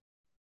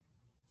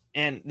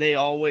 And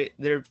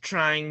they're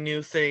trying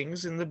new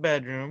things in the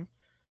bedroom.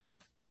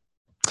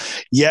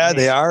 Yeah,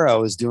 they are. I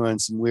was doing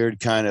some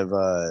weird kind of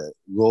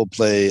role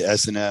play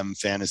S&M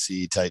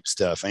fantasy type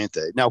stuff, ain't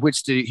they? Now,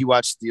 which did he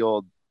watch the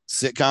old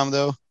sitcom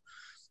though?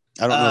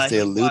 I don't know if they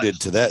He alluded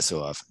watched to that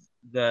so often.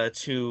 the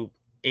two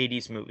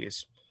 80s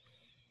movies.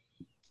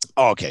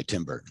 Oh, okay,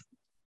 Tim Burton.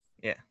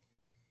 Yeah.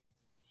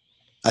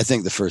 I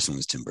think the first one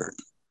was Tim Burton.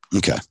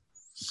 Okay.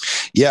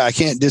 Yeah, I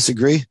can't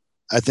disagree.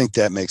 I think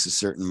that makes a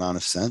certain amount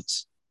of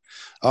sense.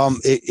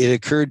 It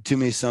occurred to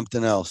me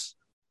something else.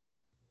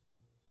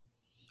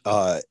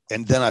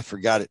 And then I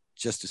forgot it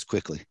just as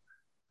quickly.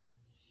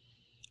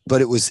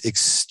 But it was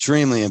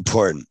extremely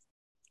important.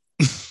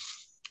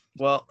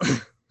 Well,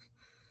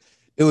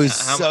 it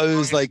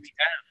was like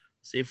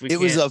see if we it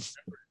was of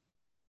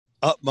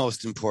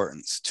utmost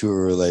importance to a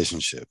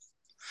relationship.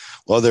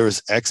 Well, there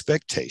was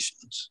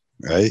expectations,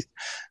 right?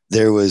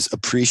 There was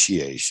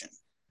appreciation.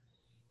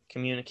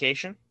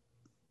 Communication.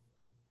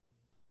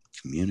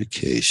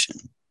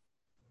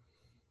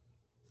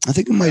 I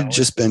think it might have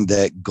just been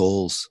that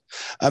goals.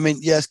 I mean,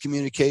 yes,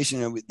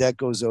 communication, that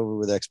goes over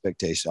with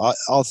expectation.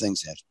 All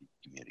things have to be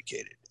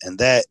communicated. And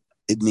that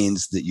it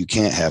means that you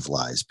can't have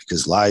lies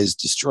because lies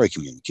destroy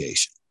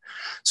communication.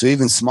 So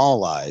even small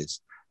lies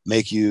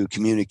make you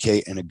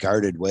communicate in a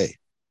guarded way.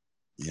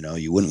 You know,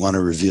 you wouldn't want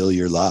to reveal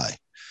your lie.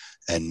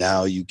 And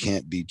now you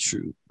can't be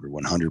true or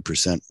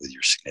 100% with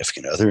your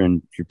significant other,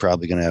 and you're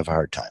probably going to have a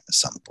hard time at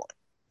some point.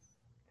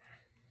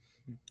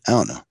 I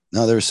don't know.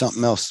 No, there was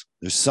something else.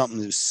 There's something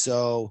that's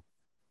so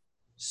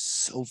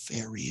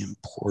very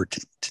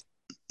important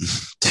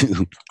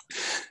to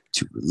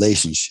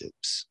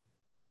relationships.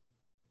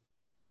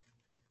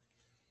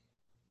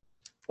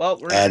 Well,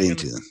 we're adding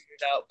to them.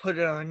 Put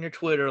it on your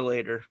Twitter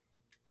later.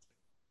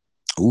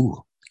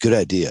 Ooh, good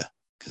idea.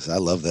 Because I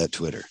love that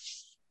Twitter.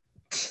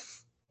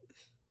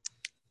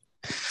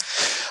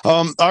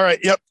 All right.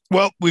 Yep.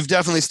 Well, we've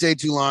definitely stayed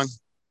too long.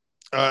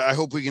 I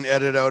hope we can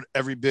edit out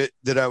every bit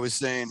that I was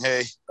saying.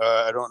 Hey,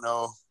 I don't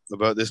know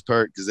about this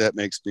part because that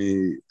makes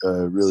me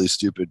really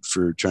stupid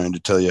for trying to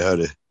tell you how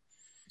to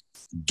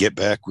get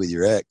back with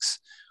your ex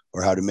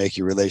or how to make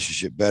your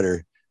relationship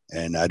better.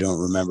 And I don't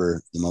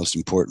remember the most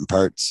important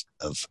parts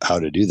of how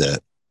to do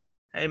that.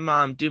 Hey,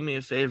 Mom, do me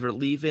a favor.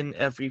 Leave in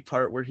every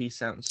part where he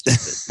sounds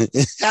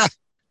stupid.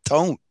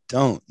 Don't.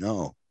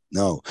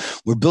 No.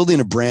 We're building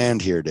a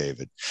brand here,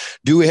 David.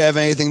 Do we have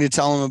anything to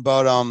tell him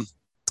about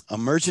a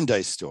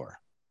merchandise store?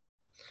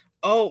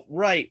 Oh,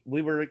 right.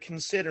 We were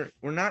considering,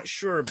 we're not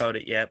sure about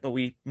it yet, but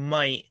we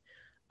might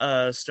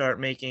start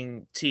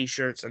making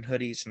t-shirts and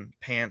hoodies and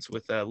pants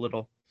with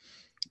little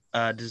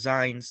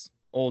designs,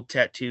 old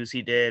tattoos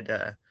he did,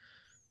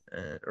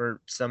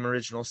 or some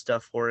original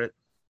stuff for it.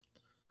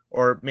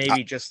 Or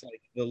maybe just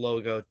like the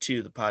logo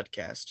to the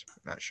podcast.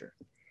 I'm not sure.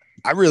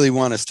 I really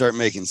want to start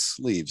making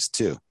sleeves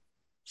too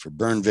for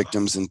burn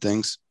victims and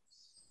things.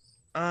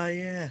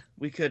 Yeah.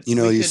 We could. You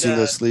know, you see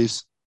those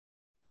sleeves?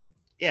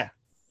 Yeah.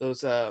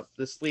 Those the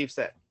sleeves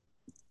that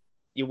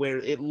you wear,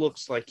 it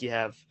looks like you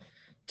have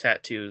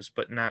tattoos,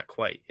 but not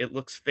quite. It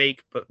looks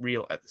fake but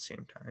real at the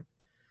same time.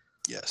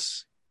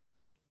 Yes.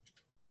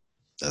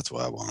 That's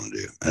what I want to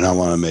do. And I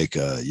want to make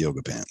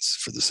yoga pants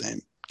for the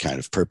same kind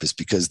of purpose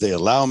because they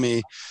allow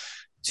me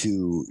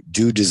to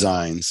do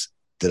designs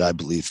that I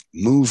believe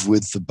move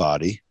with the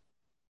body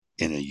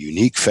in a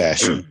unique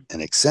fashion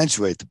and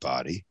accentuate the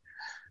body.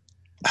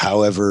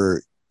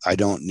 However, I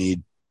don't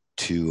need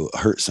to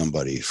hurt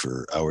somebody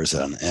for hours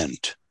on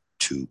end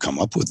to come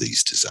up with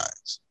these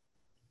designs.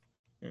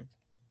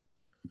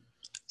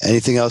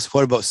 Anything else?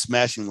 What about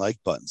smashing like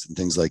buttons and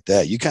things like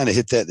that? You kind of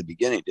hit that at the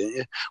beginning, didn't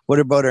you? What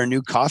about our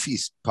new coffee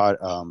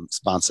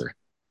sponsor?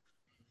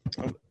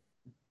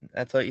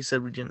 I thought you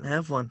said we didn't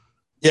have one.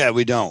 Yeah,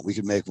 we don't. We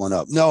could make one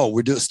up. No,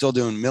 we're still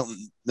doing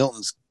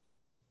Milton's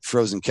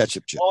frozen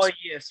ketchup chips. Oh,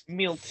 yes.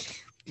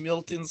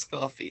 Milton's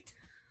coffee.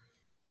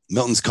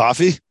 Milton's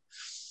coffee?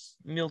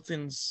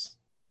 Milton's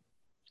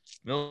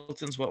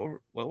what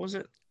was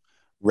it?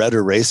 Red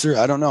Eraser?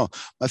 I don't know.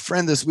 My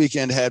friend this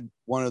weekend had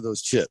one of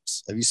those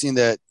chips. Have you seen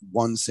that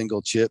one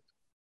single chip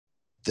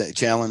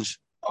challenge?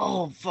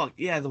 Oh, fuck.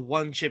 Yeah, the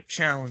one chip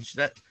challenge.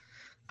 That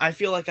I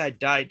feel like I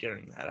died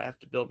during that. I have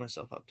to build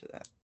myself up to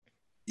that.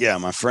 Yeah,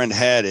 my friend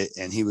had it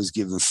and he was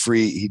given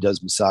free. He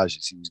does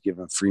massages. He was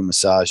given free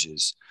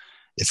massages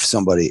if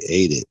somebody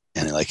ate it,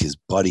 and like his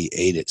buddy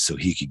ate it so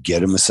he could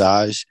get a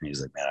massage. And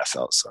he's like, man, I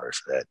felt sorry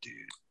for that dude.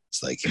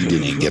 It's like he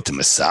didn't even get the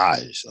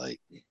massage, like,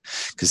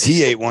 because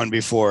he ate one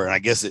before, and I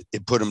guess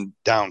it put him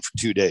down for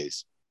 2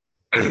 days.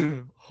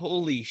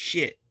 Holy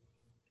shit!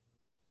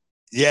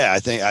 Yeah, I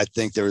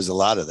think there was a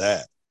lot of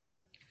that.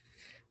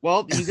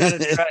 Well, you gotta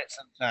try it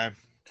sometime.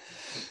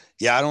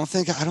 Yeah, I don't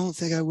think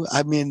I would.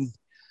 I mean,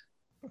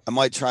 I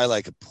might try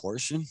like a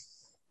portion.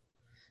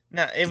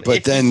 Now, if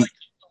then you like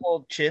the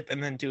whole chip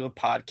and then do a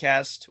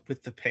podcast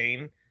with the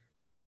pain,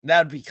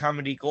 that would be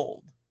comedy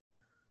gold.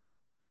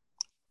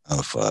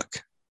 Oh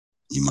fuck.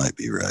 You might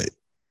be right.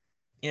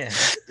 Yeah.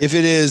 If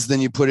it is, then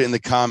you put it in the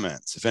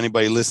comments. If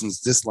anybody listens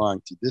this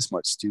long to this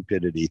much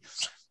stupidity,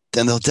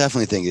 then they'll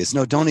definitely think it's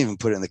no, don't even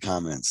put it in the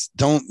comments.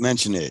 Don't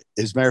mention it.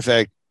 As a matter of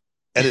fact,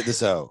 edit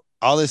this out.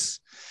 All this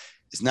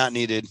is not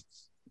needed.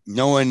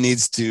 No one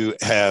needs to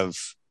have.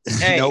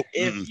 Hey, nope.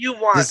 if you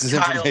want This is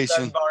Kyle information.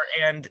 Dunbar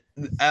and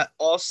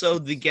also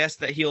the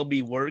guest that he'll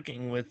be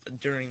working with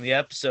during the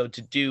episode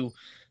to do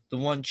the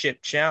one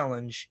chip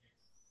challenge,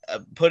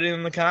 put it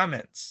in the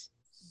comments.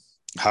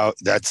 How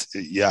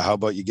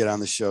about you get on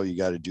the show? You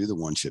got to do the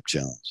one chip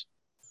challenge.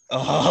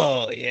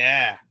 Oh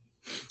yeah.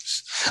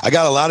 I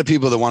got a lot of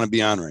people that want to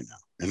be on right now.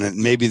 And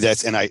then maybe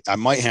I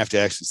might have to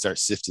actually start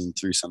sifting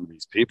through some of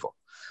these people.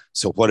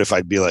 So what if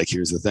I'd be like,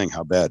 here's the thing.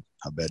 How bad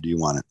do you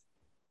want it?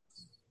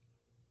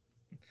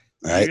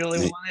 All right. You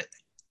really want it?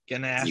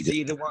 Gonna have to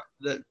eat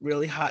the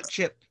really hot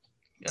chip.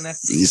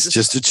 It's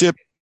just a chip.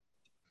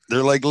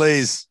 They're like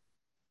Lay's.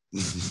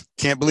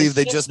 Can't believe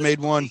they just made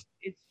one.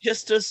 It's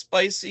just a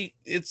spicy.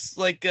 It's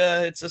like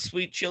it's a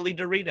sweet chili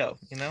Dorito.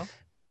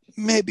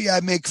 Maybe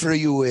I make for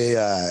you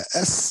a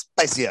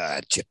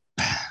spicier chip.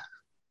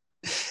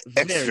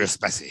 Extra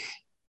spicy.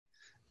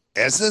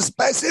 It's a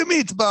spicy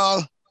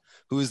meatball.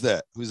 Who's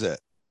that? No.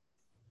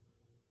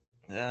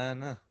 Yeah,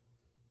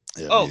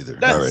 neither.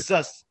 That's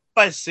a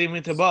spicy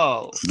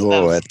meatball.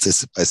 That's a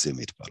spicy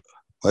meatball.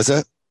 What's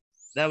that?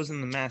 That was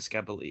in The Mask,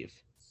 I believe.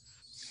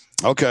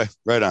 Okay,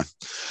 right on.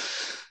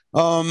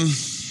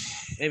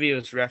 Maybe it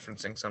was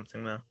referencing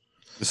something though.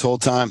 This whole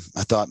time,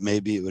 I thought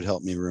maybe it would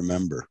help me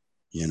remember.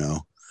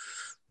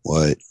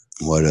 What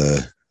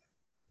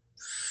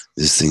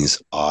this thing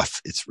is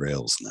off its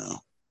rails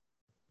now.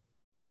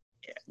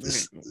 Yeah,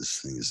 this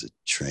thing is a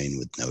train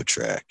with no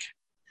track.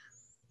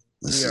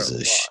 This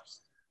is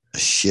a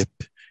ship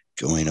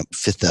going up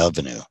Fifth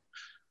Avenue.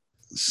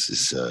 This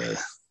is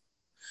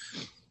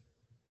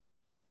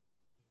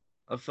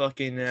a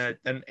fucking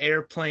an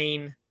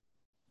airplane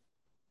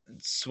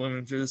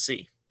swimming through the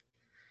sea.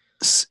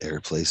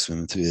 Airplane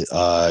swimming through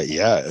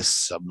a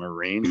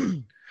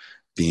submarine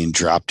being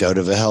dropped out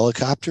of a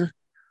helicopter.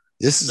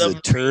 This is a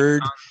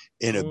turd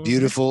in a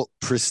beautiful,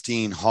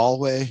 pristine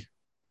hallway.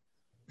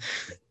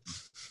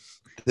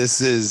 This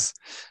is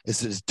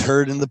a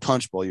turd in the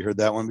punch bowl. You heard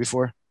that one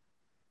before?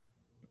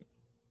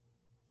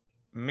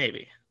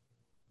 Maybe.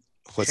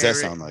 What's that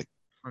sound like?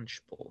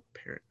 Punch bowl.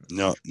 Parrot.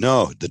 No,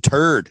 the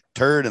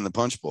turd in the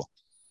punch bowl.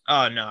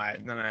 Oh no,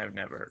 I've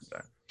never heard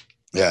that.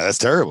 Yeah, that's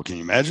terrible. Can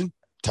you imagine?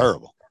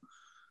 Terrible.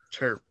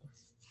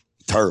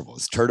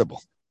 It's turdible.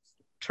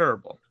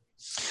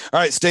 All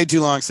right, stayed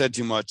too long, said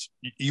too much.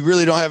 You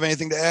really don't have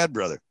anything to add,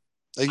 brother.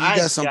 Like you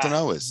got something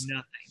always.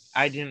 Nothing.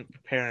 I didn't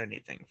prepare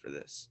anything for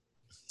this.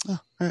 Oh, all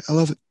right, I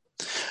love it.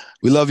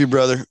 We love you,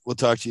 brother. We'll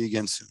talk to you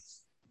again soon.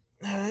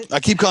 All right. I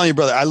keep calling you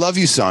brother. I love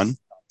you, son.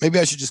 Maybe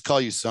I should just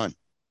call you son.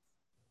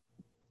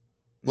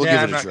 We'll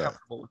give it a try. I'm not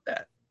comfortable with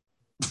that.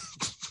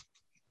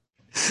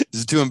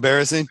 Is it too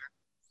embarrassing?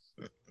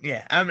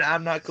 Yeah,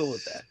 I'm not cool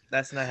with that.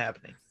 That's not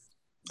happening.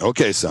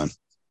 Okay, son.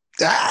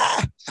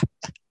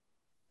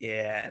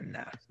 Yeah,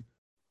 nah.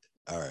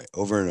 All right,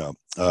 over and out.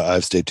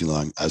 I've stayed too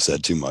long. I've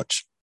said too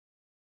much.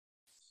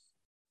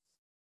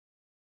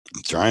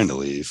 I'm trying to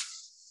leave.